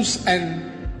orangus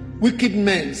and wicked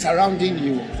men surrounding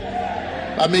you,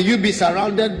 but may you be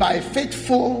surrounded by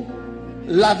faithful,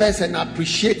 lovers, and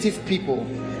appreciative people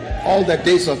all the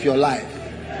days of your life.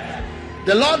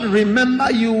 The Lord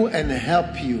remember you and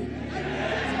help you.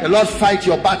 The Lord fight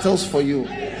your battles for you.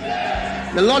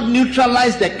 The Lord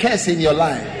neutralize the curse in your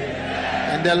life.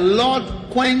 And the Lord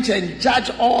quench and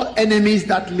judge all enemies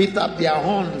that lift up their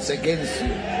horns against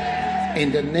you.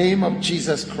 In the name of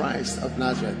Jesus Christ of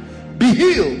Nazareth. Be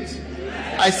healed.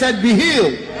 I said be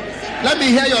healed. Let me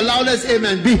hear your loudest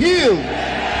amen. Be healed.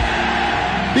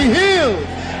 Be healed.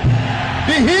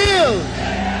 Be healed.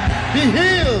 Be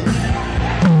healed.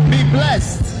 Be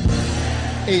blessed.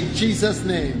 In Jesus'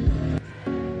 name.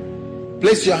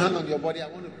 Place your hand on your body. I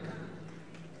want to.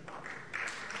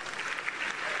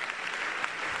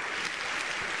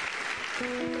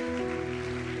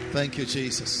 Thank you,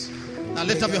 Jesus. Now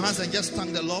lift up your hands and just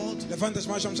thank the Lord. Levanta as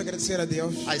mãos, vamos agradecer a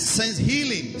Deus. I sense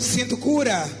healing. Sinto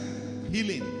cura.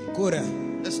 Healing. Cura.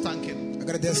 Let's thank Him.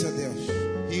 Agradeça a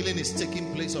Deus. Healing is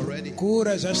taking place already.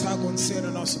 Cura já está acontecendo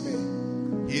no nosso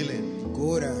meio. Healing.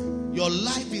 Cura. Your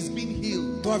life is being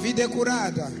healed. Tua vida é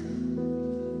curada.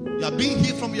 You are being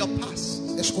healed from your past.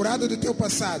 És curado do teu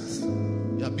passado.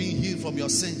 You are being healed from your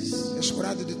sins. És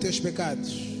curado dos teus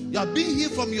pecados. You are being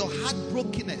healed from your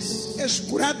heartbrokenness. És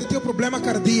curado do teu problema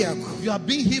cardíaco. You are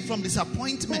being healed from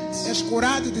disappointment. És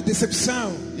curado de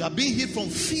decepção. You are being healed from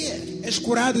fear. És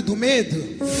curado do medo.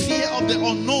 Fear of the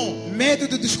unknown. Medo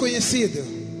do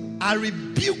desconhecido. I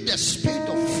rebuke the spirit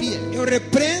of fear. Eu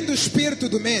repreendo o espírito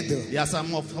do medo. There are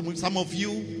some of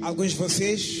you, Alguns de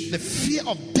vocês, the fear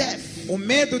of death, o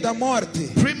medo da morte,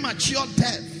 premature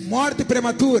death, morte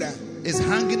prematura, is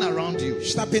hanging around you.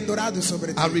 está pendurado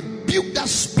sobre I ti. rebuke that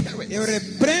spirit Eu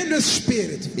repreendo esse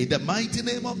espírito. in the mighty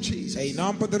name of Jesus. Em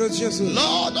nome poderoso de Jesus.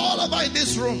 Lord, all over in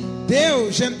this room,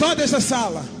 Deus, em toda esta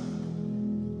sala,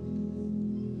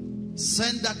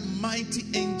 send that mighty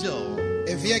angel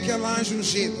envia aquele anjo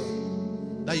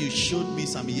ungido that you showed me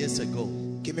some years ago.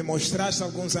 que me mostraste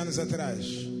alguns anos atrás.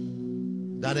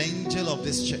 That angel of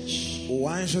this church. O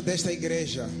anjo desta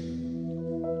igreja.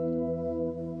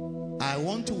 I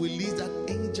want to release that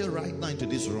angel right now into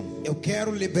this room. Eu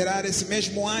quero liberar esse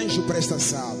mesmo anjo para esta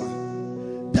sala.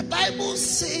 The Bible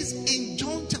says in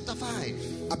John chapter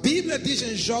 5, A Bíblia diz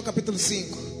em João capítulo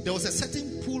 5. there was a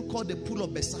certain pool called the pool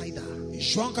of Bethesda. Em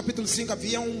João capítulo 5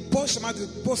 havia poço chamado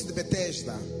Poço de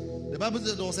Betesda. The Bible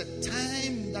says there was a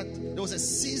time that there was a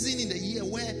season in the year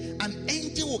where an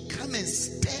angel will come and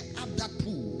stir up that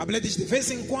pool A Bíblia diz de vez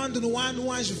em quando no ano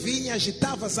um anjo vinha e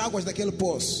agitava as águas daquele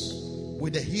poço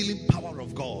with the healing power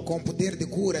of God. com o poder de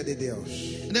cura de Deus.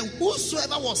 And then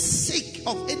whosoever was sick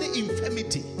of any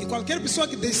infirmity E qualquer pessoa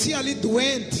que descia ali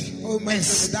doente ou uma and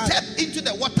enfermidade stepped into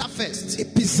the water first e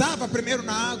pisava primeiro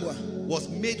na água, was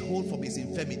made whole from his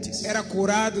infirmities. era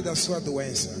curado da sua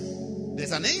doença.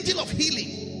 There's an angel of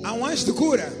healing, Há anjo de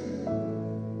cura.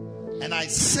 and I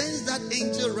sense that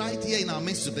angel right here in our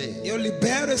midst today. Eu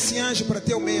libero esse anjo para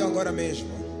teu meio agora mesmo.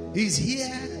 He's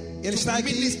here Ele está to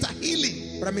aqui minister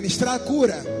healing para ministrar a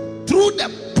cura through the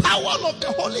power of the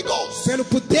Holy Ghost. pelo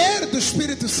poder do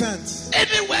Espírito Santo.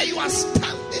 Anywhere you are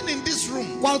standing in this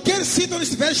room, Qualquer sítio onde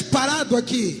estiveres parado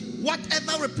aqui,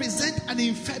 whatever represents an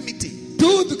infirmity,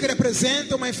 tudo que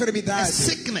representa uma a enfermidade,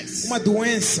 sickness, uma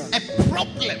doença, a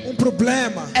problem,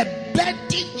 problema, a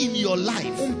burden in your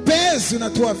life, peso na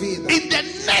tua vida, in the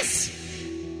next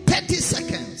 30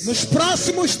 seconds, nos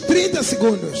próximos 30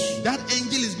 segundos, that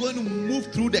angel is going to move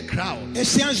through the crowd.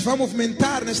 este anjo vai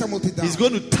movimentar nesta multidão He's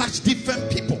going to touch different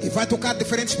people. e vai tocar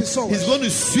diferentes pessoas He's going to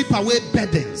sweep away e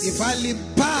burdens. vai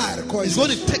limpar He's coisas, going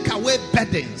to take away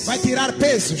burdens, vai tirar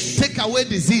pesos, take away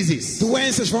diseases,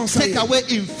 doenças vão sair, take away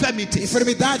infirmities.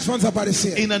 enfermidades vão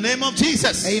desaparecer. In the name of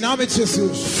Jesus. Em nome de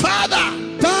Jesus. Father,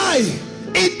 Pai,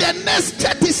 in the next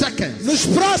 30 seconds, nos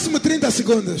próximos 30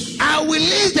 segundos, I will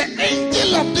release the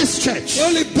angel of this church, eu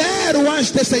libero o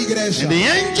anjo desta igreja, the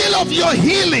angel of your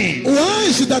healing, o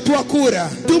anjo da tua cura,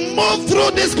 to move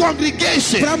through this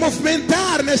congregation, para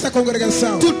movimentar nesta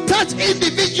congregação, to touch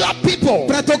individual people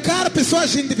para tocar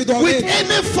pessoas with individualmente,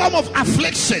 any form of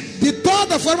affliction, de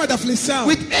toda forma de aflição,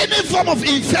 with any form of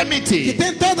que infirmity,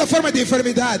 tem toda forma de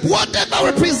enfermidade, whatever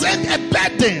represents a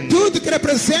burden, tudo que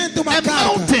representa uma a carga,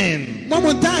 mountain, uma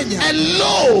montanha, a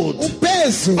load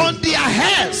peso on their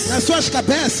heads nas suas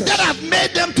cabeças, that have made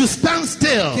them to stand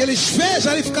still, que eles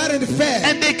vejam e ficarem de fé,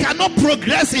 and they cannot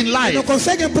progress in não life,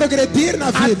 conseguem progredir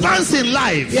na vida advance in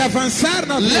life. e avançar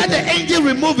na Let the vida, angel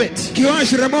remove it que o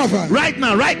anjo remova. right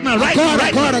now, right now, right now, Agora,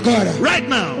 right now, agora. right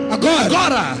now, Agora.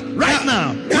 agora, right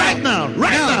now, Now. right now,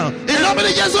 right Now. now. Em nome de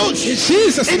In Jesus,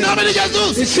 Jesus' em name. nome de In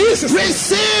Jesus, Jesus' name.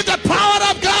 receive the power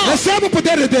Receba o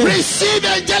poder de Deus. Receive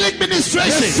angelic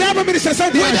ministration. Receba a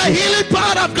ministração de With the anjos. healing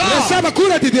power of God. Receba a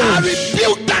cura de Deus. I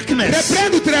rebuke darkness.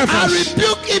 Repreendo I trevas.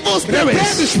 rebuke evil Repreendo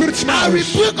spirits. espíritos I maus.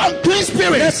 rebuke unclean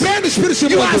spirits. Repreendo espíritos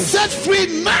You are imundos. set free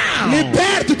now.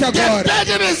 Liberto-te The agora.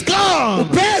 burden is O gone.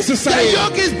 peso The saiu.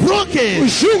 yoke is O broken.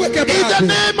 jugo é In the quebrado.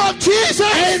 name of Jesus.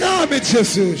 Em nome de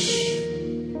Jesus.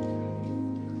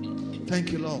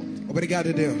 Thank you, Lord.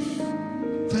 Obrigado, Deus.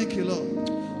 Thank you, Lord.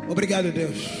 Obrigado,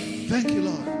 Deus. Thank you,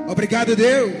 Lord. Obrigado,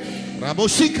 Deus.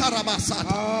 Raboshika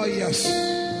rabasata. Oh, yes.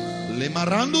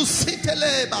 Lemarando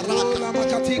sitele Oh, baraka. la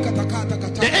macatica, tacata, The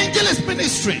catata. angel is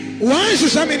ministering. O anjo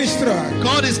já ministrou.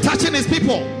 God is touching his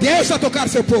people. Deus a tocar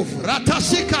seu povo.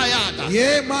 Ratashika yaga.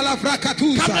 Ye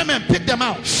malavrakatusa. Cameramen, pick them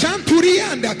out.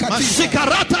 Shanturianda katisa.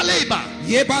 Mashikarata leba.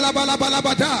 Ye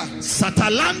balabalabada.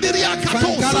 Satalandiria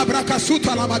Fantala katosa.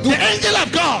 bracasuta lamadu. The angel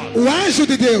of God O anjo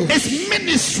de Deus is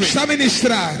ministering. está a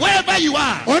ministrar. Wherever you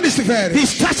are, Onde estiver,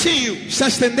 he's touching you. está a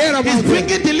estender a mão He's dele.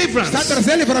 bringing deliverance. Está a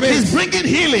trazer He's livramento. bringing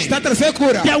healing. Está a trazer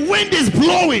cura. The wind is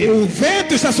blowing. O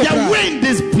vento está The soprando. wind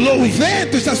is O blowing.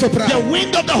 vento está The soprando.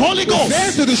 wind of the Holy O Ghost.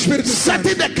 vento do Espírito Santo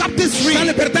Setting the captives está free. a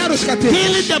libertar os cativos.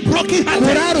 Healing the brokenhearted.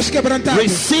 Curar os quebrantados.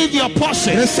 Receive your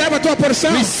portion. Receba a tua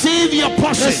porção. Receive your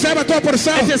portion. Receba a tua porção.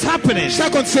 It is happening. Está a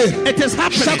acontecer. It is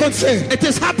happening. Está a acontecer. It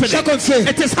is happening. Está a acontecer.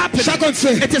 It is happening. Está a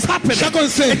acontecer. It is happening. Está a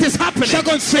acontecer. It is happening. Está a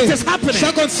acontecer. It is happening. Está a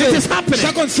acontecer. It is happening. Está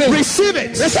a acontecer. Receive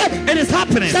it. Recebe. It is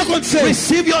happening. Está a acontecer.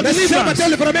 Receive your Receba deliverance. teu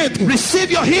livramento.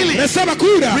 Receive your healing. Receba a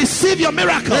cura. Receive your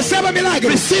miracle. Receba milagre.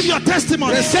 Receive your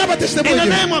testimony. Receba In the testemunho.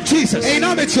 name of Jesus. Em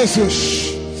nome de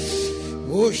Jesus.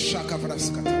 Oxa,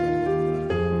 cavrascata.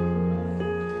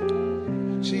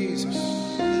 Jesus.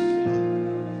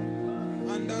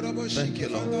 Thank you,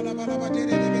 Lord.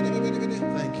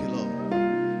 Thank you, Lord.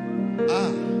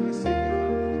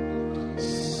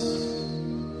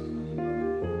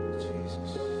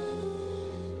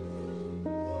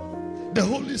 The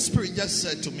Holy Spirit just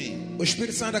said to me, O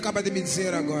Espírito Santo acaba de me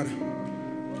dizer agora.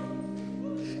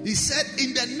 he said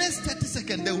in the next 30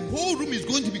 seconds, the whole room is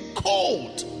going to be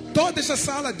cold. Toda essa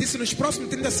sala, disse nos próximos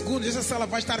 30 segundos, essa sala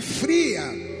vai estar fria.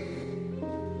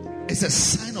 It's a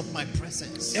sign of my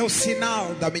presence. É o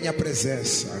sinal da minha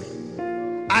presença.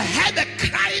 I heard the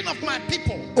crying of my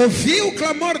people. Ouvi o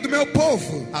clamor do meu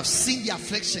povo. I've seen the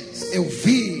afflictions. Eu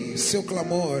vi seu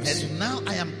clamor. And now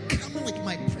I am coming with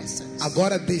my presence.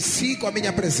 Agora desci com a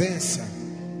minha presença.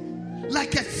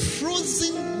 Like a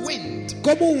frozen wind.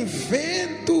 Como um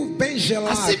vento bem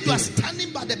gelado. As if you are standing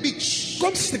by the beach.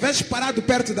 Como se estivesse parado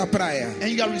perto da praia. And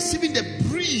you are receiving the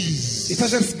breeze E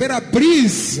estás a receber a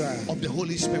brisa of the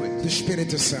Holy Spirit. do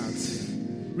Espírito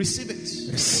Santo. Receive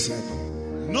it. Receba.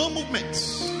 No movement.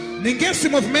 Ninguém se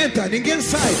movimenta, ninguém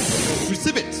sai.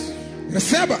 Receive it.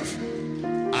 Receba.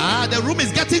 The room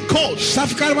is getting cold. Está a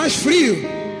ficar mais frio.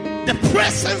 The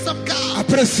presence of God A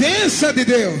presença de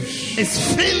Deus is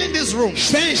filling this room.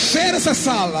 está a encher essa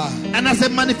sala. And as a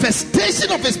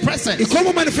manifestation of His E presence,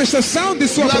 como manifestação de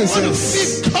sua you are going to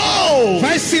presença, feel cold.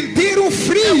 vai sentir um The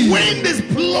frio. wind is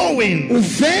blowing. O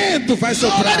vento vai So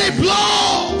soprar. let it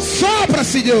blow. Sopra,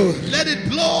 Senhor. Let it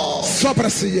blow. Sopra,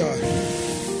 Senhor.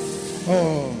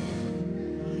 Oh,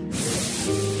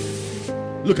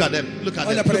 Look at them. Look at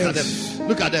Olha them. para Look at eles. them.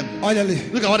 Look at them. olha ali.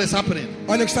 Look at what is happening.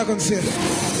 Olha o que está acontecendo.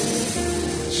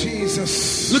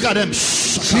 Jesus. Look at them.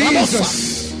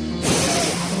 Jesus.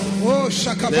 Oh,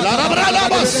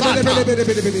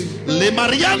 Le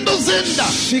Mariando Zinda.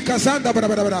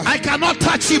 I cannot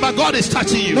touch you, but God is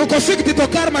touching you. Não consigo te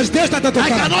tocar, mas Deus está a I tocar.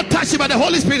 cannot touch you, but the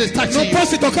Holy Spirit is touching Não you.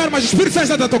 posso te tocar, mas o Espírito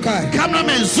Santo está a tocar.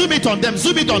 Cameraman, zoom it on them.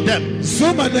 Zoom it on them.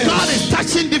 Zuma God neles. is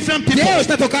touching different people. Deus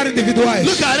está a tocar individuais.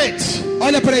 Look at it.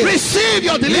 Olha para eles. Receive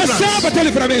your deliverance. Receba teu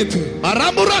livramento.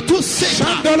 Aramuratu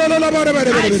Seta.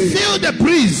 I feel the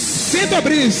breeze. Sinto a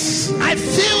brisa. I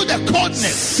feel the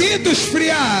coldness. Sinto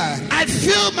esfriar. I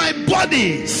feel my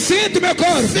body Sinto meu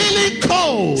corpo. feeling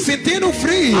cold. Sentindo um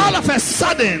frio. All of a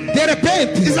sudden, De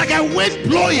repente. it's like a wind É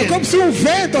blowing como se um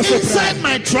vento a soprar. inside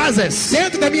my trousers,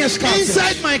 Dentro das minhas calças.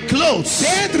 inside my clothes.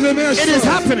 Dentro das minhas It is calças.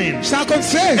 happening. Está a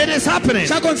acontecer. It is happening.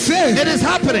 Está a acontecer. It is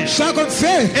happening. Está a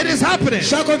acontecer. It is happening.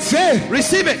 Está a acontecer.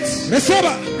 Receive it.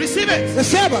 Receba. Receive it.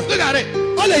 Receba. Look at it.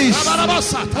 Olha isso.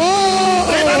 Rabarabosata.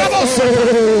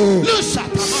 Oh.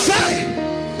 Lusata. Sai.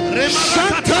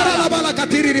 Shantara la Remarakata. bala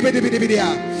katiri ribe ribe ribe ribe.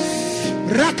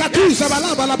 Rakatuza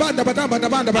bala bala banda banda banda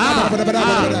banda banda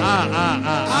banda.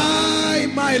 Ay,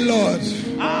 my Lord.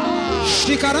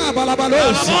 Shikara bala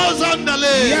balosa.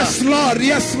 Ramozandale. Yes, Lord.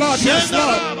 Yes, Lord. Yes,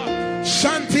 Lord.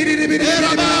 Shantiri ribe ribe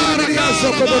ribe ribe ribe.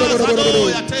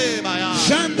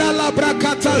 Shanda la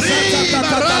brakata zata ta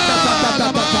ta ta ta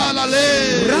ta ta.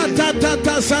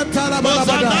 Ratatata zata la bala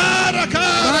bala.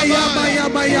 Maya maya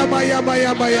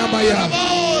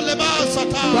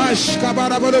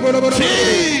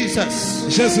Jesus.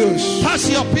 Jesus. Touch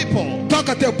your people.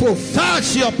 Toca teu povo.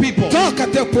 Touch your people. Toca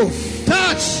teu povo.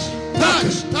 Touch.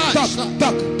 Touch. Touch.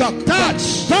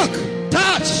 Touch.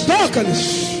 Touch.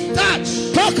 Toca-lhes. Touch.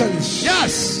 Toca-lhes.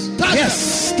 Yes. Touch.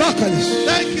 Yes. Toca-lhes.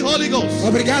 Thank you, Holy Ghost.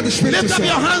 Obrigado, Espírito Lift up your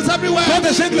Santo. hands everywhere. Toda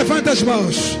a gente levanta as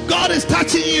mãos. God is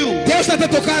touching you. Deus está a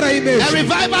tocar aí mesmo. A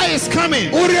revival is coming.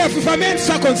 O reavivamento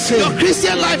está Your acontecendo.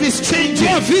 Christian life is changing.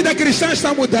 Sua vida cristã está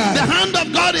The mudada. hand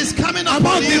of God is coming A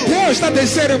mão upon de you. Deus está a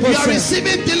descer em You are você.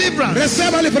 receiving deliverance.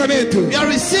 Receba livramento. You are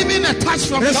receiving a touch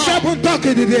from Receba God.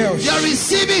 toque de Deus. You are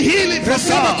receiving healing from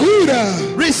Receba God.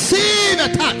 cura. Receive a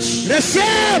touch.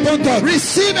 Receba toque.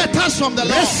 Receive a touch from the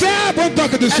Lord. Receba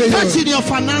toque do A Senhor. touch in your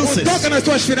finances. Toque nas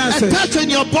tuas A finanças. touch in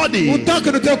your body.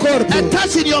 Toque no teu corpo. A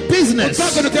touch in your business.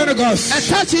 Toque no teu negócio. A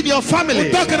touch in your family.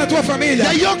 Toque na tua família.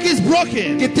 The yoke is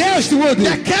broken. Que Deus te mude.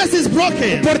 The curse is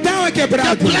broken. O portão é The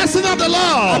quebrado. blessing of the A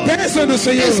Lord bênção do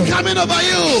Senhor is coming over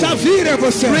está you. vir a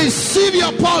você. Receive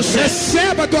your portion.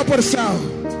 Receba a tua porção.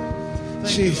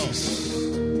 Thank you, Lord. Jesus.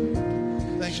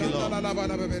 Thank you, Lord.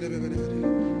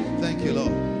 Thank you,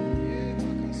 Lord.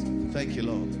 Thank you,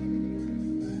 Lord.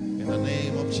 In the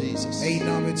name of Jesus. Em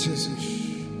nome de Jesus.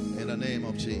 In the name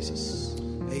of Jesus.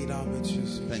 Em nome de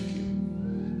Jesus. Thank you.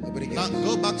 Now Obrigado.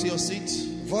 go back to your seat.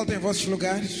 Voltem em vossos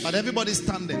lugares. But everybody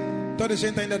standing. Toda a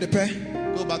gente ainda de pé.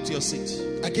 Go back to your seat.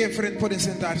 Aqui em frente podem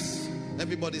sentar-se.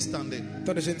 Everybody standing.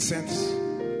 Toda a gente sente-se.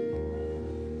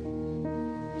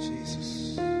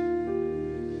 Jesus.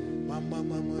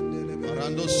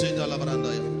 Arando Sheda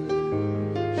Labrandaya.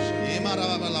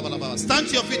 Stand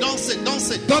to your feet. Don't sit. Don't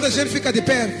sit. Toda a gente fica de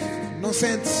pé. Não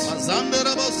sente-se.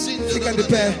 Fica de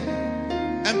pé.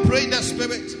 And pray in the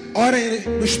spirit. Orem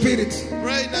no Espírito.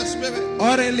 Pray in the spirit.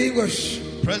 Orem em línguas.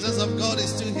 Presence of God is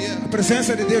still here. A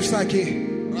presença de Deus está aqui.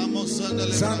 Ramos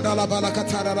Sandala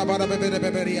balakatara la bara bebe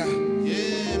beberia.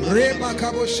 Rema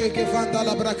kabo sheke vanda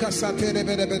la braka satere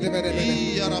bebe bebe bebe.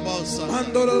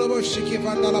 Andolo lobo sheke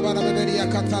vanda la bara beberia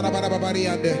katara bara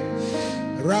babariande.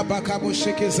 Rabba kabo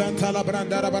sheke zanta la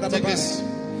branda la bara baba.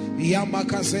 Yama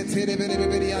kasetere bebe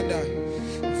beberianda.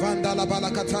 Vanda la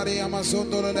balakatare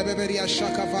amazondo la beberia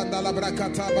shaka vanda la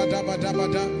brakata bada bada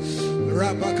bada.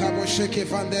 Rabba kabo sheke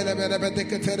vandele bebe bebe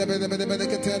ketere bebe bebe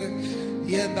ketere.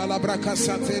 Yenda la braka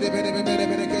satere bere bere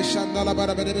bere ke shanda la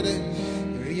bara bere bere.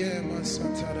 Yema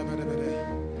satara bere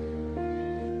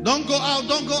bere. Don't go out,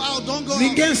 don't go out, don't go out.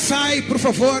 Ninguém sai, por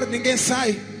favor, ninguém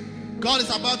sai. God is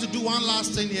about to do one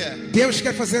last thing here. Deus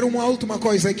quer fazer uma última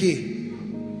coisa aqui.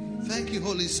 Thank you,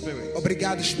 Holy Spirit.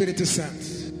 Obrigado, Espírito Santo.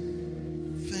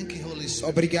 Thank you, Holy Spirit.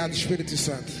 Obrigado, Espírito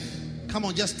Santo. Come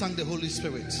on, just thank the Holy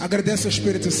Spirit. Agradeça ao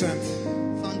Espírito Santo.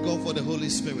 Thank God for the Holy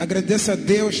Spirit. Agradeça a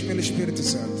Deus pelo Espírito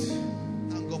Santo.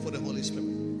 Thank God for the Holy Spirit.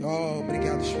 Oh,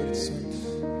 obrigado, Espírito Santo.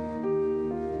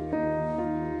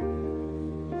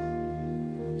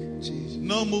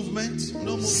 No movement,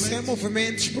 no Sem movement.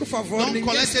 movimentos, por favor, Don't ninguém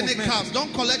collect se any movimenta. cups.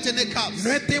 Don't collect any cups.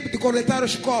 Não é tempo de coletar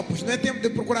os copos, não é tempo de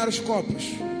procurar os copos.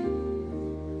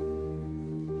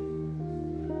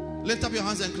 Lift up your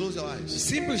hands and close your eyes.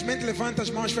 Simplesmente levanta as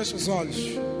mãos, fecha os olhos.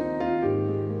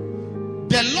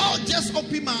 The Lord just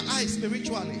opened my eyes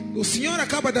spiritually. O Senhor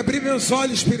acaba de abrir meus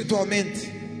olhos espiritualmente.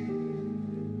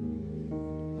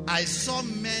 I saw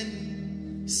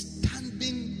men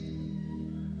standing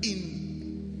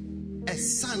in a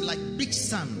sand, like big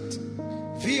sand.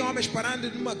 Vi homens parando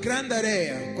numa grande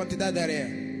areia, quantidade de areia.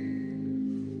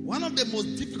 One of the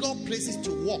most difficult places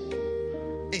to walk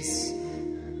is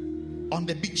on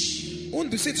the beach,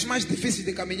 Dos sítios mais difíceis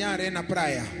de caminhar é na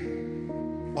praia,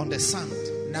 on the sand.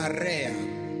 na areia.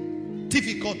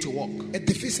 Difficult to walk, É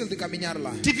difícil de caminhar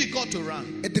lá. difficult to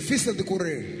run É difícil de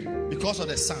correr because of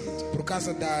the sand. por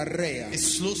causa da areia. It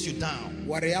slows you down.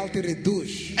 O areal te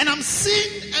reduz. And I'm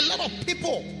seeing a lot of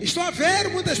people Estou a ver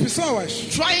muitas pessoas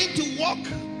trying to walk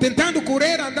tentando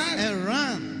correr, andar and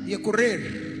run, e a correr,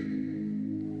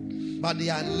 but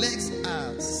their legs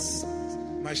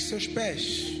mas seus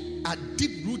pés are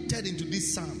deep rooted into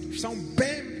this sand. são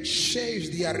bem cheios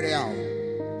de areal.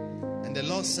 And the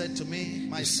Lord said to me,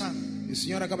 my son, E o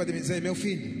Senhor acaba de me dizer: meu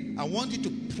filho, I want you to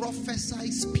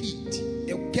prophesy speed.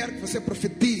 eu quero que você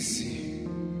profetize.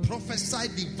 Prophesy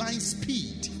divine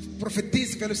speed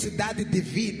Profetize velocidade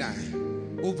divina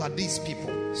over these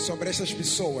people. sobre essas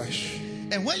pessoas.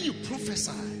 And when you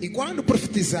prophesy, E quando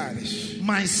profetizares,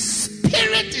 my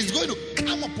spirit is going to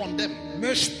come upon them.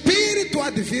 meu espírito há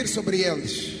de vir sobre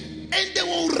eles. And they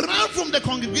will run from the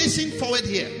congregation forward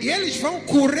here. E eles vão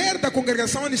correr da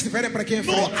congregação onde estiverem para aqui em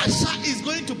No frente. usher is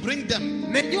going to bring them.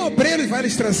 Nenhum obreiro vai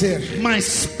lhes trazer. My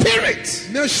spirit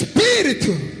Meu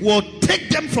espírito will take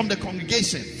them from the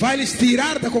congregation vai lhes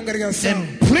tirar da congregação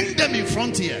and bring them in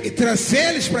front here e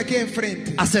trazê-los para aqui em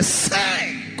frente. as a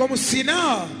sign Como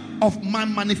sinal of my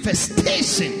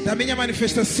manifestation da minha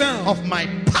manifestação, of my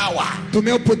power do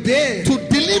meu poder, to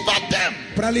deliver them,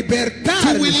 para libertar,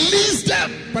 to release them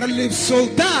para lhes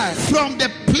soltar from the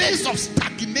place of do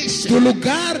stagnation.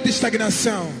 lugar de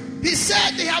estagnação. He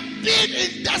said they have been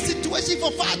in that situation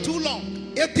for far too long.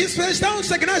 Eu disse para eles estavam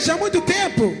estagnados já há muito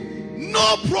tempo.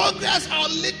 No progress or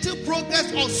little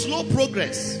progress or slow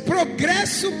progress.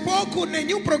 Progresso pouco,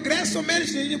 nenhum progresso, ou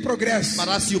menos nenhum progresso. But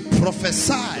as you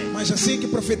prophesy, Mas assim que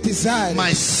profetizar,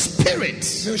 my spirit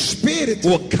meu espírito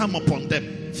will come upon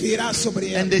them, virá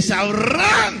sobre and eles. they shall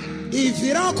run E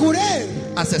virão correr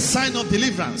as a sign of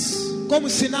deliverance. como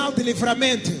sinal de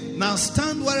livramento. Now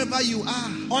stand wherever you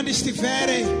are. Onde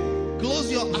estiverem,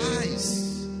 Close your eyes.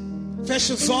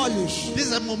 feche os olhos. This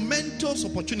is a momentous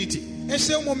opportunity.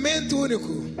 Este é um momento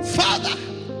único. Father,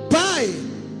 Pai,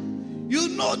 you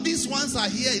know these ones are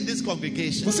here in this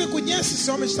congregation. você conhece esses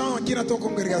homens que estão aqui na tua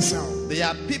congregação? There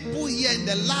are people here in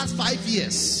the last 5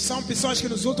 years. São pessoas que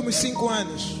nos últimos 5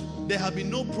 anos There have been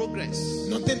no progress.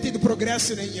 não têm tido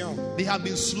progresso nenhum. They have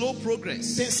been slow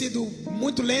progress. Têm sido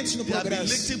muito lentos no They have been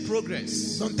progresso. little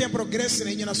progress. Não tem progresso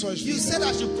nenhum nas suas You vidas. said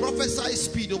I should prophesy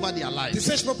speed over their lives.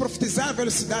 Disseste para profetizar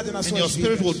velocidade nas And your suas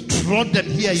spirit will vidas. draw them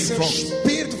here in Seu front.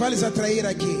 espírito vai lhes atrair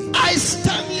aqui. I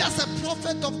stand here as a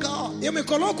prophet of God. Eu me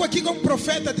coloco aqui como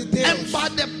profeta de And Deus. by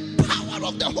the power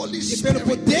of the Holy E pelo Spirit,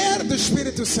 poder do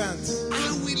Espírito Santo,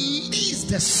 I release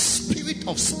the spirit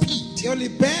of speed. eu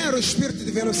libero o espírito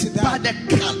de By velocidade.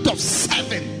 the count of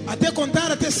 7, Até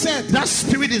contar até 7. that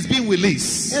spirit is being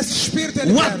released. Esse espírito é 1,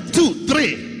 liberto. 2,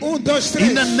 3. 1, 2, In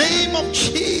 3. the name of Em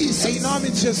Jesus. nome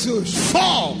de Jesus.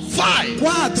 4, 5,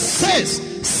 4, 6,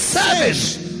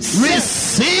 7.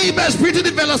 Receive the spirit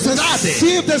of velocidade.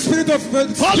 Receive the spirit of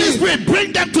Holy speed. Spirit,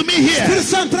 bring them to me here. Espírito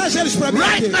Santo, traz eles para mim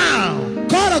Right aqui. now.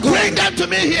 Agora, Bring agora. them to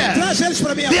me here. Traz eles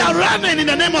para mim They are agora. running in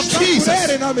the name of Estão Jesus.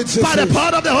 correndo em nome de By the Jesus.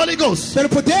 power of the Holy Ghost. Pelo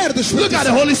poder do Espírito Look at the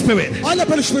Santo. Holy Spirit. Olha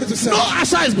pelo Espírito No Santo.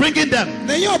 usher is bringing them.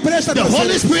 Nenhum presta The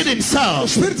Holy Spirit O himself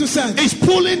Espírito Santo is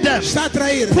pulling them. está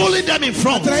atraindo. Pulling them in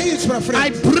front. Atraídos para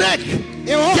I frente. break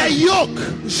Eu the oro. yoke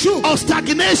Jugo. of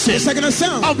stagnation,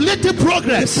 Estagnação. of little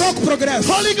progress. Pouco progresso.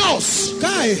 Holy Ghost,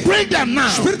 Cai. bring them now.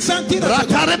 Espírito Santo, tira agora.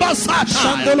 Ratareba Satan.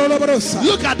 Xandololobrosa.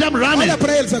 Look at them running. Olha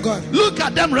para eles agora. Look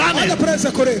at them Olha running. para eles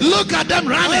a correr. Look at them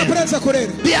Olha para running. eles a correr.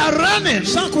 They are running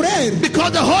Estão a correr.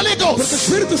 because the Holy Porque o Ghost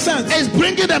Espírito Santo is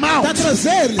bringing them está a out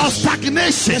trazer-lhes of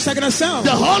stagnation. estagnação. The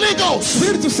Holy O Ghost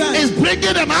Espírito Santo is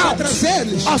bringing them está a out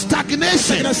trazer-lhes of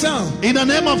stagnation. estagnação. In the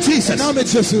name of Em Jesus, nome de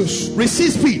Jesus.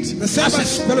 receive speed. Receba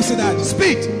That's it. velocidade.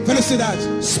 Speed.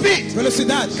 Velocidade. Speed.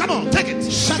 Velocidade. Come on, take it.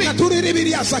 Speed. Shakaturi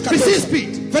ribiria sakatosa. Receive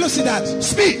speed. Velocidade.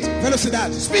 Speed.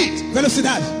 Velocidade. Speed.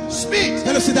 Velocidade. Speed.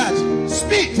 Velocidade.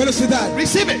 Speed. Velocidade.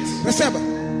 Receive it. Receba.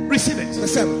 Receive it.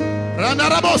 Receba.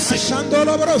 Ranarabosi.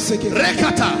 Xandolobrose aqui.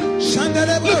 Rekata.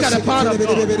 Xandelebrose. Look at the power of God.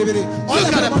 Olha Look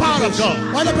at para the o power poder of de Deus.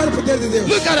 God. Olha para o poder de Deus.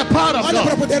 Look at the power of Olha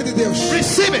para o God. poder de Deus.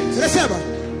 Receive it. Receba.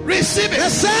 Receive it.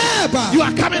 Receba. You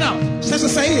are coming out. Estás a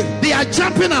sair. They are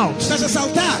jumping out. Estás a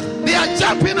saltar. They are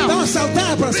jumping Estão a out.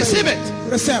 saltar para Receive sair.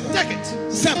 it. Receba. Take it.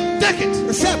 Receba. Take it.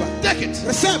 Receba. Take it.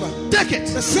 Receba. Take it.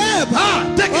 Receba. Ah,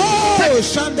 take it. Oh, Take it.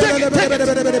 Take it.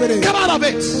 xandelebrebe. Come out of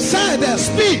it. Sai dela.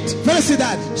 Speed.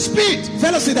 Velocidade. Speed.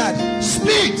 Velocidade.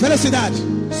 Speed. Velocidade.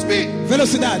 Speed.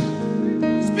 Velocidade.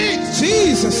 Speed.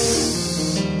 Jesus.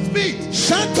 Speed.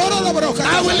 Xantorolobroca.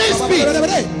 I release speed.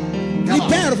 Come on.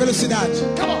 Libero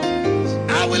velocidade. Come on.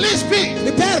 I will release speed.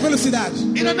 Libero velocidade.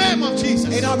 In the name of Jesus.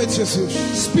 Em nome de Jesus.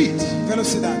 Speed.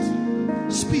 Velocidade.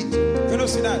 Speed.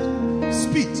 Velocidade.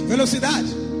 Speed. Velocidade.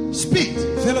 Speed.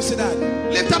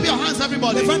 Velocidade. Lift up your hands,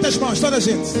 everybody. Levanta as mãos, toda a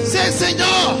gente. Say,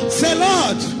 Senhor. Say,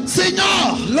 Lord,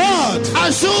 Senhor. Lord,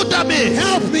 Ajuda-me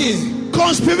help me com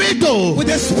o espírito with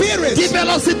the spirit de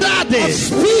velocidade of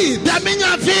speed da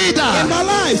minha vida. in my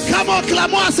life. Como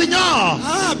clamou ao Senhor.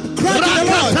 Ah, cry to the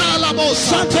Lord.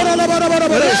 Rakatalabosa.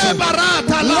 Xantorolobrosa.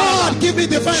 Rebaratala. Lord, give me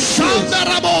divine speed.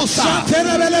 Shandarabosa.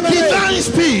 Xantorolobrosa. Divine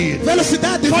speed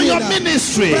Velocidade for your divina.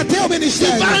 ministry. Para teu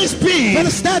ministério. Divine speed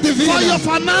Velocidade for divina. your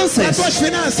Para finances. tuas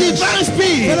finanças. Divine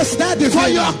speed Velocidade for divina.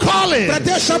 your calling. Para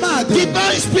teu chamado.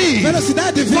 Divine speed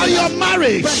Velocidade for your divina.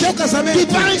 marriage. Para teu casamento.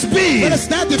 Divine speed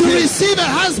Velocidade to divina. receive a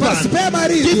Para husband. receber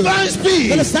marido. Divine speed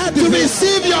Velocidade to divina.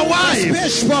 receive your Para receber wife.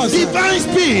 esposa. Divine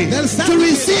speed Velocidade to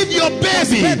divina. receive your Para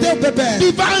receber baby. teu bebê.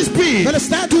 Divine speed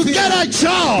Velocidade to divina. get a Para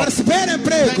job. receber receber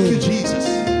emprego. Thank you, Jesus.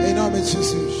 Em nome de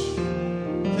Jesus.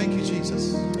 Thank you,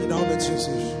 Jesus. Em nome de Jesus.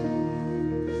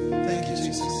 Thank you,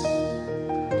 Jesus.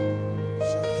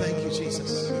 Thank you,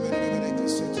 Jesus.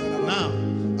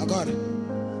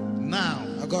 Now,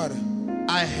 Agora,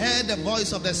 I heard the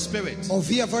voice of the Spirit.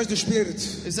 ouvi a voz do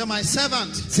Espírito. He said, my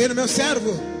servant, Sendo meu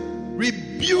servo,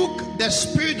 rebuke the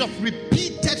spirit of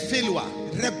repeated failure.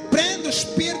 repreenda o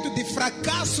espírito de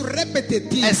fracasso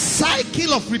repetitivo. A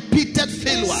cycle of repeated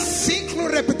failure. Ciclo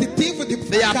repetitivo de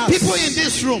There are fracasso. people in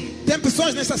this room. Tem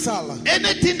pessoas nessa sala.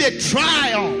 Anything they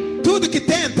try on, Tudo que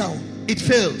tentam, it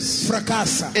fails.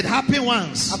 fracassa. It happened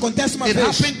once. Acontece uma It vez,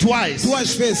 happened twice.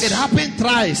 duas vezes, It happened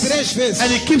thrice. três vezes.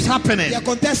 And it keeps happening. E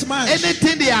acontece mais.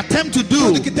 Anything they attempt to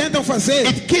do, Tudo que tentam fazer,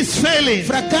 it keeps failing.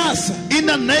 fracassa. In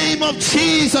the name of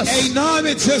Jesus. Em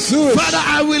nome de Jesus. Father,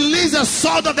 I release the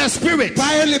sword of the Spirit.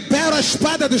 Pai, eu libero a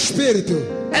espada do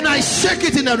Espírito. And I shake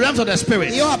it in the realms of the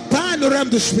Spirit. E eu abano o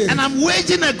ramo do Espírito. And I'm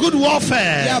waging a good E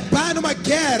warfare. abano uma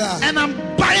guerra. And I'm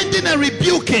binding and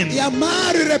rebuking E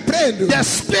amaro e repreendo the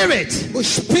spirit o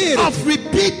espírito of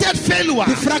repeated failure.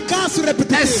 de fracasso A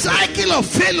repetitivo. cycle of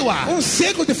failure.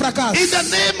 Ciclo de fracasso. In the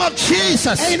name of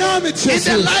Jesus. Em nome de In the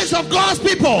Jesus. lives of God's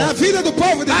people. Na vida do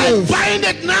povo de I Deus. bind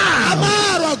it now.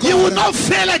 Amaro You will agora. not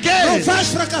fail Não again. faz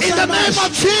In fracassar the mais. name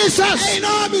of Jesus. Em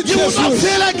nome de You will not Jesus.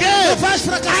 fail again. Não faz I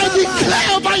fracassar mais.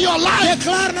 declare over your life.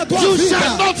 Declara na tua You vida.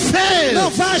 shall not fail.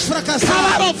 Não faz Come out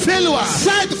fracassar. of failure.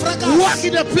 Sai do fracasso. Walk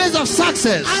in the place of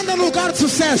success. Anda no lugar de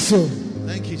sucesso.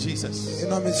 Thank you, Jesus. Em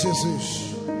nome de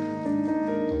Jesus.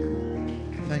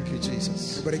 Thank you,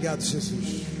 Jesus. Obrigado,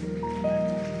 Jesus.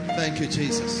 Thank you,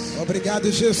 Jesus.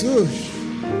 Obrigado, Jesus.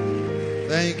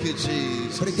 Thank you,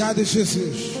 Jesus. Obrigado,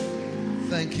 Jesus.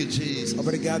 Thank you, Jesus.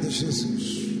 Obrigado, Jesus.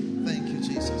 Thank you,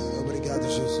 Jesus. Obrigado,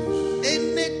 Jesus.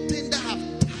 Anything that have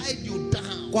tied you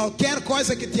down, Qualquer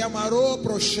coisa que te amarrou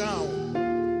pro chão,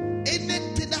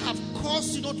 anything that have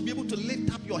caused you not to be able to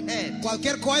lift up your head,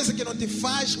 qualquer coisa que não te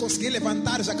faz conseguir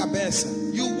levantar a cabeça,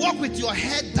 you walk with your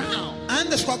head down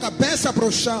andas com a cabeça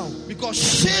pro chão, because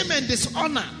shame and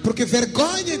dishonor porque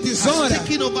vergonha e has desonra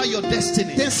taken over your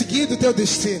destiny. tem seguido o teu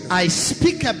destino. I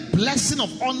speak a blessing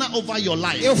of honor over your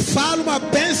life. Eu falo uma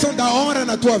bênção da honra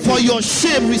na tua For vida. your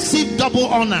shame, receive double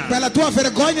honor. Pela tua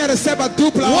vergonha receba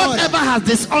dupla honra. Whatever has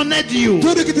dishonored you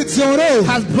Tudo que te desonrou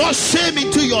has brought shame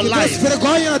into your trouxe life.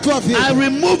 vergonha na tua vida. I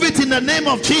remove it in the name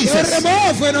of Eu Jesus.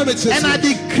 removo em nome de Jesus. And I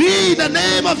decree in the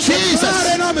name of Declaro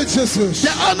Jesus. em nome de Jesus.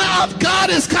 The honor of God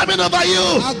is coming over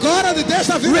you. Agora de Deus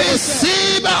na vida de você.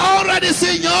 Receive already,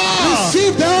 Senhor.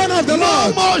 Receive the honor of the No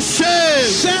Lord. more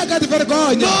shame. Chega de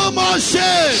vergonha. No more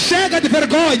shame. Chega de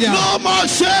vergonha. No more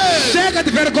shame. Chega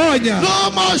de vergonha. No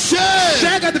more shame.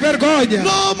 Chega de vergonha.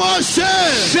 No more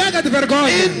shame. Chega de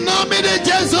vergonha. In nome de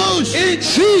Jesus. In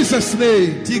Jesus'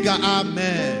 name. Diga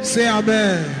amém. Say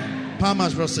amen.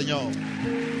 Palmas para o Senhor.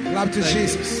 Clap to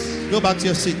Jesus. Go back to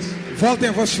your seat. Voltem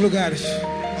a vossos lugares.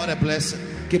 What a blessing.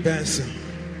 Que bênção.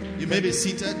 You may be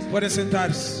seated. Podem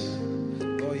sentar-se.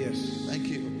 Oh yes. Thank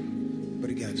you.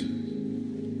 Obrigado.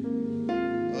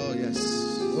 Oh, yes.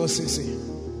 Oh sim, sim.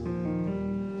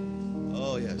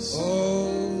 Oh, yes.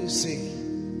 Oh sim.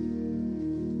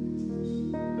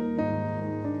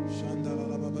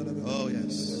 Oh,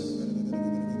 yes.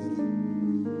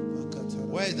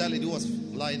 Where is that lady who was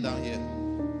lying down here?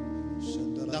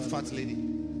 That fat lady.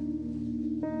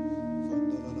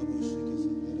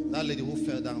 That lady who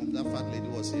fell down. That fat lady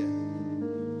was here.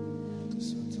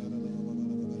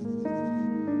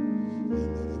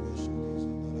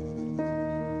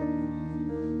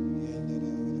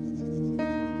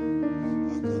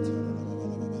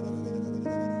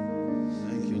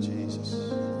 Thank you, Jesus.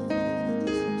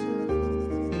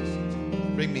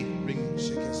 Bring me. Bring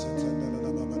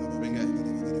her.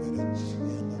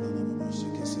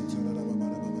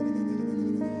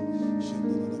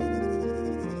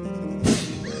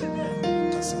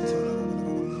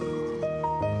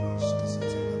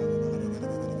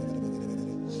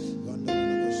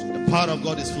 The power of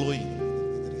God is flowing.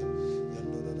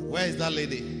 Where is that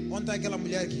lady? Onde está aquela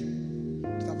mulher que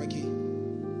estava aqui?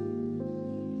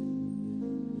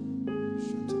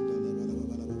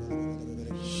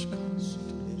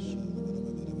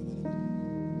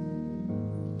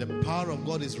 The power of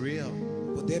God is real.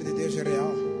 O poder de Deus é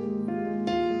real.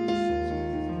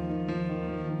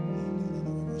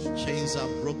 Chains are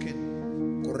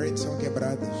broken. Correntes são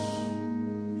quebradas.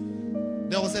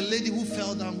 There was a lady who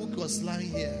fell down who was lying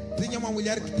here. Tinha uma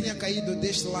mulher que tinha caído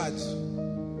deste lado.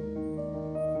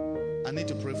 I need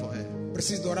to pray for her.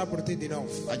 Preciso de orar por ti de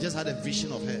novo. I just had a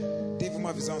vision of her. Tive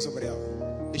uma visão sobre ela.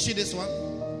 Is she this one?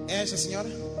 É esta senhora?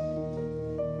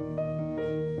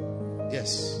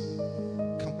 Yes.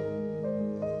 Come.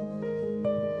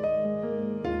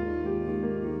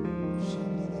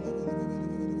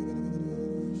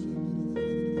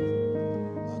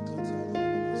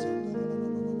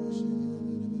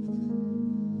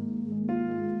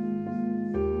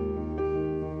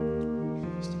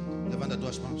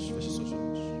 suas mãos. Feche suas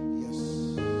mãos.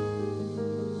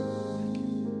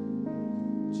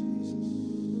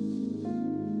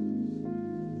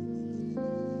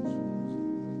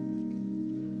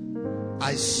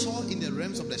 I saw in the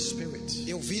realms of the spirit.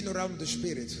 Eu vi no ramo do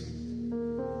espírito.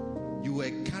 You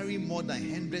were carrying more than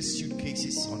 100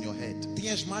 suitcases on your head.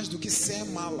 Tinhas mais do que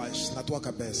 100 malas na tua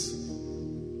cabeça.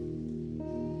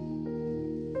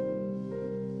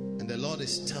 And the Lord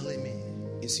is telling me,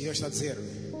 E o Senhor está a dizer-me,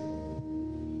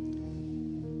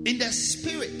 in the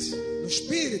spirit, no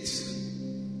espírito,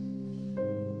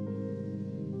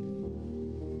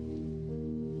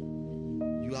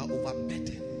 you are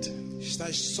overburdened.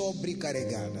 estás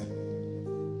sobrecarregada.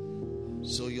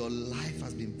 So your life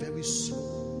has been very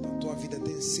slow. Então, tua vida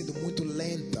tem sido muito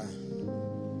lenta.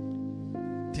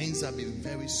 Things have been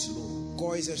very slow.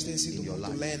 Coisas têm sido In your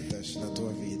muito life. lentas na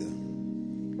tua vida.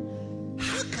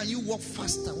 How can you walk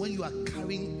faster when you are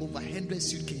carrying over 100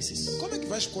 suitcases? Como é que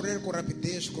vais correr com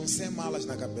rapidez com 100 malas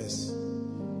na cabeça?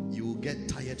 You will get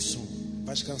tired soon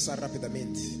Vais cansar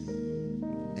rapidamente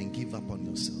and give up on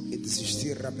yourself. e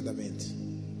desistir rapidamente.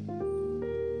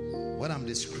 What I'm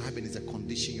describing is the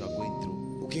condition you are going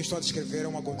through. O que eu estou a descrever é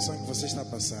uma condição que você está a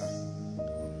passar.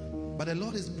 But the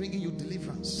Lord is bringing you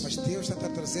deliverance. Mas Deus está a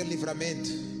trazer livramento.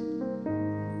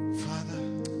 Father,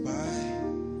 Pai,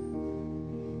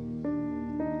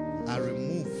 I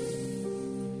remove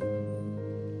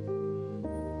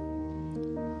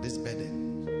this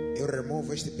burden, eu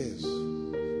removo este peso.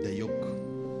 the yoke.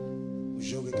 O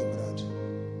jogo é quebrado.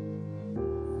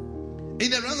 In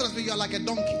the realms of the spirit, you are like a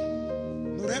donkey.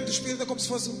 No reino do espírito é como se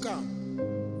fosse um cão.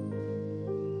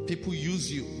 People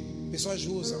use you Pessoas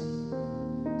usam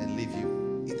and leave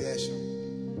you. e deixam.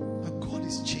 But God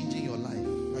is changing your life.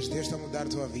 Mas Deus está a mudar a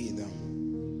tua vida.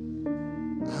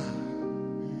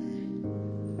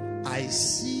 I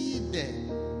see the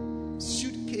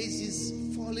suitcases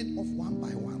falling off one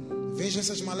by one. Veja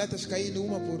essas maletas caindo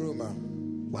uma por uma.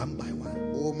 One by one.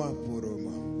 Uma por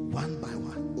uma. One by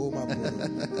one. Uma por uma.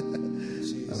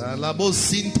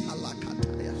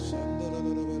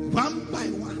 One by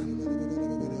one.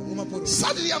 Uma por uma.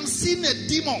 Suddenly I'm seeing a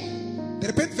demon. De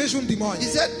repente vejo um demônio. He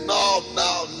said, no,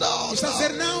 no, no, Está a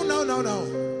dizer não, não, não, não.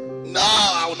 no,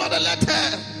 I will not let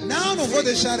her. Não, não vou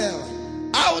deixar ela.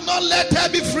 I will not let her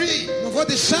be free. Não vou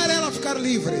deixar ela ficar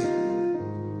livre.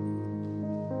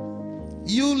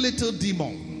 You little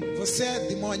demon. Você é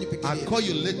demônio I pequenino. call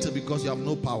you little because you have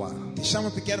no power. Te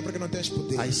chama pequeno porque não tens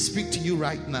poder. I speak to you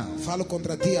right now. Falo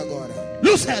contra ti agora.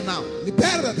 Loose her now.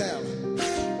 Liberta dela.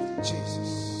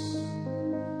 Jesus.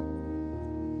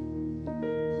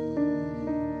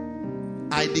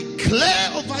 I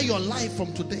declare over your life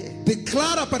from today,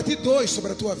 Declara a partir de hoje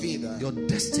sobre a tua vida. your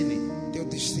destiny Teu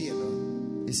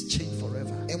destino is changed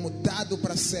forever. é mudado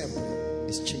para sempre.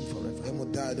 It's changed É forever.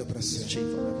 mudado para It's sempre.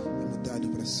 changed forever. É mudado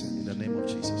para sempre. In the name of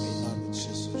Jesus. Em nome de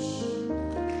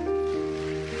Jesus.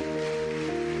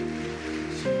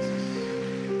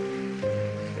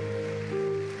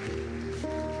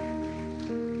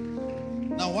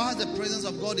 Now, while the presence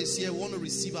of God is here, we want to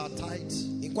receive our tithes.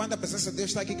 Enquanto a presença de Deus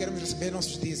está aqui, queremos receber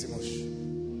nossos dízimos.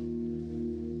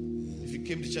 If you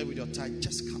came to church with your tithe,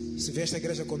 just come. Se vier esta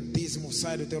igreja com dízimo,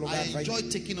 sai do teu lugar. I Vai. enjoy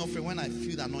taking offering when I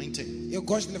feel the anointing. Eu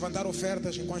gosto de levantar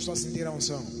ofertas enquanto estou a sentir a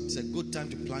unção. It's a good time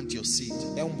to plant your seed.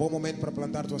 É um bom momento para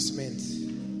plantar tua semente.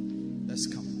 Let's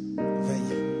come.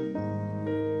 Venha.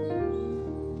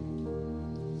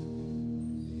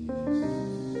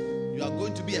 You are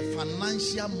going to be a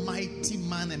financial mighty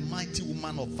man and mighty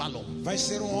woman of valor. Vai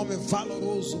ser um homem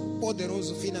valoroso,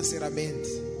 poderoso financeiramente.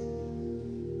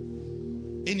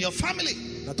 In your family,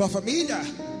 Na tua família,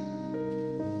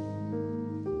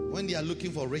 when they are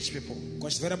looking for rich people,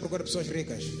 quando estiver a procurar pessoas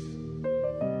ricas,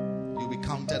 you'll be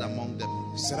counted among them.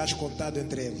 serás contado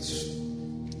entre eles.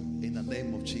 In the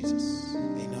name of Jesus.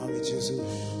 Em nome de Jesus.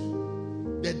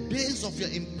 The days of your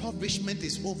impoverishment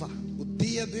is over. O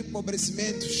dia do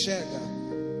empobrecimento chega.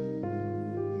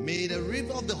 May the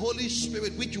river of the Holy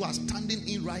Spirit, which you are standing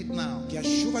in right now, Que a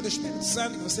chuva do Espírito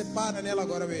Santo que você para nela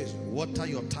agora mesmo. water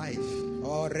your tithe.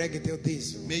 Oh, regue teu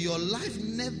dízimo. May your life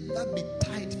never be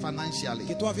tight financially.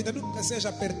 Que tua vida nunca seja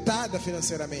apertada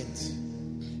financeiramente.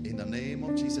 In the name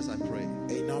of Jesus, I pray.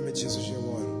 Em nome de Jesus eu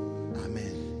oro.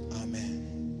 Amen. Amém.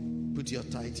 Put your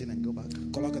tithe in and go back.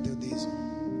 Coloca teu dízimo.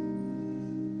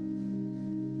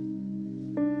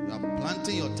 You are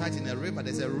planting your tithe in a river.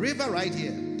 There's a river right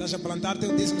here. Estás a plantar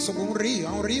teu dízimo sobre um rio.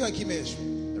 Há um rio aqui mesmo.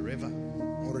 A river.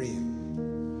 Um rio.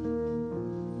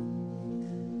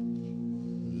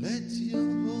 Let your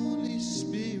Holy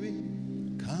Spirit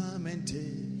come and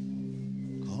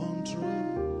take control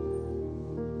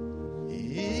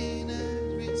in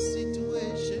every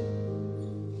situation.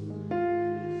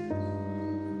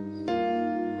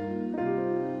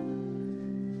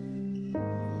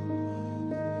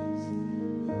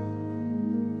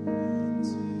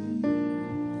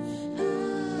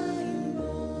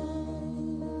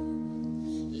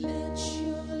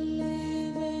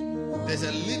 There's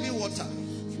a living water.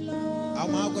 Há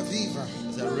uma água viva,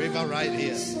 There's a river right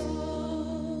here.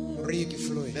 rio que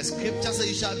flui. The scripture says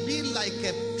you shall be like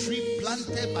a tree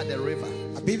planted by the river.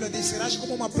 A Bíblia diz: serás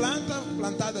como uma planta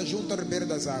plantada junto ao ribeiro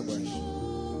das águas,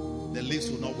 The leaves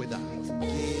will not wither.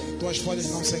 que tuas folhas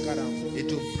não secarão. It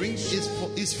will bring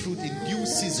its fruit in due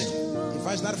season. E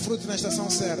vais dar fruto na estação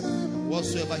certa.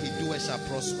 Whatsoever he doeth shall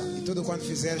prosper. E tudo quanto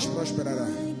fizeres prosperará.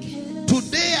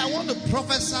 Today I want to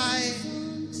prophesy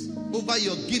over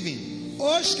your giving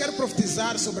Hoje quero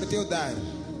profetizar sobre teu dar.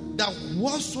 that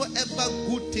whatsoever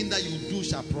good thing that you do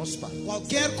shall prosper.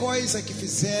 Qualquer coisa que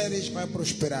fizeres vai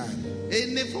prosperar.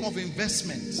 Any form of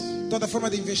investment, Toda forma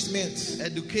de investimento,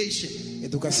 education,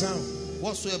 educação,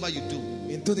 whatsoever you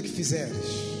do em tudo que fizeres,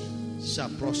 shall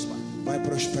prosper. vai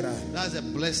prosperar. That's a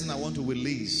blessing I want to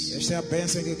release Esta é a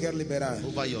bênção que eu quero liberar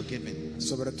over your giving.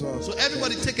 sobre a tua. So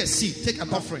everybody take a seat, take an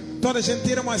offering. Toda a gente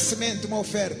tira uma semente, uma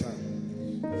oferta.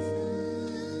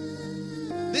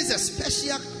 This is a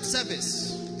special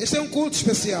service. Este é um culto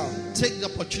especial. Take the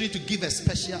opportunity to give a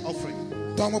special offering.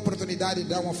 Toma a oportunidade de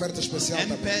dar uma oferta especial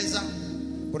também. M-Pesa,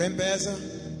 Por M-Pesa,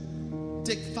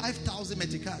 take 5,000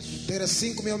 meticais, ter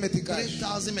 5.000 meticais,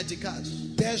 3,000 meticais,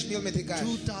 10.000 meticais,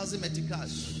 2,000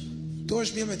 meticais,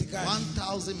 2.000 meticais,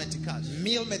 1,000 meticais.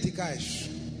 1.000 meticais.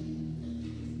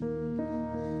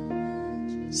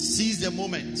 Seize the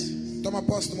moment. Toma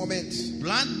posse do momento.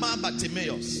 Blind man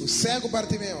Bartimaeus, O cego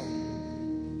Bartimeu,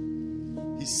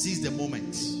 he seized the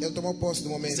moment. ele tomou posse do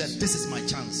He momento. said, "This is my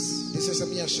chance. Disse: essa é a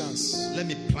minha chance. Let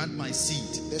me plant my seed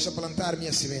Deixa plantar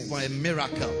minha semente for a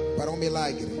miracle." para um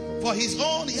milagre. For his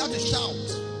own, he had to shout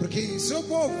Porque seu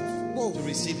povo, to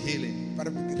receive healing. para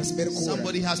receber cura.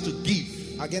 Somebody has to give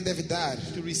Alguém deve dar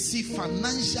to receive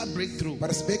financial breakthrough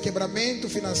para receber quebramento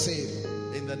financeiro.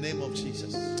 in the name of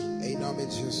Jesus. Em nome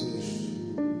de Jesus.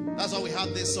 That's why we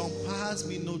have this song, "Pass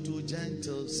me not to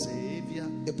gentle Savior."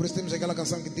 E por isso temos aquela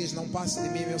canção que diz: não passe de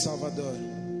mim, meu Salvador.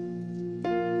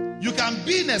 You can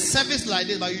be in a service like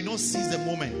this, but you don't seize the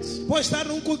moment. Pode estar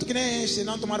num culto que nem este e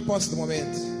não tomar posse do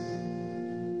momento.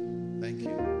 Thank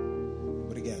you.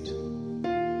 Obrigado.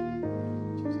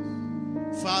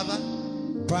 Father,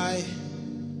 Pai,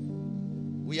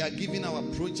 we are giving our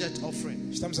project offering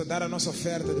estamos a dar a nossa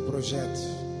oferta de projeto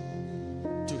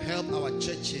to help our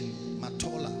church in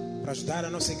Matola para ajudar a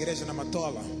nossa igreja na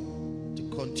Matola, to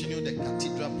continue the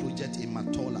cathedral project in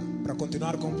Matola. para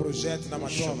continuar com o projeto na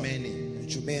Matola, Shumeni. em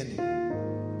Chumene.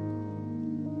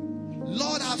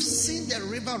 Lord, I've seen the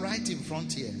river right in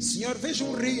front here. Senhor, veja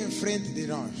um rio em frente de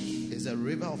nós. It's the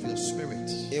river of your spirit.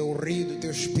 É o rio do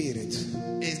teu espírito.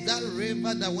 It's that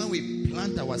river that when we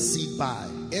plant our seed by,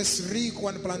 Esse rio,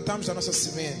 quando plantamos a nossa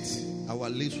semente, our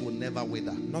leaves will never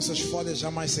wither. nossas folhas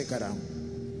jamais secarão.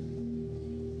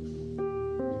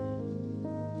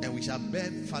 And we shall bear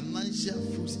financial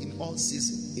fruits in all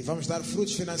seasons. E vamos dar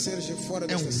frutos financeiros de fora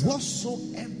da And estação.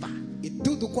 whatsoever E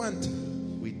tudo quanto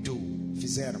we do,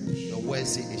 fizermos, the word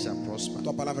says it shall prosper.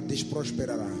 tua palavra diz: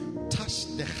 prosperará. Touch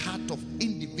the heart of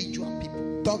individual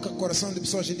people. Toca o coração de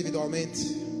pessoas individualmente.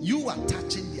 You are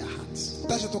touching their hearts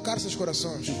Estás a tocar seus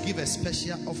corações to give a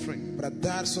special offering. para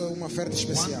dar só uma oferta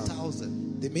especial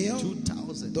 1,000, de 1.000,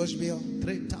 2,000, 2.000,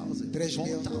 3,000,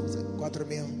 3.000, 4,000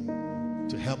 4.000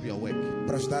 to help your work.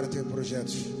 para ajudar a teus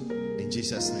projetos. In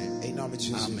Jesus' name. Em nome de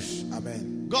Jesus.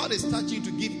 Amém. God is touching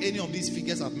you to give any of these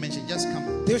figures I've mentioned. Just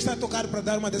come. Deus está a tocar para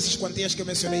dar uma dessas quantias que eu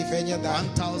mencionei. Venha dar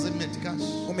 1,000 meticais,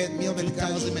 1.000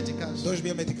 meticais, 2,000 meticais,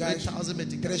 2.000 meticais, 3,000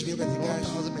 meticais, 3.000 meticais.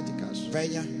 4,000 meticais.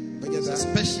 venha It's a dar.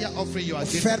 special offering you are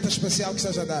giving Oferta especial que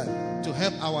estás a dar to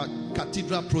help our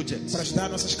cathedral projects. para ajudar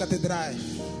nossas catedrais.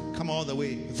 Come all the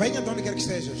way. Venha de onde quer que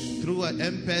estejas. Through an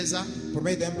M-Pesa, Por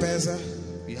meio da M-Pesa,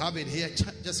 we have it here.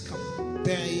 Just come.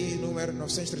 tem aí número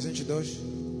 900-302.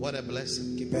 What a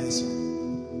blessing. Que bênção.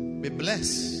 Be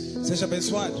blessed. Seja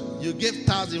abençoado. You give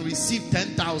 1,000, receive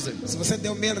 10,000. Se você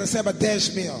deu 1.000, receba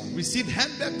 10.000. Receive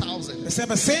 100,000.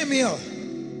 Receba 100.000.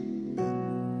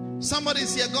 Somebody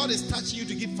is here. God is touching you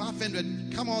to give 500.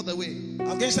 Come all the way.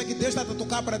 Alguém está aqui, Deus está a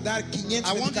tocar para dar 500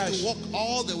 I want you meticais. to walk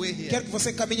all the way here. Quero que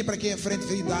você caminhe para aqui em frente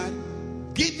e dar.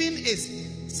 Giving is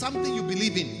something you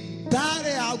believe in. Dar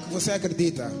é algo que você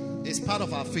acredita. It's part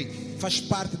of our faith. Faz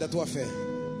parte da tua fé.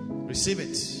 Receive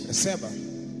it Receba.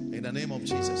 in the name of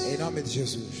Jesus. Em nome de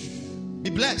Jesus.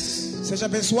 Be blessed. Seja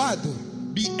abençoado.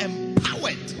 Be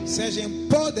empowered Seja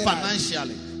empoderado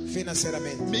financially.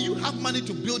 financeiramente. May you have money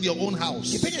to build your own Que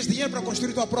house, tenhas dinheiro para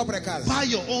construir tua própria casa. buy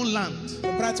your own land.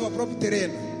 Comprar teu próprio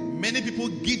terreno. Many people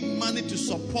give money to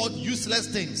support useless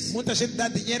things. Muita gente dá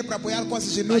dinheiro para apoiar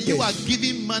coisas But inúteis. you are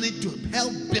giving money to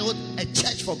help build a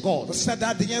church for God. Você está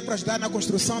dando dinheiro para ajudar na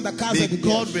construção da casa May de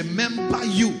Deus. God remember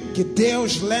you. Que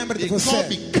Deus lembre de May God você.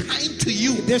 be kind to Que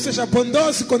you. Deus seja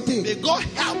bondoso contigo. May God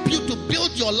help you to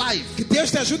build your life. Que Deus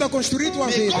te ajude a construir tua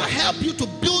May vida. God help you to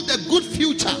build a good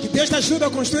future. Que Deus te ajude a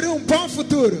construir bom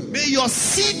futuro. May your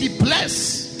seed be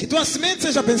blessed. Que tua semente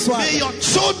seja abençoada. May your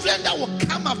children that will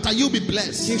come after you be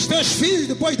blessed. Que os teus filhos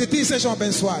depois de ti sejam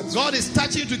abençoados. God is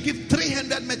touching you to give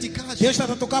 300 meticais, Deus está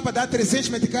a tocar para dar 300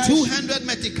 meticais, 200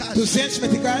 meticais. 200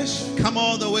 meticais. Come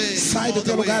all the way. Sai Come do all teu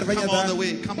the way. lugar, venha Come all dar. the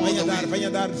way. Come all Venha the dar, way. venha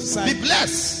dar. Be Sai.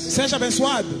 blessed. Seja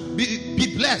abençoado.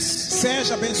 Be blessed.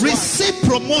 Seja abençoado. Receive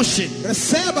promotion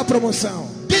Receba a promoção.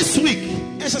 this week.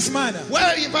 Esta semana,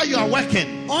 Wherever you are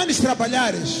working, onde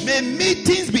trabalhares, may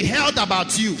meetings be held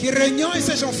about you que reuniões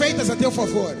sejam feitas a teu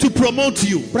favor. to promote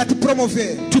you. Para te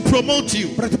promover. To promote you.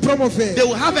 Para te promover. They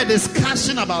will have a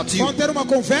discussion about you. Vão ter uma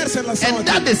conversa em relação a And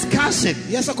that ti. discussion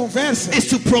E essa conversa is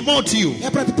to promote you. é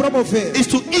para te promover. Is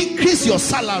to increase your É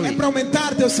salary. para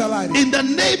aumentar teu salário. In the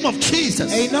name of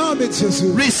Jesus. Em nome de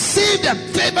Jesus. Receive the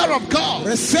favor of God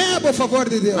Receba o favor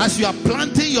de Deus. as you are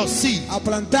planting your seed Ao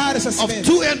plantar essa of semente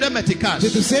 200 de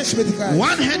meticais, 200 meticais,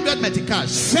 100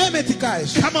 meticais. 100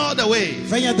 meticais, Come all the way.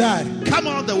 venha dar. Come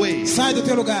all the way. Sai do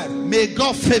teu lugar. May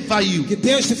God favor you. Que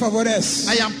Deus te favorece.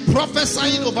 I am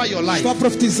prophesying over your life. Estou a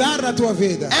profetizar na tua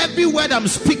vida. Every word I'm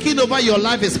speaking over your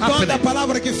life is Toda a happening.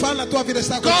 palavra que fala na tua vida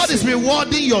está God is acontecendo.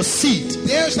 rewarding your seed.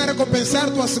 Deus está a recompensar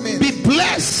tua semente. Be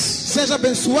blessed. Seja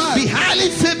abençoado. Be highly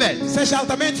favored. Seja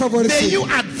altamente May favorecido. you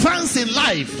advance in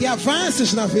life. Que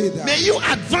avances na vida. May you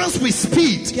advance with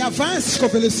speed. Que avances com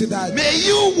velocidade. May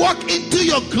you walk into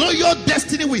your glorious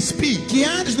destiny with speed. Que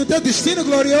andes no teu destino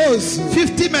glorioso.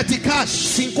 50 meticais.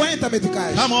 50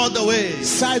 meticais. Come all the way.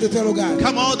 Sai do teu lugar.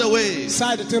 Come all the way.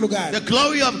 Sai do teu lugar. The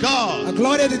glory of God A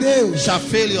glória de Deus shall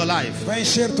fill your life. vai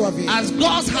encher tua vida. As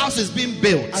God's house is being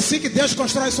built, Assim que Deus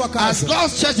constrói sua as casa.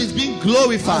 God's church is being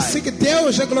glorified, Assim que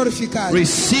Deus é glorificado.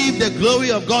 receive the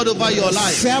glory of God over your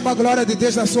life. Receba a glória de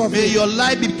Deus na sua May vida. your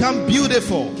life become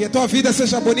beautiful. Que a tua vida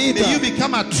seja bonita. May you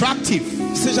become attractive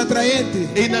Seja atraente.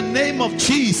 in the name of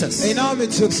Jesus. Em nome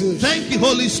de Jesus. Thank you,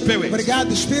 Holy Spirit.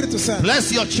 Obrigado, Espírito Santo.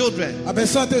 Bless your children.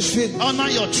 Abençoa teus filhos. Honor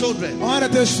your children. Honra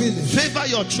teus filhos. Favor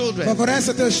your children.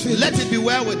 Favorece teus filhos. Let it be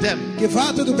well with them. Que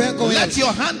vá tudo bem com Let eles.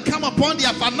 your hand come upon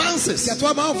their finances. Que a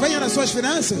tua mão venha nas suas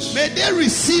finanças. May they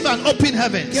receive an open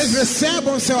heaven. Que eles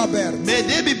recebam o céu aberto. May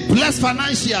they be blessed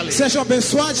financially. Sejam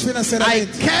abençoados I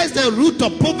financeiramente. curse the root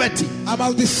of poverty.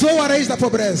 Amaldiçoa a raiz da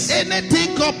pobreza.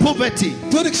 Anything called poverty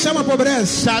Tudo que chama pobreza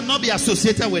shall not be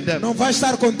associated with them. não vai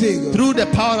estar contigo. Through the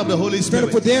power of the Holy Pelo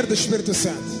Spirit. poder do Espírito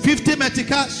Santo. 50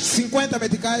 meticais, 50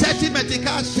 meticais. 30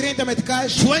 meticais, 30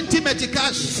 meticais. 20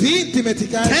 meticais, 20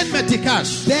 meticais. 10 meticais.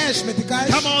 10 meticais.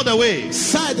 Come all the way.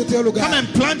 Sai do teu lugar. Come and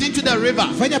plant into the river.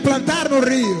 Venha plantar no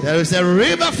rio. There is a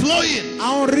river flowing.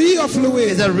 Há rio a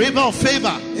fluir. It's a river of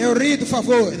favor. É o rio do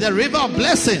favor. It's a river of O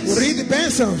blessings. rio de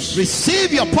bênçãos.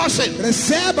 Receive your portion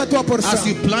Receba a tua porção. as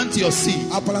you plant your seed.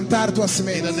 Ao plantar tua In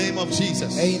semente. the name of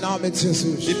Jesus. Em nome de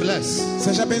Jesus. Be blessed.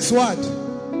 Seja abençoado.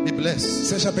 Be blessed.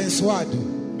 Seja abençoado.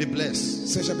 Be blessed.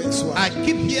 Seja abençoado. I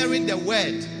keep hearing the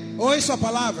word Ouça a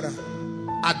palavra.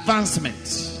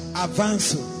 advancement.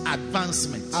 Avanço.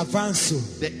 Advancement. Avanço.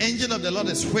 The angel of the Lord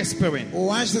is whispering.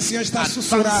 O anjo do Senhor está a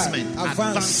sussurrar. Advancement.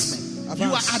 Avanço. Advancement.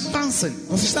 You are Avanço. advancing.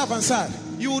 Você está a avançar.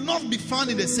 You will not be found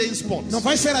in the same spot. Não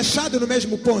vai ser achado no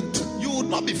mesmo ponto. You will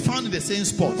not be found in the same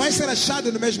spot. Vai ser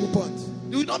achado no mesmo ponto.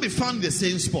 You will not be found in the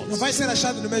same spot. Não vai ser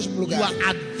achado no mesmo You lugar. are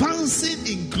advancing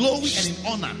in glory and in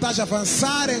honor. Estás a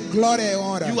avançar em glória e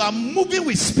honra. You are moving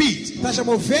with speed. Estás a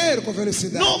mover com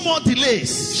velocidade. No more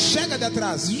delays. Chega de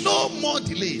atrasos. No more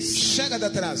delays. Chega de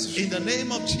atrasos. In the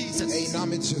name of Em Jesus.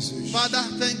 nome de Jesus. Father,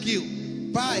 thank you.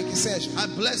 Pai, que seja. I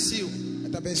bless you.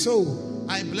 Te abençoo.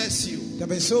 I bless you. Te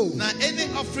abençoo. Now, any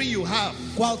offering you have,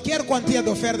 Qualquer quantia de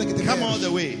oferta que come all tiveres,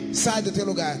 the way. sai do teu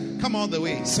lugar. Come all the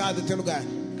way. Sai do teu lugar.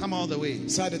 Come all the way.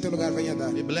 Sai do teu lugar, venha dar.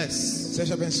 Be blessed.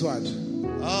 Seja abençoado.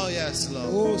 Oh, yes,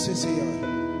 Lord. Oh, sim, Senhor.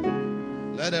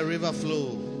 Let the river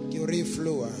flow. Que o rio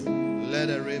flua. Let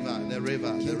the river, the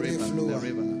river, the river, the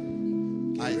river.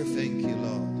 I thank you,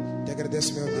 Lord. Te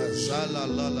agradeço, meu Deus. Shala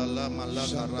la la la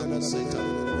malaka ramaseta.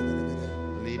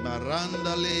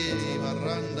 Libaranda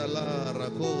la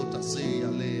rakota se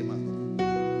alema.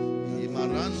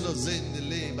 Imarando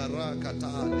zendele barakata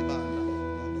libana.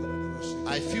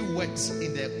 I feel wet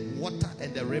in the water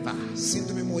and the river.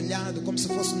 Sinto-me molhado como se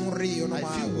fosse num rio, I numa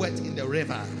feel água. wet in the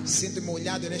river. Sinto-me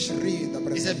molhado neste rio da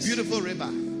It's a presença. beautiful river.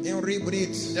 É um rio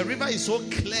bonito. The river is so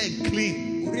clear and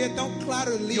clean. clean. O rio é tão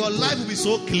claro e limpo. Your life will be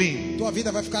so clean. Tua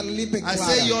vida vai ficar limpa e I clara.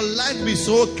 say your life will be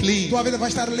so clean. Tua vida vai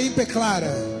estar limpa e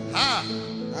clara. Ah,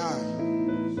 Ah,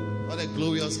 what a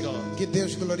glorious God. que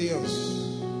Deus glorioso.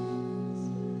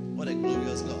 What a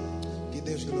glorious God. Que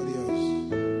Deus glorioso.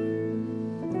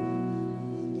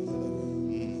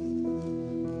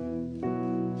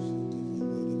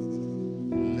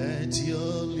 Let your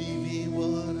living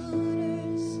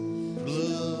waters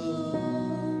flow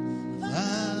by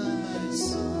my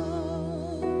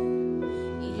soul.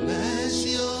 Let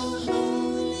your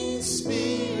Holy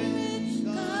Spirit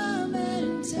Come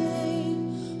and take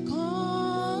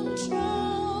control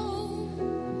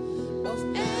of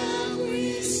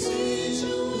every situation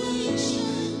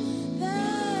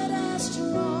that has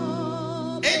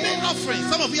troubled. Amen offering.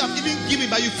 Some of you have even given,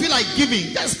 but you feel like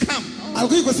giving. Just come.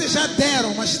 Alguns de vocês já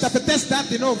deram, mas se apetece dar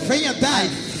de novo, venha dar. I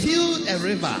feel a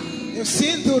river. Eu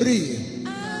sinto o rio.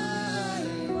 I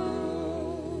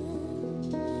won't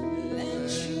let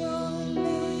your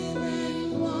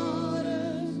living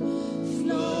water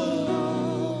flow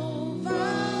over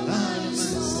my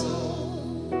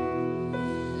soul.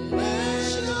 Let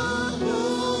your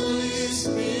Holy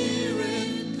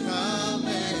Spirit come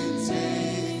and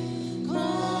take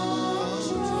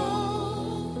control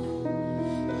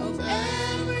of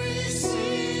every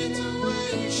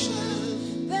situation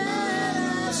that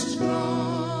has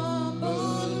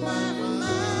troubled my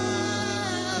mind.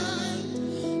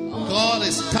 God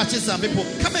is touching some people.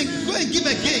 Come and go and give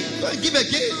again. Go and give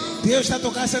again. Deus está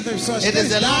tocando certas pessoas. It is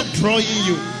the Lord drawing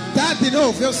you. Dá de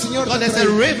novo, é o Senhor. God, Tá there's a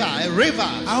traindo. river, a river.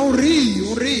 Há um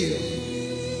rio, um rio.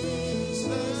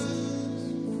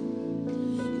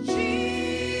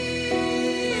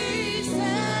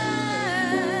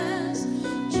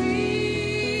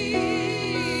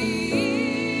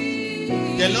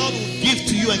 The Lord will give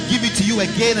to you and give it to you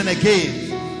again and again.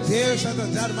 Deus está a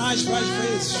dar mais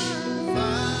vezes.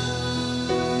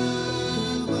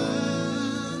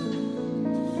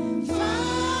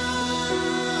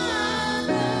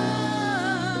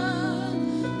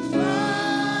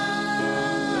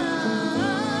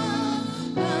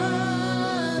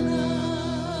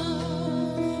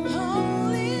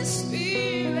 Holy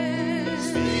Spirit,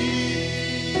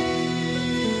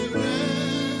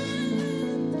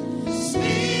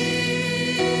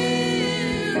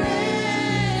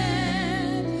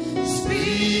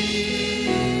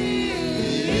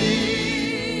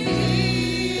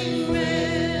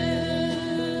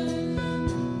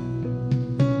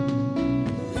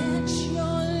 let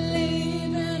your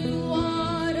living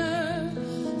water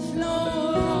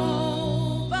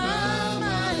flow by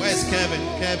my Where's Kevin?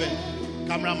 Kevin.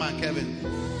 Cameraman Kevin.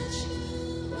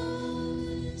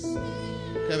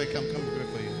 Kevin, come pray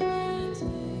for you.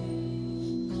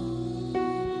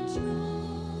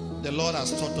 The Lord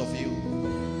has thought of you.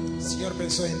 O Senhor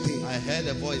pensou em ti. I heard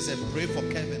a voice say, pray for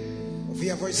Kevin. Ouvi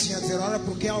a voz do Senhor dizer, ora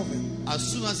por Kelvin. As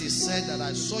soon as he said that,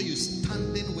 I saw you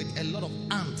standing with a lot of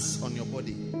ants on your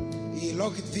body. E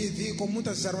logo que te vi com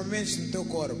muitos armamentos no teu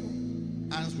corpo.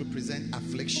 Ants represent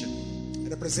affliction.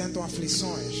 Representam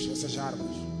aflições, essas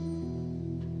armas.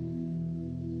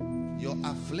 Your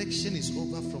affliction is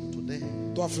over from today.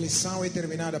 Tua aflição é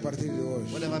terminada a partir de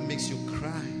hoje. Whatever makes you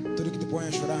cry Tudo que te põe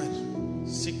a chorar,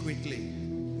 secretly,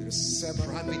 receba,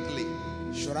 privately,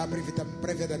 chorar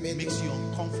previamente. makes you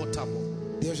uncomfortable.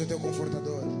 Deus é teu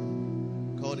confortador.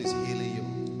 God is healing you.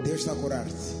 Deus está a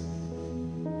curar-te.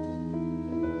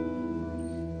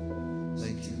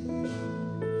 Thank you.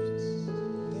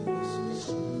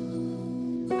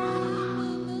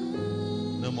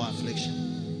 No more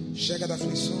affliction. Chega de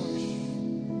aflições.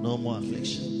 No more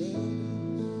affliction.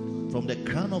 From the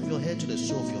crown of your head to the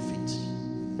sole of your feet.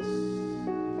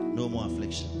 No more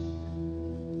affliction.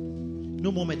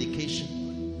 No more medication.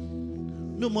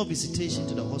 No more visitation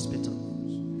to the hospital.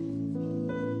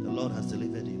 The Lord has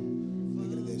delivered you.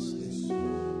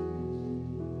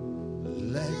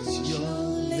 Let your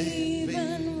living.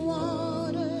 living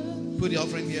water Put the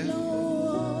offering here.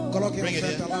 Coloque a Bring it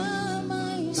oferta here. lá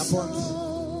na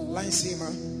ponte, lá em cima.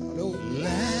 Alô?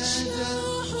 Let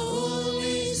Your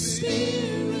Holy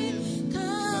Spirit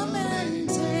come and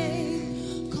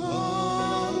take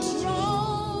control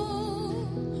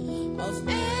of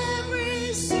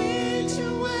every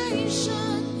situation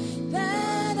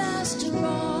that has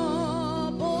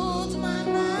troubled my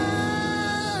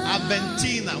mind.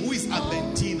 Aventina. Who is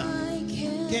Aventina?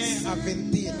 Quem é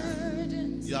Aventina?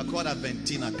 You are called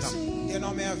Aventina. Come. Teu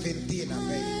nome é Aventina,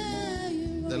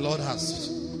 vem. The Lord has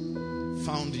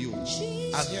found you.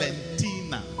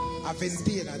 Aventina.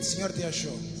 Aventina, o Senhor te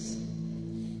achou.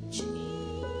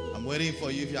 I'm waiting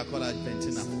for you if you are called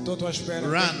Aventina. Estou à espera.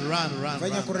 Run.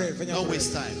 Venha correr, venha Don't correr.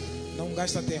 waste time. Não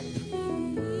gasta tempo.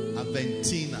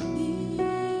 Aventina.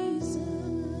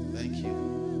 Thank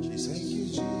you, Jesus. Thank you,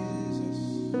 Jesus.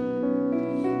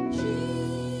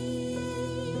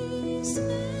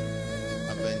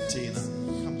 Aventina.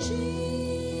 Come on.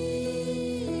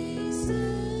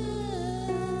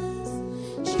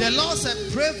 The Lord said,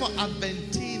 pray for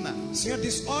Aventina. O Senhor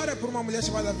diz, ora por uma mulher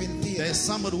chamada Aventina. There's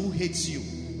somebody who hates you.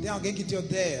 Tem alguém que te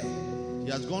odeia, He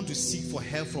has gone to seek for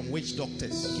help from witch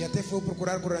doctors que até foi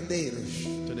procurar curandeiros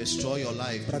to destroy your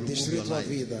life, to para remove destruir your tua life.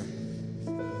 vida.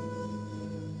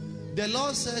 The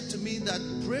Lord said to me that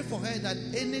pray for her, that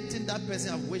anything that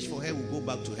person have wished for her will go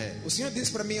back to her. O Senhor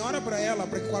disse para mim, ora para ela,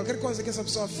 para que qualquer coisa que essa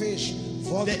pessoa fez,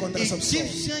 volte The contra essa pessoa.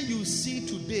 Egyptian you see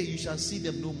today, you shall see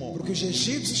them no more. Porque os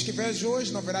egípcios que vês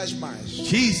hoje não verás mais.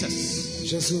 Jesus,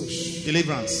 Jesus,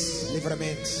 deliverance,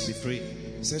 livramento, be free.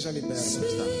 seja liberto. Sit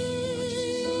down.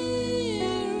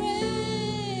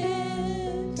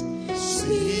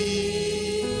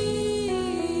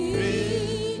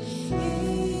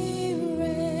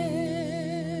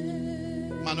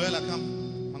 Manuela,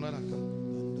 come. Manuela, come.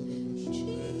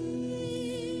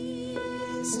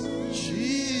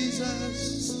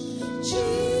 Jesus.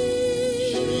 Jesus.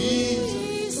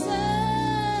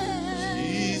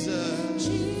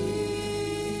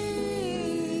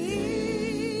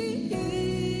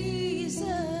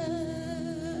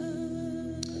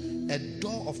 A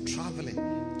door of traveling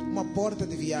Uma porta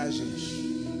de viagens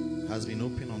has been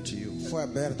opened unto you. foi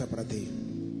aberta para ti.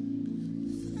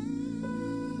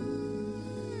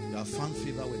 You have found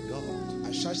favor with God.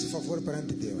 Achaste favor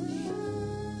perante Deus.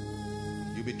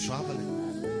 You'll be traveling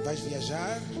Vais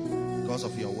viajar because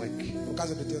of your work. por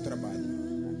causa do teu trabalho.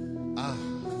 Ah,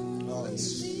 Oh,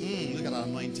 look at our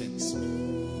anointing.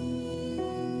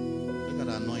 Look at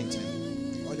our anointing.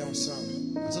 olha a unção.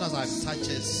 As soon as I touch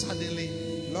it, suddenly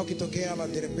Logo que toquei ela,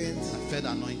 de repente, I felt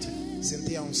anointing.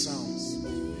 senti a unção.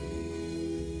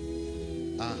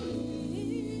 Ah,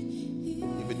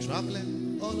 you'll be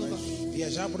traveling all over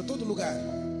Viajar por todo lugar,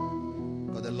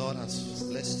 because the Lord has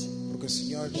blessed you. porque o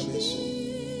Senhor te abençoou.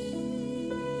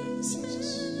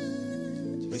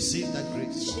 Receive that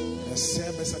grace,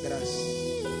 Receba essa graça,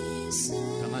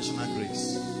 international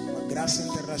grace, uma graça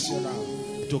internacional.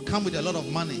 to come with a lot of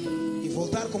money. E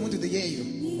voltar com muito dinheiro.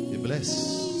 Be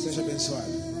blessed. Seja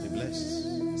abençoado. Be blessed.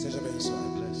 Seja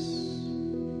abençoado. Be blessed.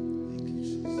 Thank you,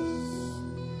 Jesus.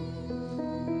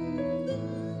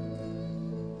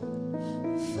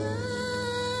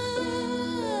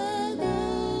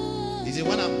 You see,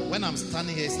 when I'm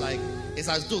standing here, it's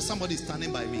as though somebody is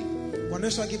standing by me. Quando eu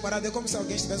estou aqui parado, é como se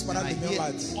alguém estivesse And parado I do meu hear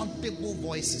lado. audible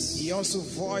voices E ouço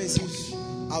vozes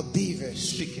audíveis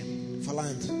speaking,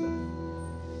 falando,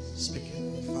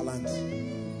 speaking. falando.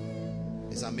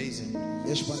 It's amazing.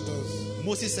 É espantoso.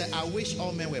 Moses said, I wish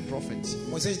all men were prophets.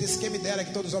 Moisés disse: quem me dera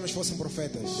que todos os homens fossem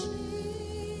profetas.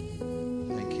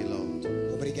 Thank you, Lord.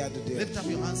 Obrigado, Deus. Lift up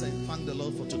your hands and thank the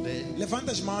Lord for today.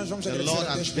 Levanta as mãos, vamos The agradecer Lord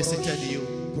a has Deus por visited hoje. you.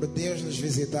 Por Deus nos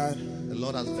visitar. The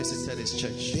Lord has visited His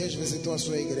church. Deus visitou a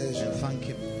sua igreja. And thank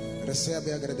Him. Recebe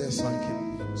e agradece. Thank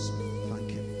Him.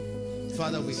 Thank Him.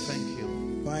 Father, we thank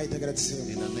you Pai, te agradecemos.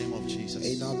 in the name of Jesus.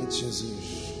 Em nome de Jesus.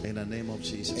 In the name of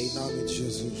Jesus. Em nome de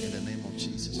Jesus. In the name of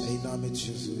Jesus. Em nome de In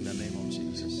Jesus. the name of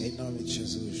Jesus. Em nome de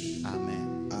Jesus.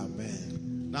 Amen.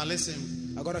 Amém. Now listen,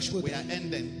 Agora we escuta. are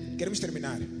ending, Queremos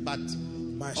terminar. but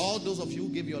Mas all those of you who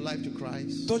give your life to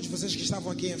Christ, todos vocês que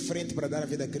estavam aqui em frente para dar a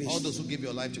vida a all Cristo. those who give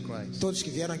your life to Christ, Todos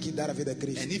que vieram aqui dar a vida a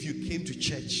Cristo. and if you came to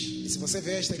church, E se você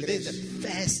vê esta today is the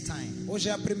igreja, first time hoje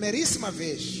é a primeiríssima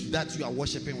vez that you are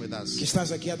worshiping with que us.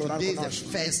 estás aqui a adorar Today is the conosco.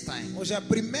 first time Hoje é a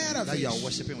primeira that vez you are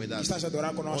worshiping with que us, estás a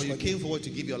adorar or conosco you aqui. came forward to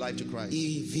give your life to Christ.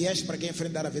 E vieste para aqui em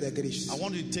frente dar a vida a Cristo. I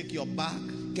want you to take your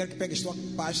bag, Quero que pegues tua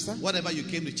pasta, whatever you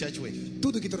came to church with,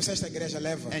 tudo que trouxeste à igreja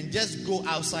leva and just go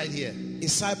outside here e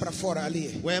sai para fora ali.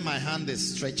 where my hand is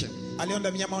stretching. Ali onde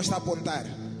a minha mão está a apontar.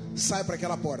 Sai para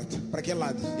aquela porta, para aquele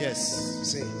lado. Yes.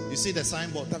 Sim. You see the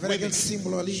signboard? Tá vendo Wave aquele it.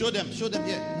 símbolo ali? Show them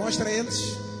here. Mostra a eles.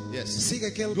 Yes. Siga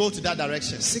aquele. Go to that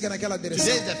direction. Siga naquela Today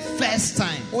direção. is the first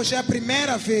time Hoje é a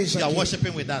primeira vez you are aqui.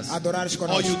 worshiping with us. Adorares Or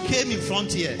conosco. you came in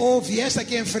front here Ou vieste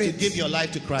aqui em to frente give your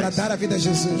life to para Christ. dar a vida a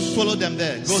Jesus. Follow them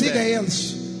there. Go Siga there.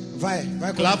 eles. Vai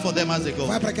com Clap for them as they go.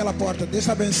 Vai para aquela porta. Deus te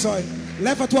abençoe.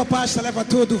 Leva a tua pasta, leva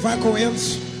tudo. Vai com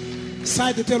eles.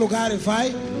 Sai do teu lugar e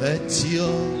vai. Let your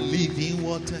living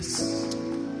waters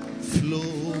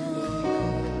flow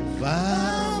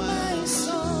by my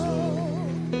soul.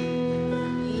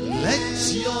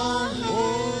 Let your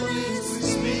Holy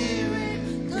Spirit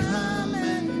come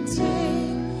and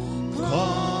take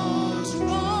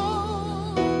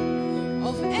control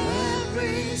of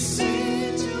every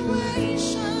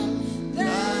situation that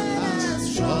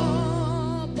has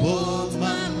troubled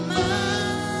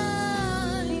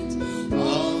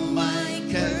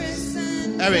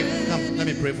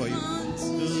pray for you.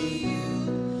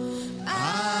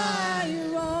 I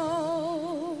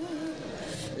roll.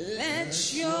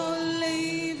 Let your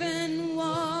living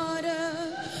water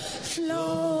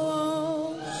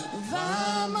flow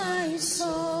over my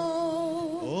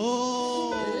soul.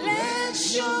 Oh,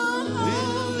 Let your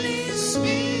Holy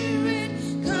Spirit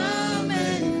come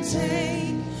and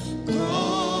take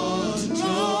control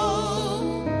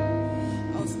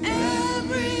of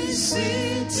every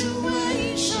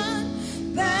situation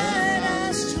that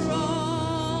has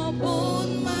troubled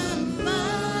my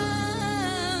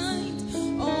mind.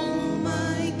 All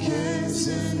my cares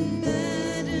and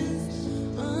burdens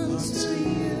unto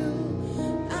you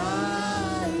I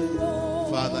roll.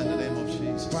 Father, in the name of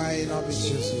Jesus, Pai, em nome de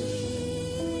Jesus.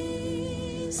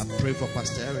 I pray for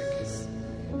Pastor Eric.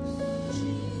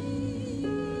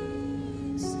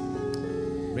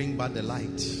 Bring back the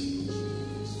light.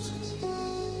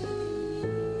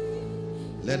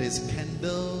 Let his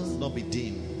candle not be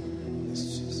dim.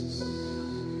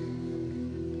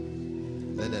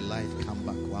 Let the light come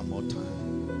back one more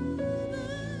time.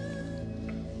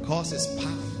 Cause his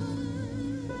path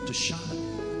to shine.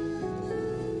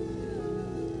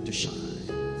 To shine.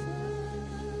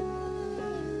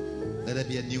 Let there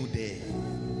be a new day.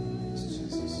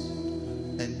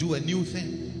 And do a new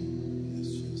thing.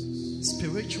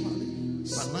 Spiritually,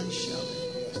 financially,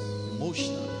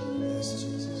 emotionally.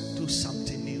 Do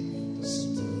something new.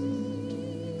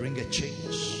 Bring a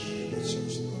change. A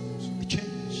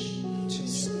change.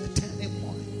 A turning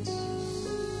point.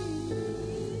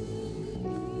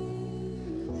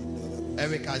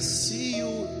 Eric, I see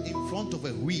you in front of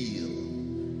a wheel.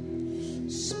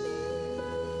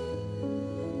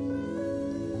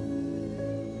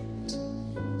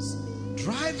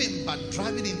 Driving, but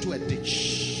driving into a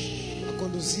ditch A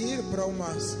conduzir para uma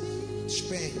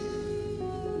despenho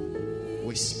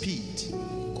with speed.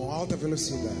 com alta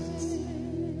velocidade.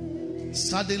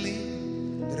 Suddenly,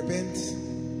 De repente,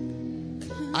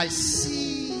 I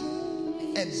see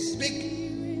a big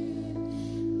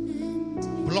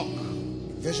block,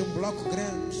 vejo bloco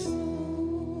grande,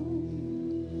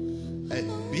 a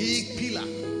big pillar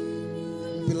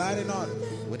pilar enorme,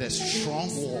 with a strong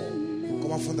wall com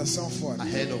uma fundação forte.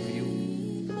 ahead of you.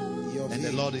 E eu And the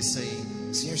vi, Lord is saying,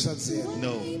 o Senhor está dizendo: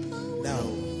 no, não,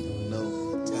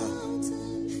 no, não,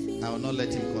 I will not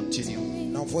let him continue.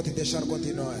 não vou te deixar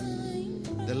continuar.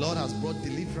 The Lord has brought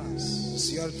deliverance. O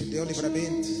Senhor te deu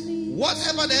livramento.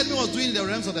 Whatever the enemy was doing in the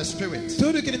realms of the spirit,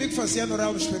 Tudo que o inimigo fazia no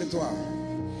realmo espiritual,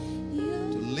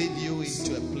 to lead you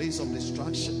into a place of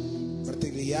destruction, para te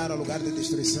guiar ao lugar de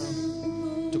destruição,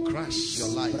 to crush your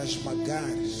life. para esmagar.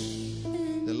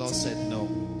 The Lord said, no,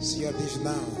 O Senhor diz: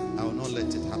 não, I will not let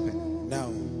it happen.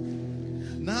 não.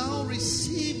 Now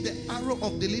receive the arrow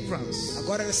of deliverance.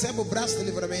 Agora recebe o braço de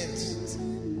livramento.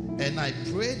 And I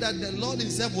pray that the Lord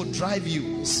himself will drive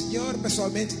you. O Senhor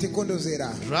pessoalmente te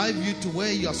conduzirá. Drive you to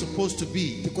where you are supposed to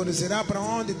be. Te conduzirá para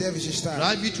onde deves estar.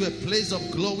 Drive you to a place of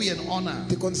glory and honor.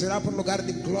 Te conduzirá para um lugar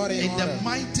de glória e In the honra.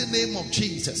 mighty name of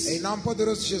Jesus. Em nome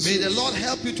poderoso de May the Jesus. Lord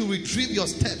help you to retrieve your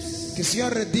steps Que o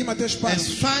Senhor redima teus and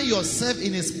passos. find yourself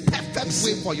in his perfect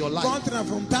way for your life. Encontre na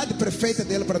vontade perfeita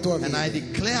dele para a tua And vida. I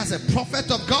declare as a prophet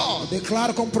of God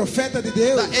Declaro como profeta de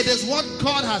Deus that it is what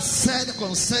God has said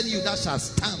concerning you that shall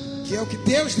stand. que é o que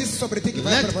Deus disse sobre ti que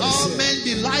vai Let all prevalecer. men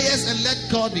be liars and let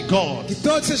God be God. Que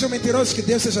todos sejam mentirosos, que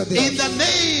Deus seja Deus. In the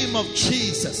name of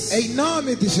Jesus. Em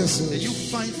nome de May Jesus. you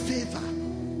find favor,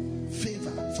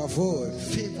 Favor, favor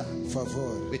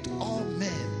favor with all men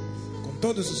com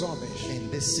todos os homens in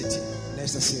this city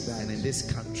nesta and cidade in this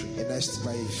country. e neste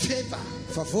país. Favor.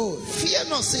 Favor. Fear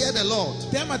not, saith the Lord.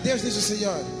 Tema a Deus, diz o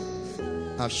Senhor,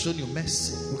 I've shown you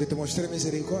mercy. porque te mostrei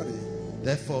misericórdia.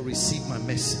 Therefore, receive my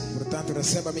mercy. Portanto,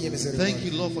 receba a minha misericórdia. Thank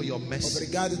you, Lord, for your mercy.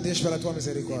 Obrigado, Deus, pela tua In the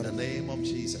misericórdia. name of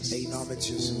Jesus. Em nome de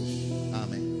Jesus.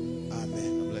 Amen.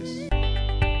 Amém. God bless you.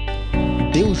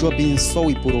 Deus o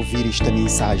abençoe por ouvir esta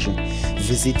mensagem.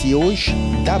 Visite hoje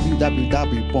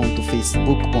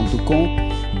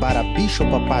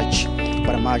www.facebook.com/Bishop Apache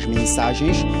para mais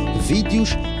mensagens,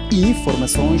 vídeos e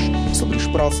informações sobre os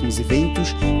próximos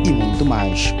eventos e muito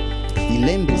mais. E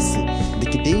lembre-se de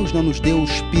que Deus não nos deu o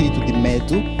espírito de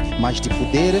medo, mas de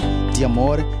poder, de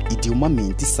amor e de uma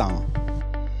mente sã.